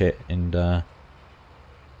faces in chat and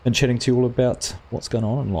chatting to you all about what's going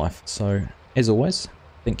on in life. So as always,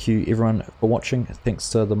 thank you everyone for watching. Thanks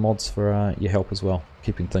to the mods for your help as well,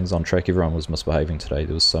 keeping things on track. Everyone was misbehaving today.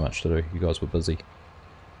 There was so much to do. You guys were busy.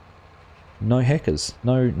 No hackers,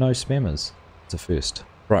 no spammers. It's a first.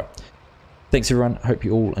 Right. Thanks everyone. Hope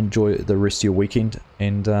you all enjoy the rest of your weekend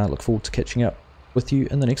and look forward to catching up with you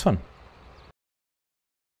in the next one.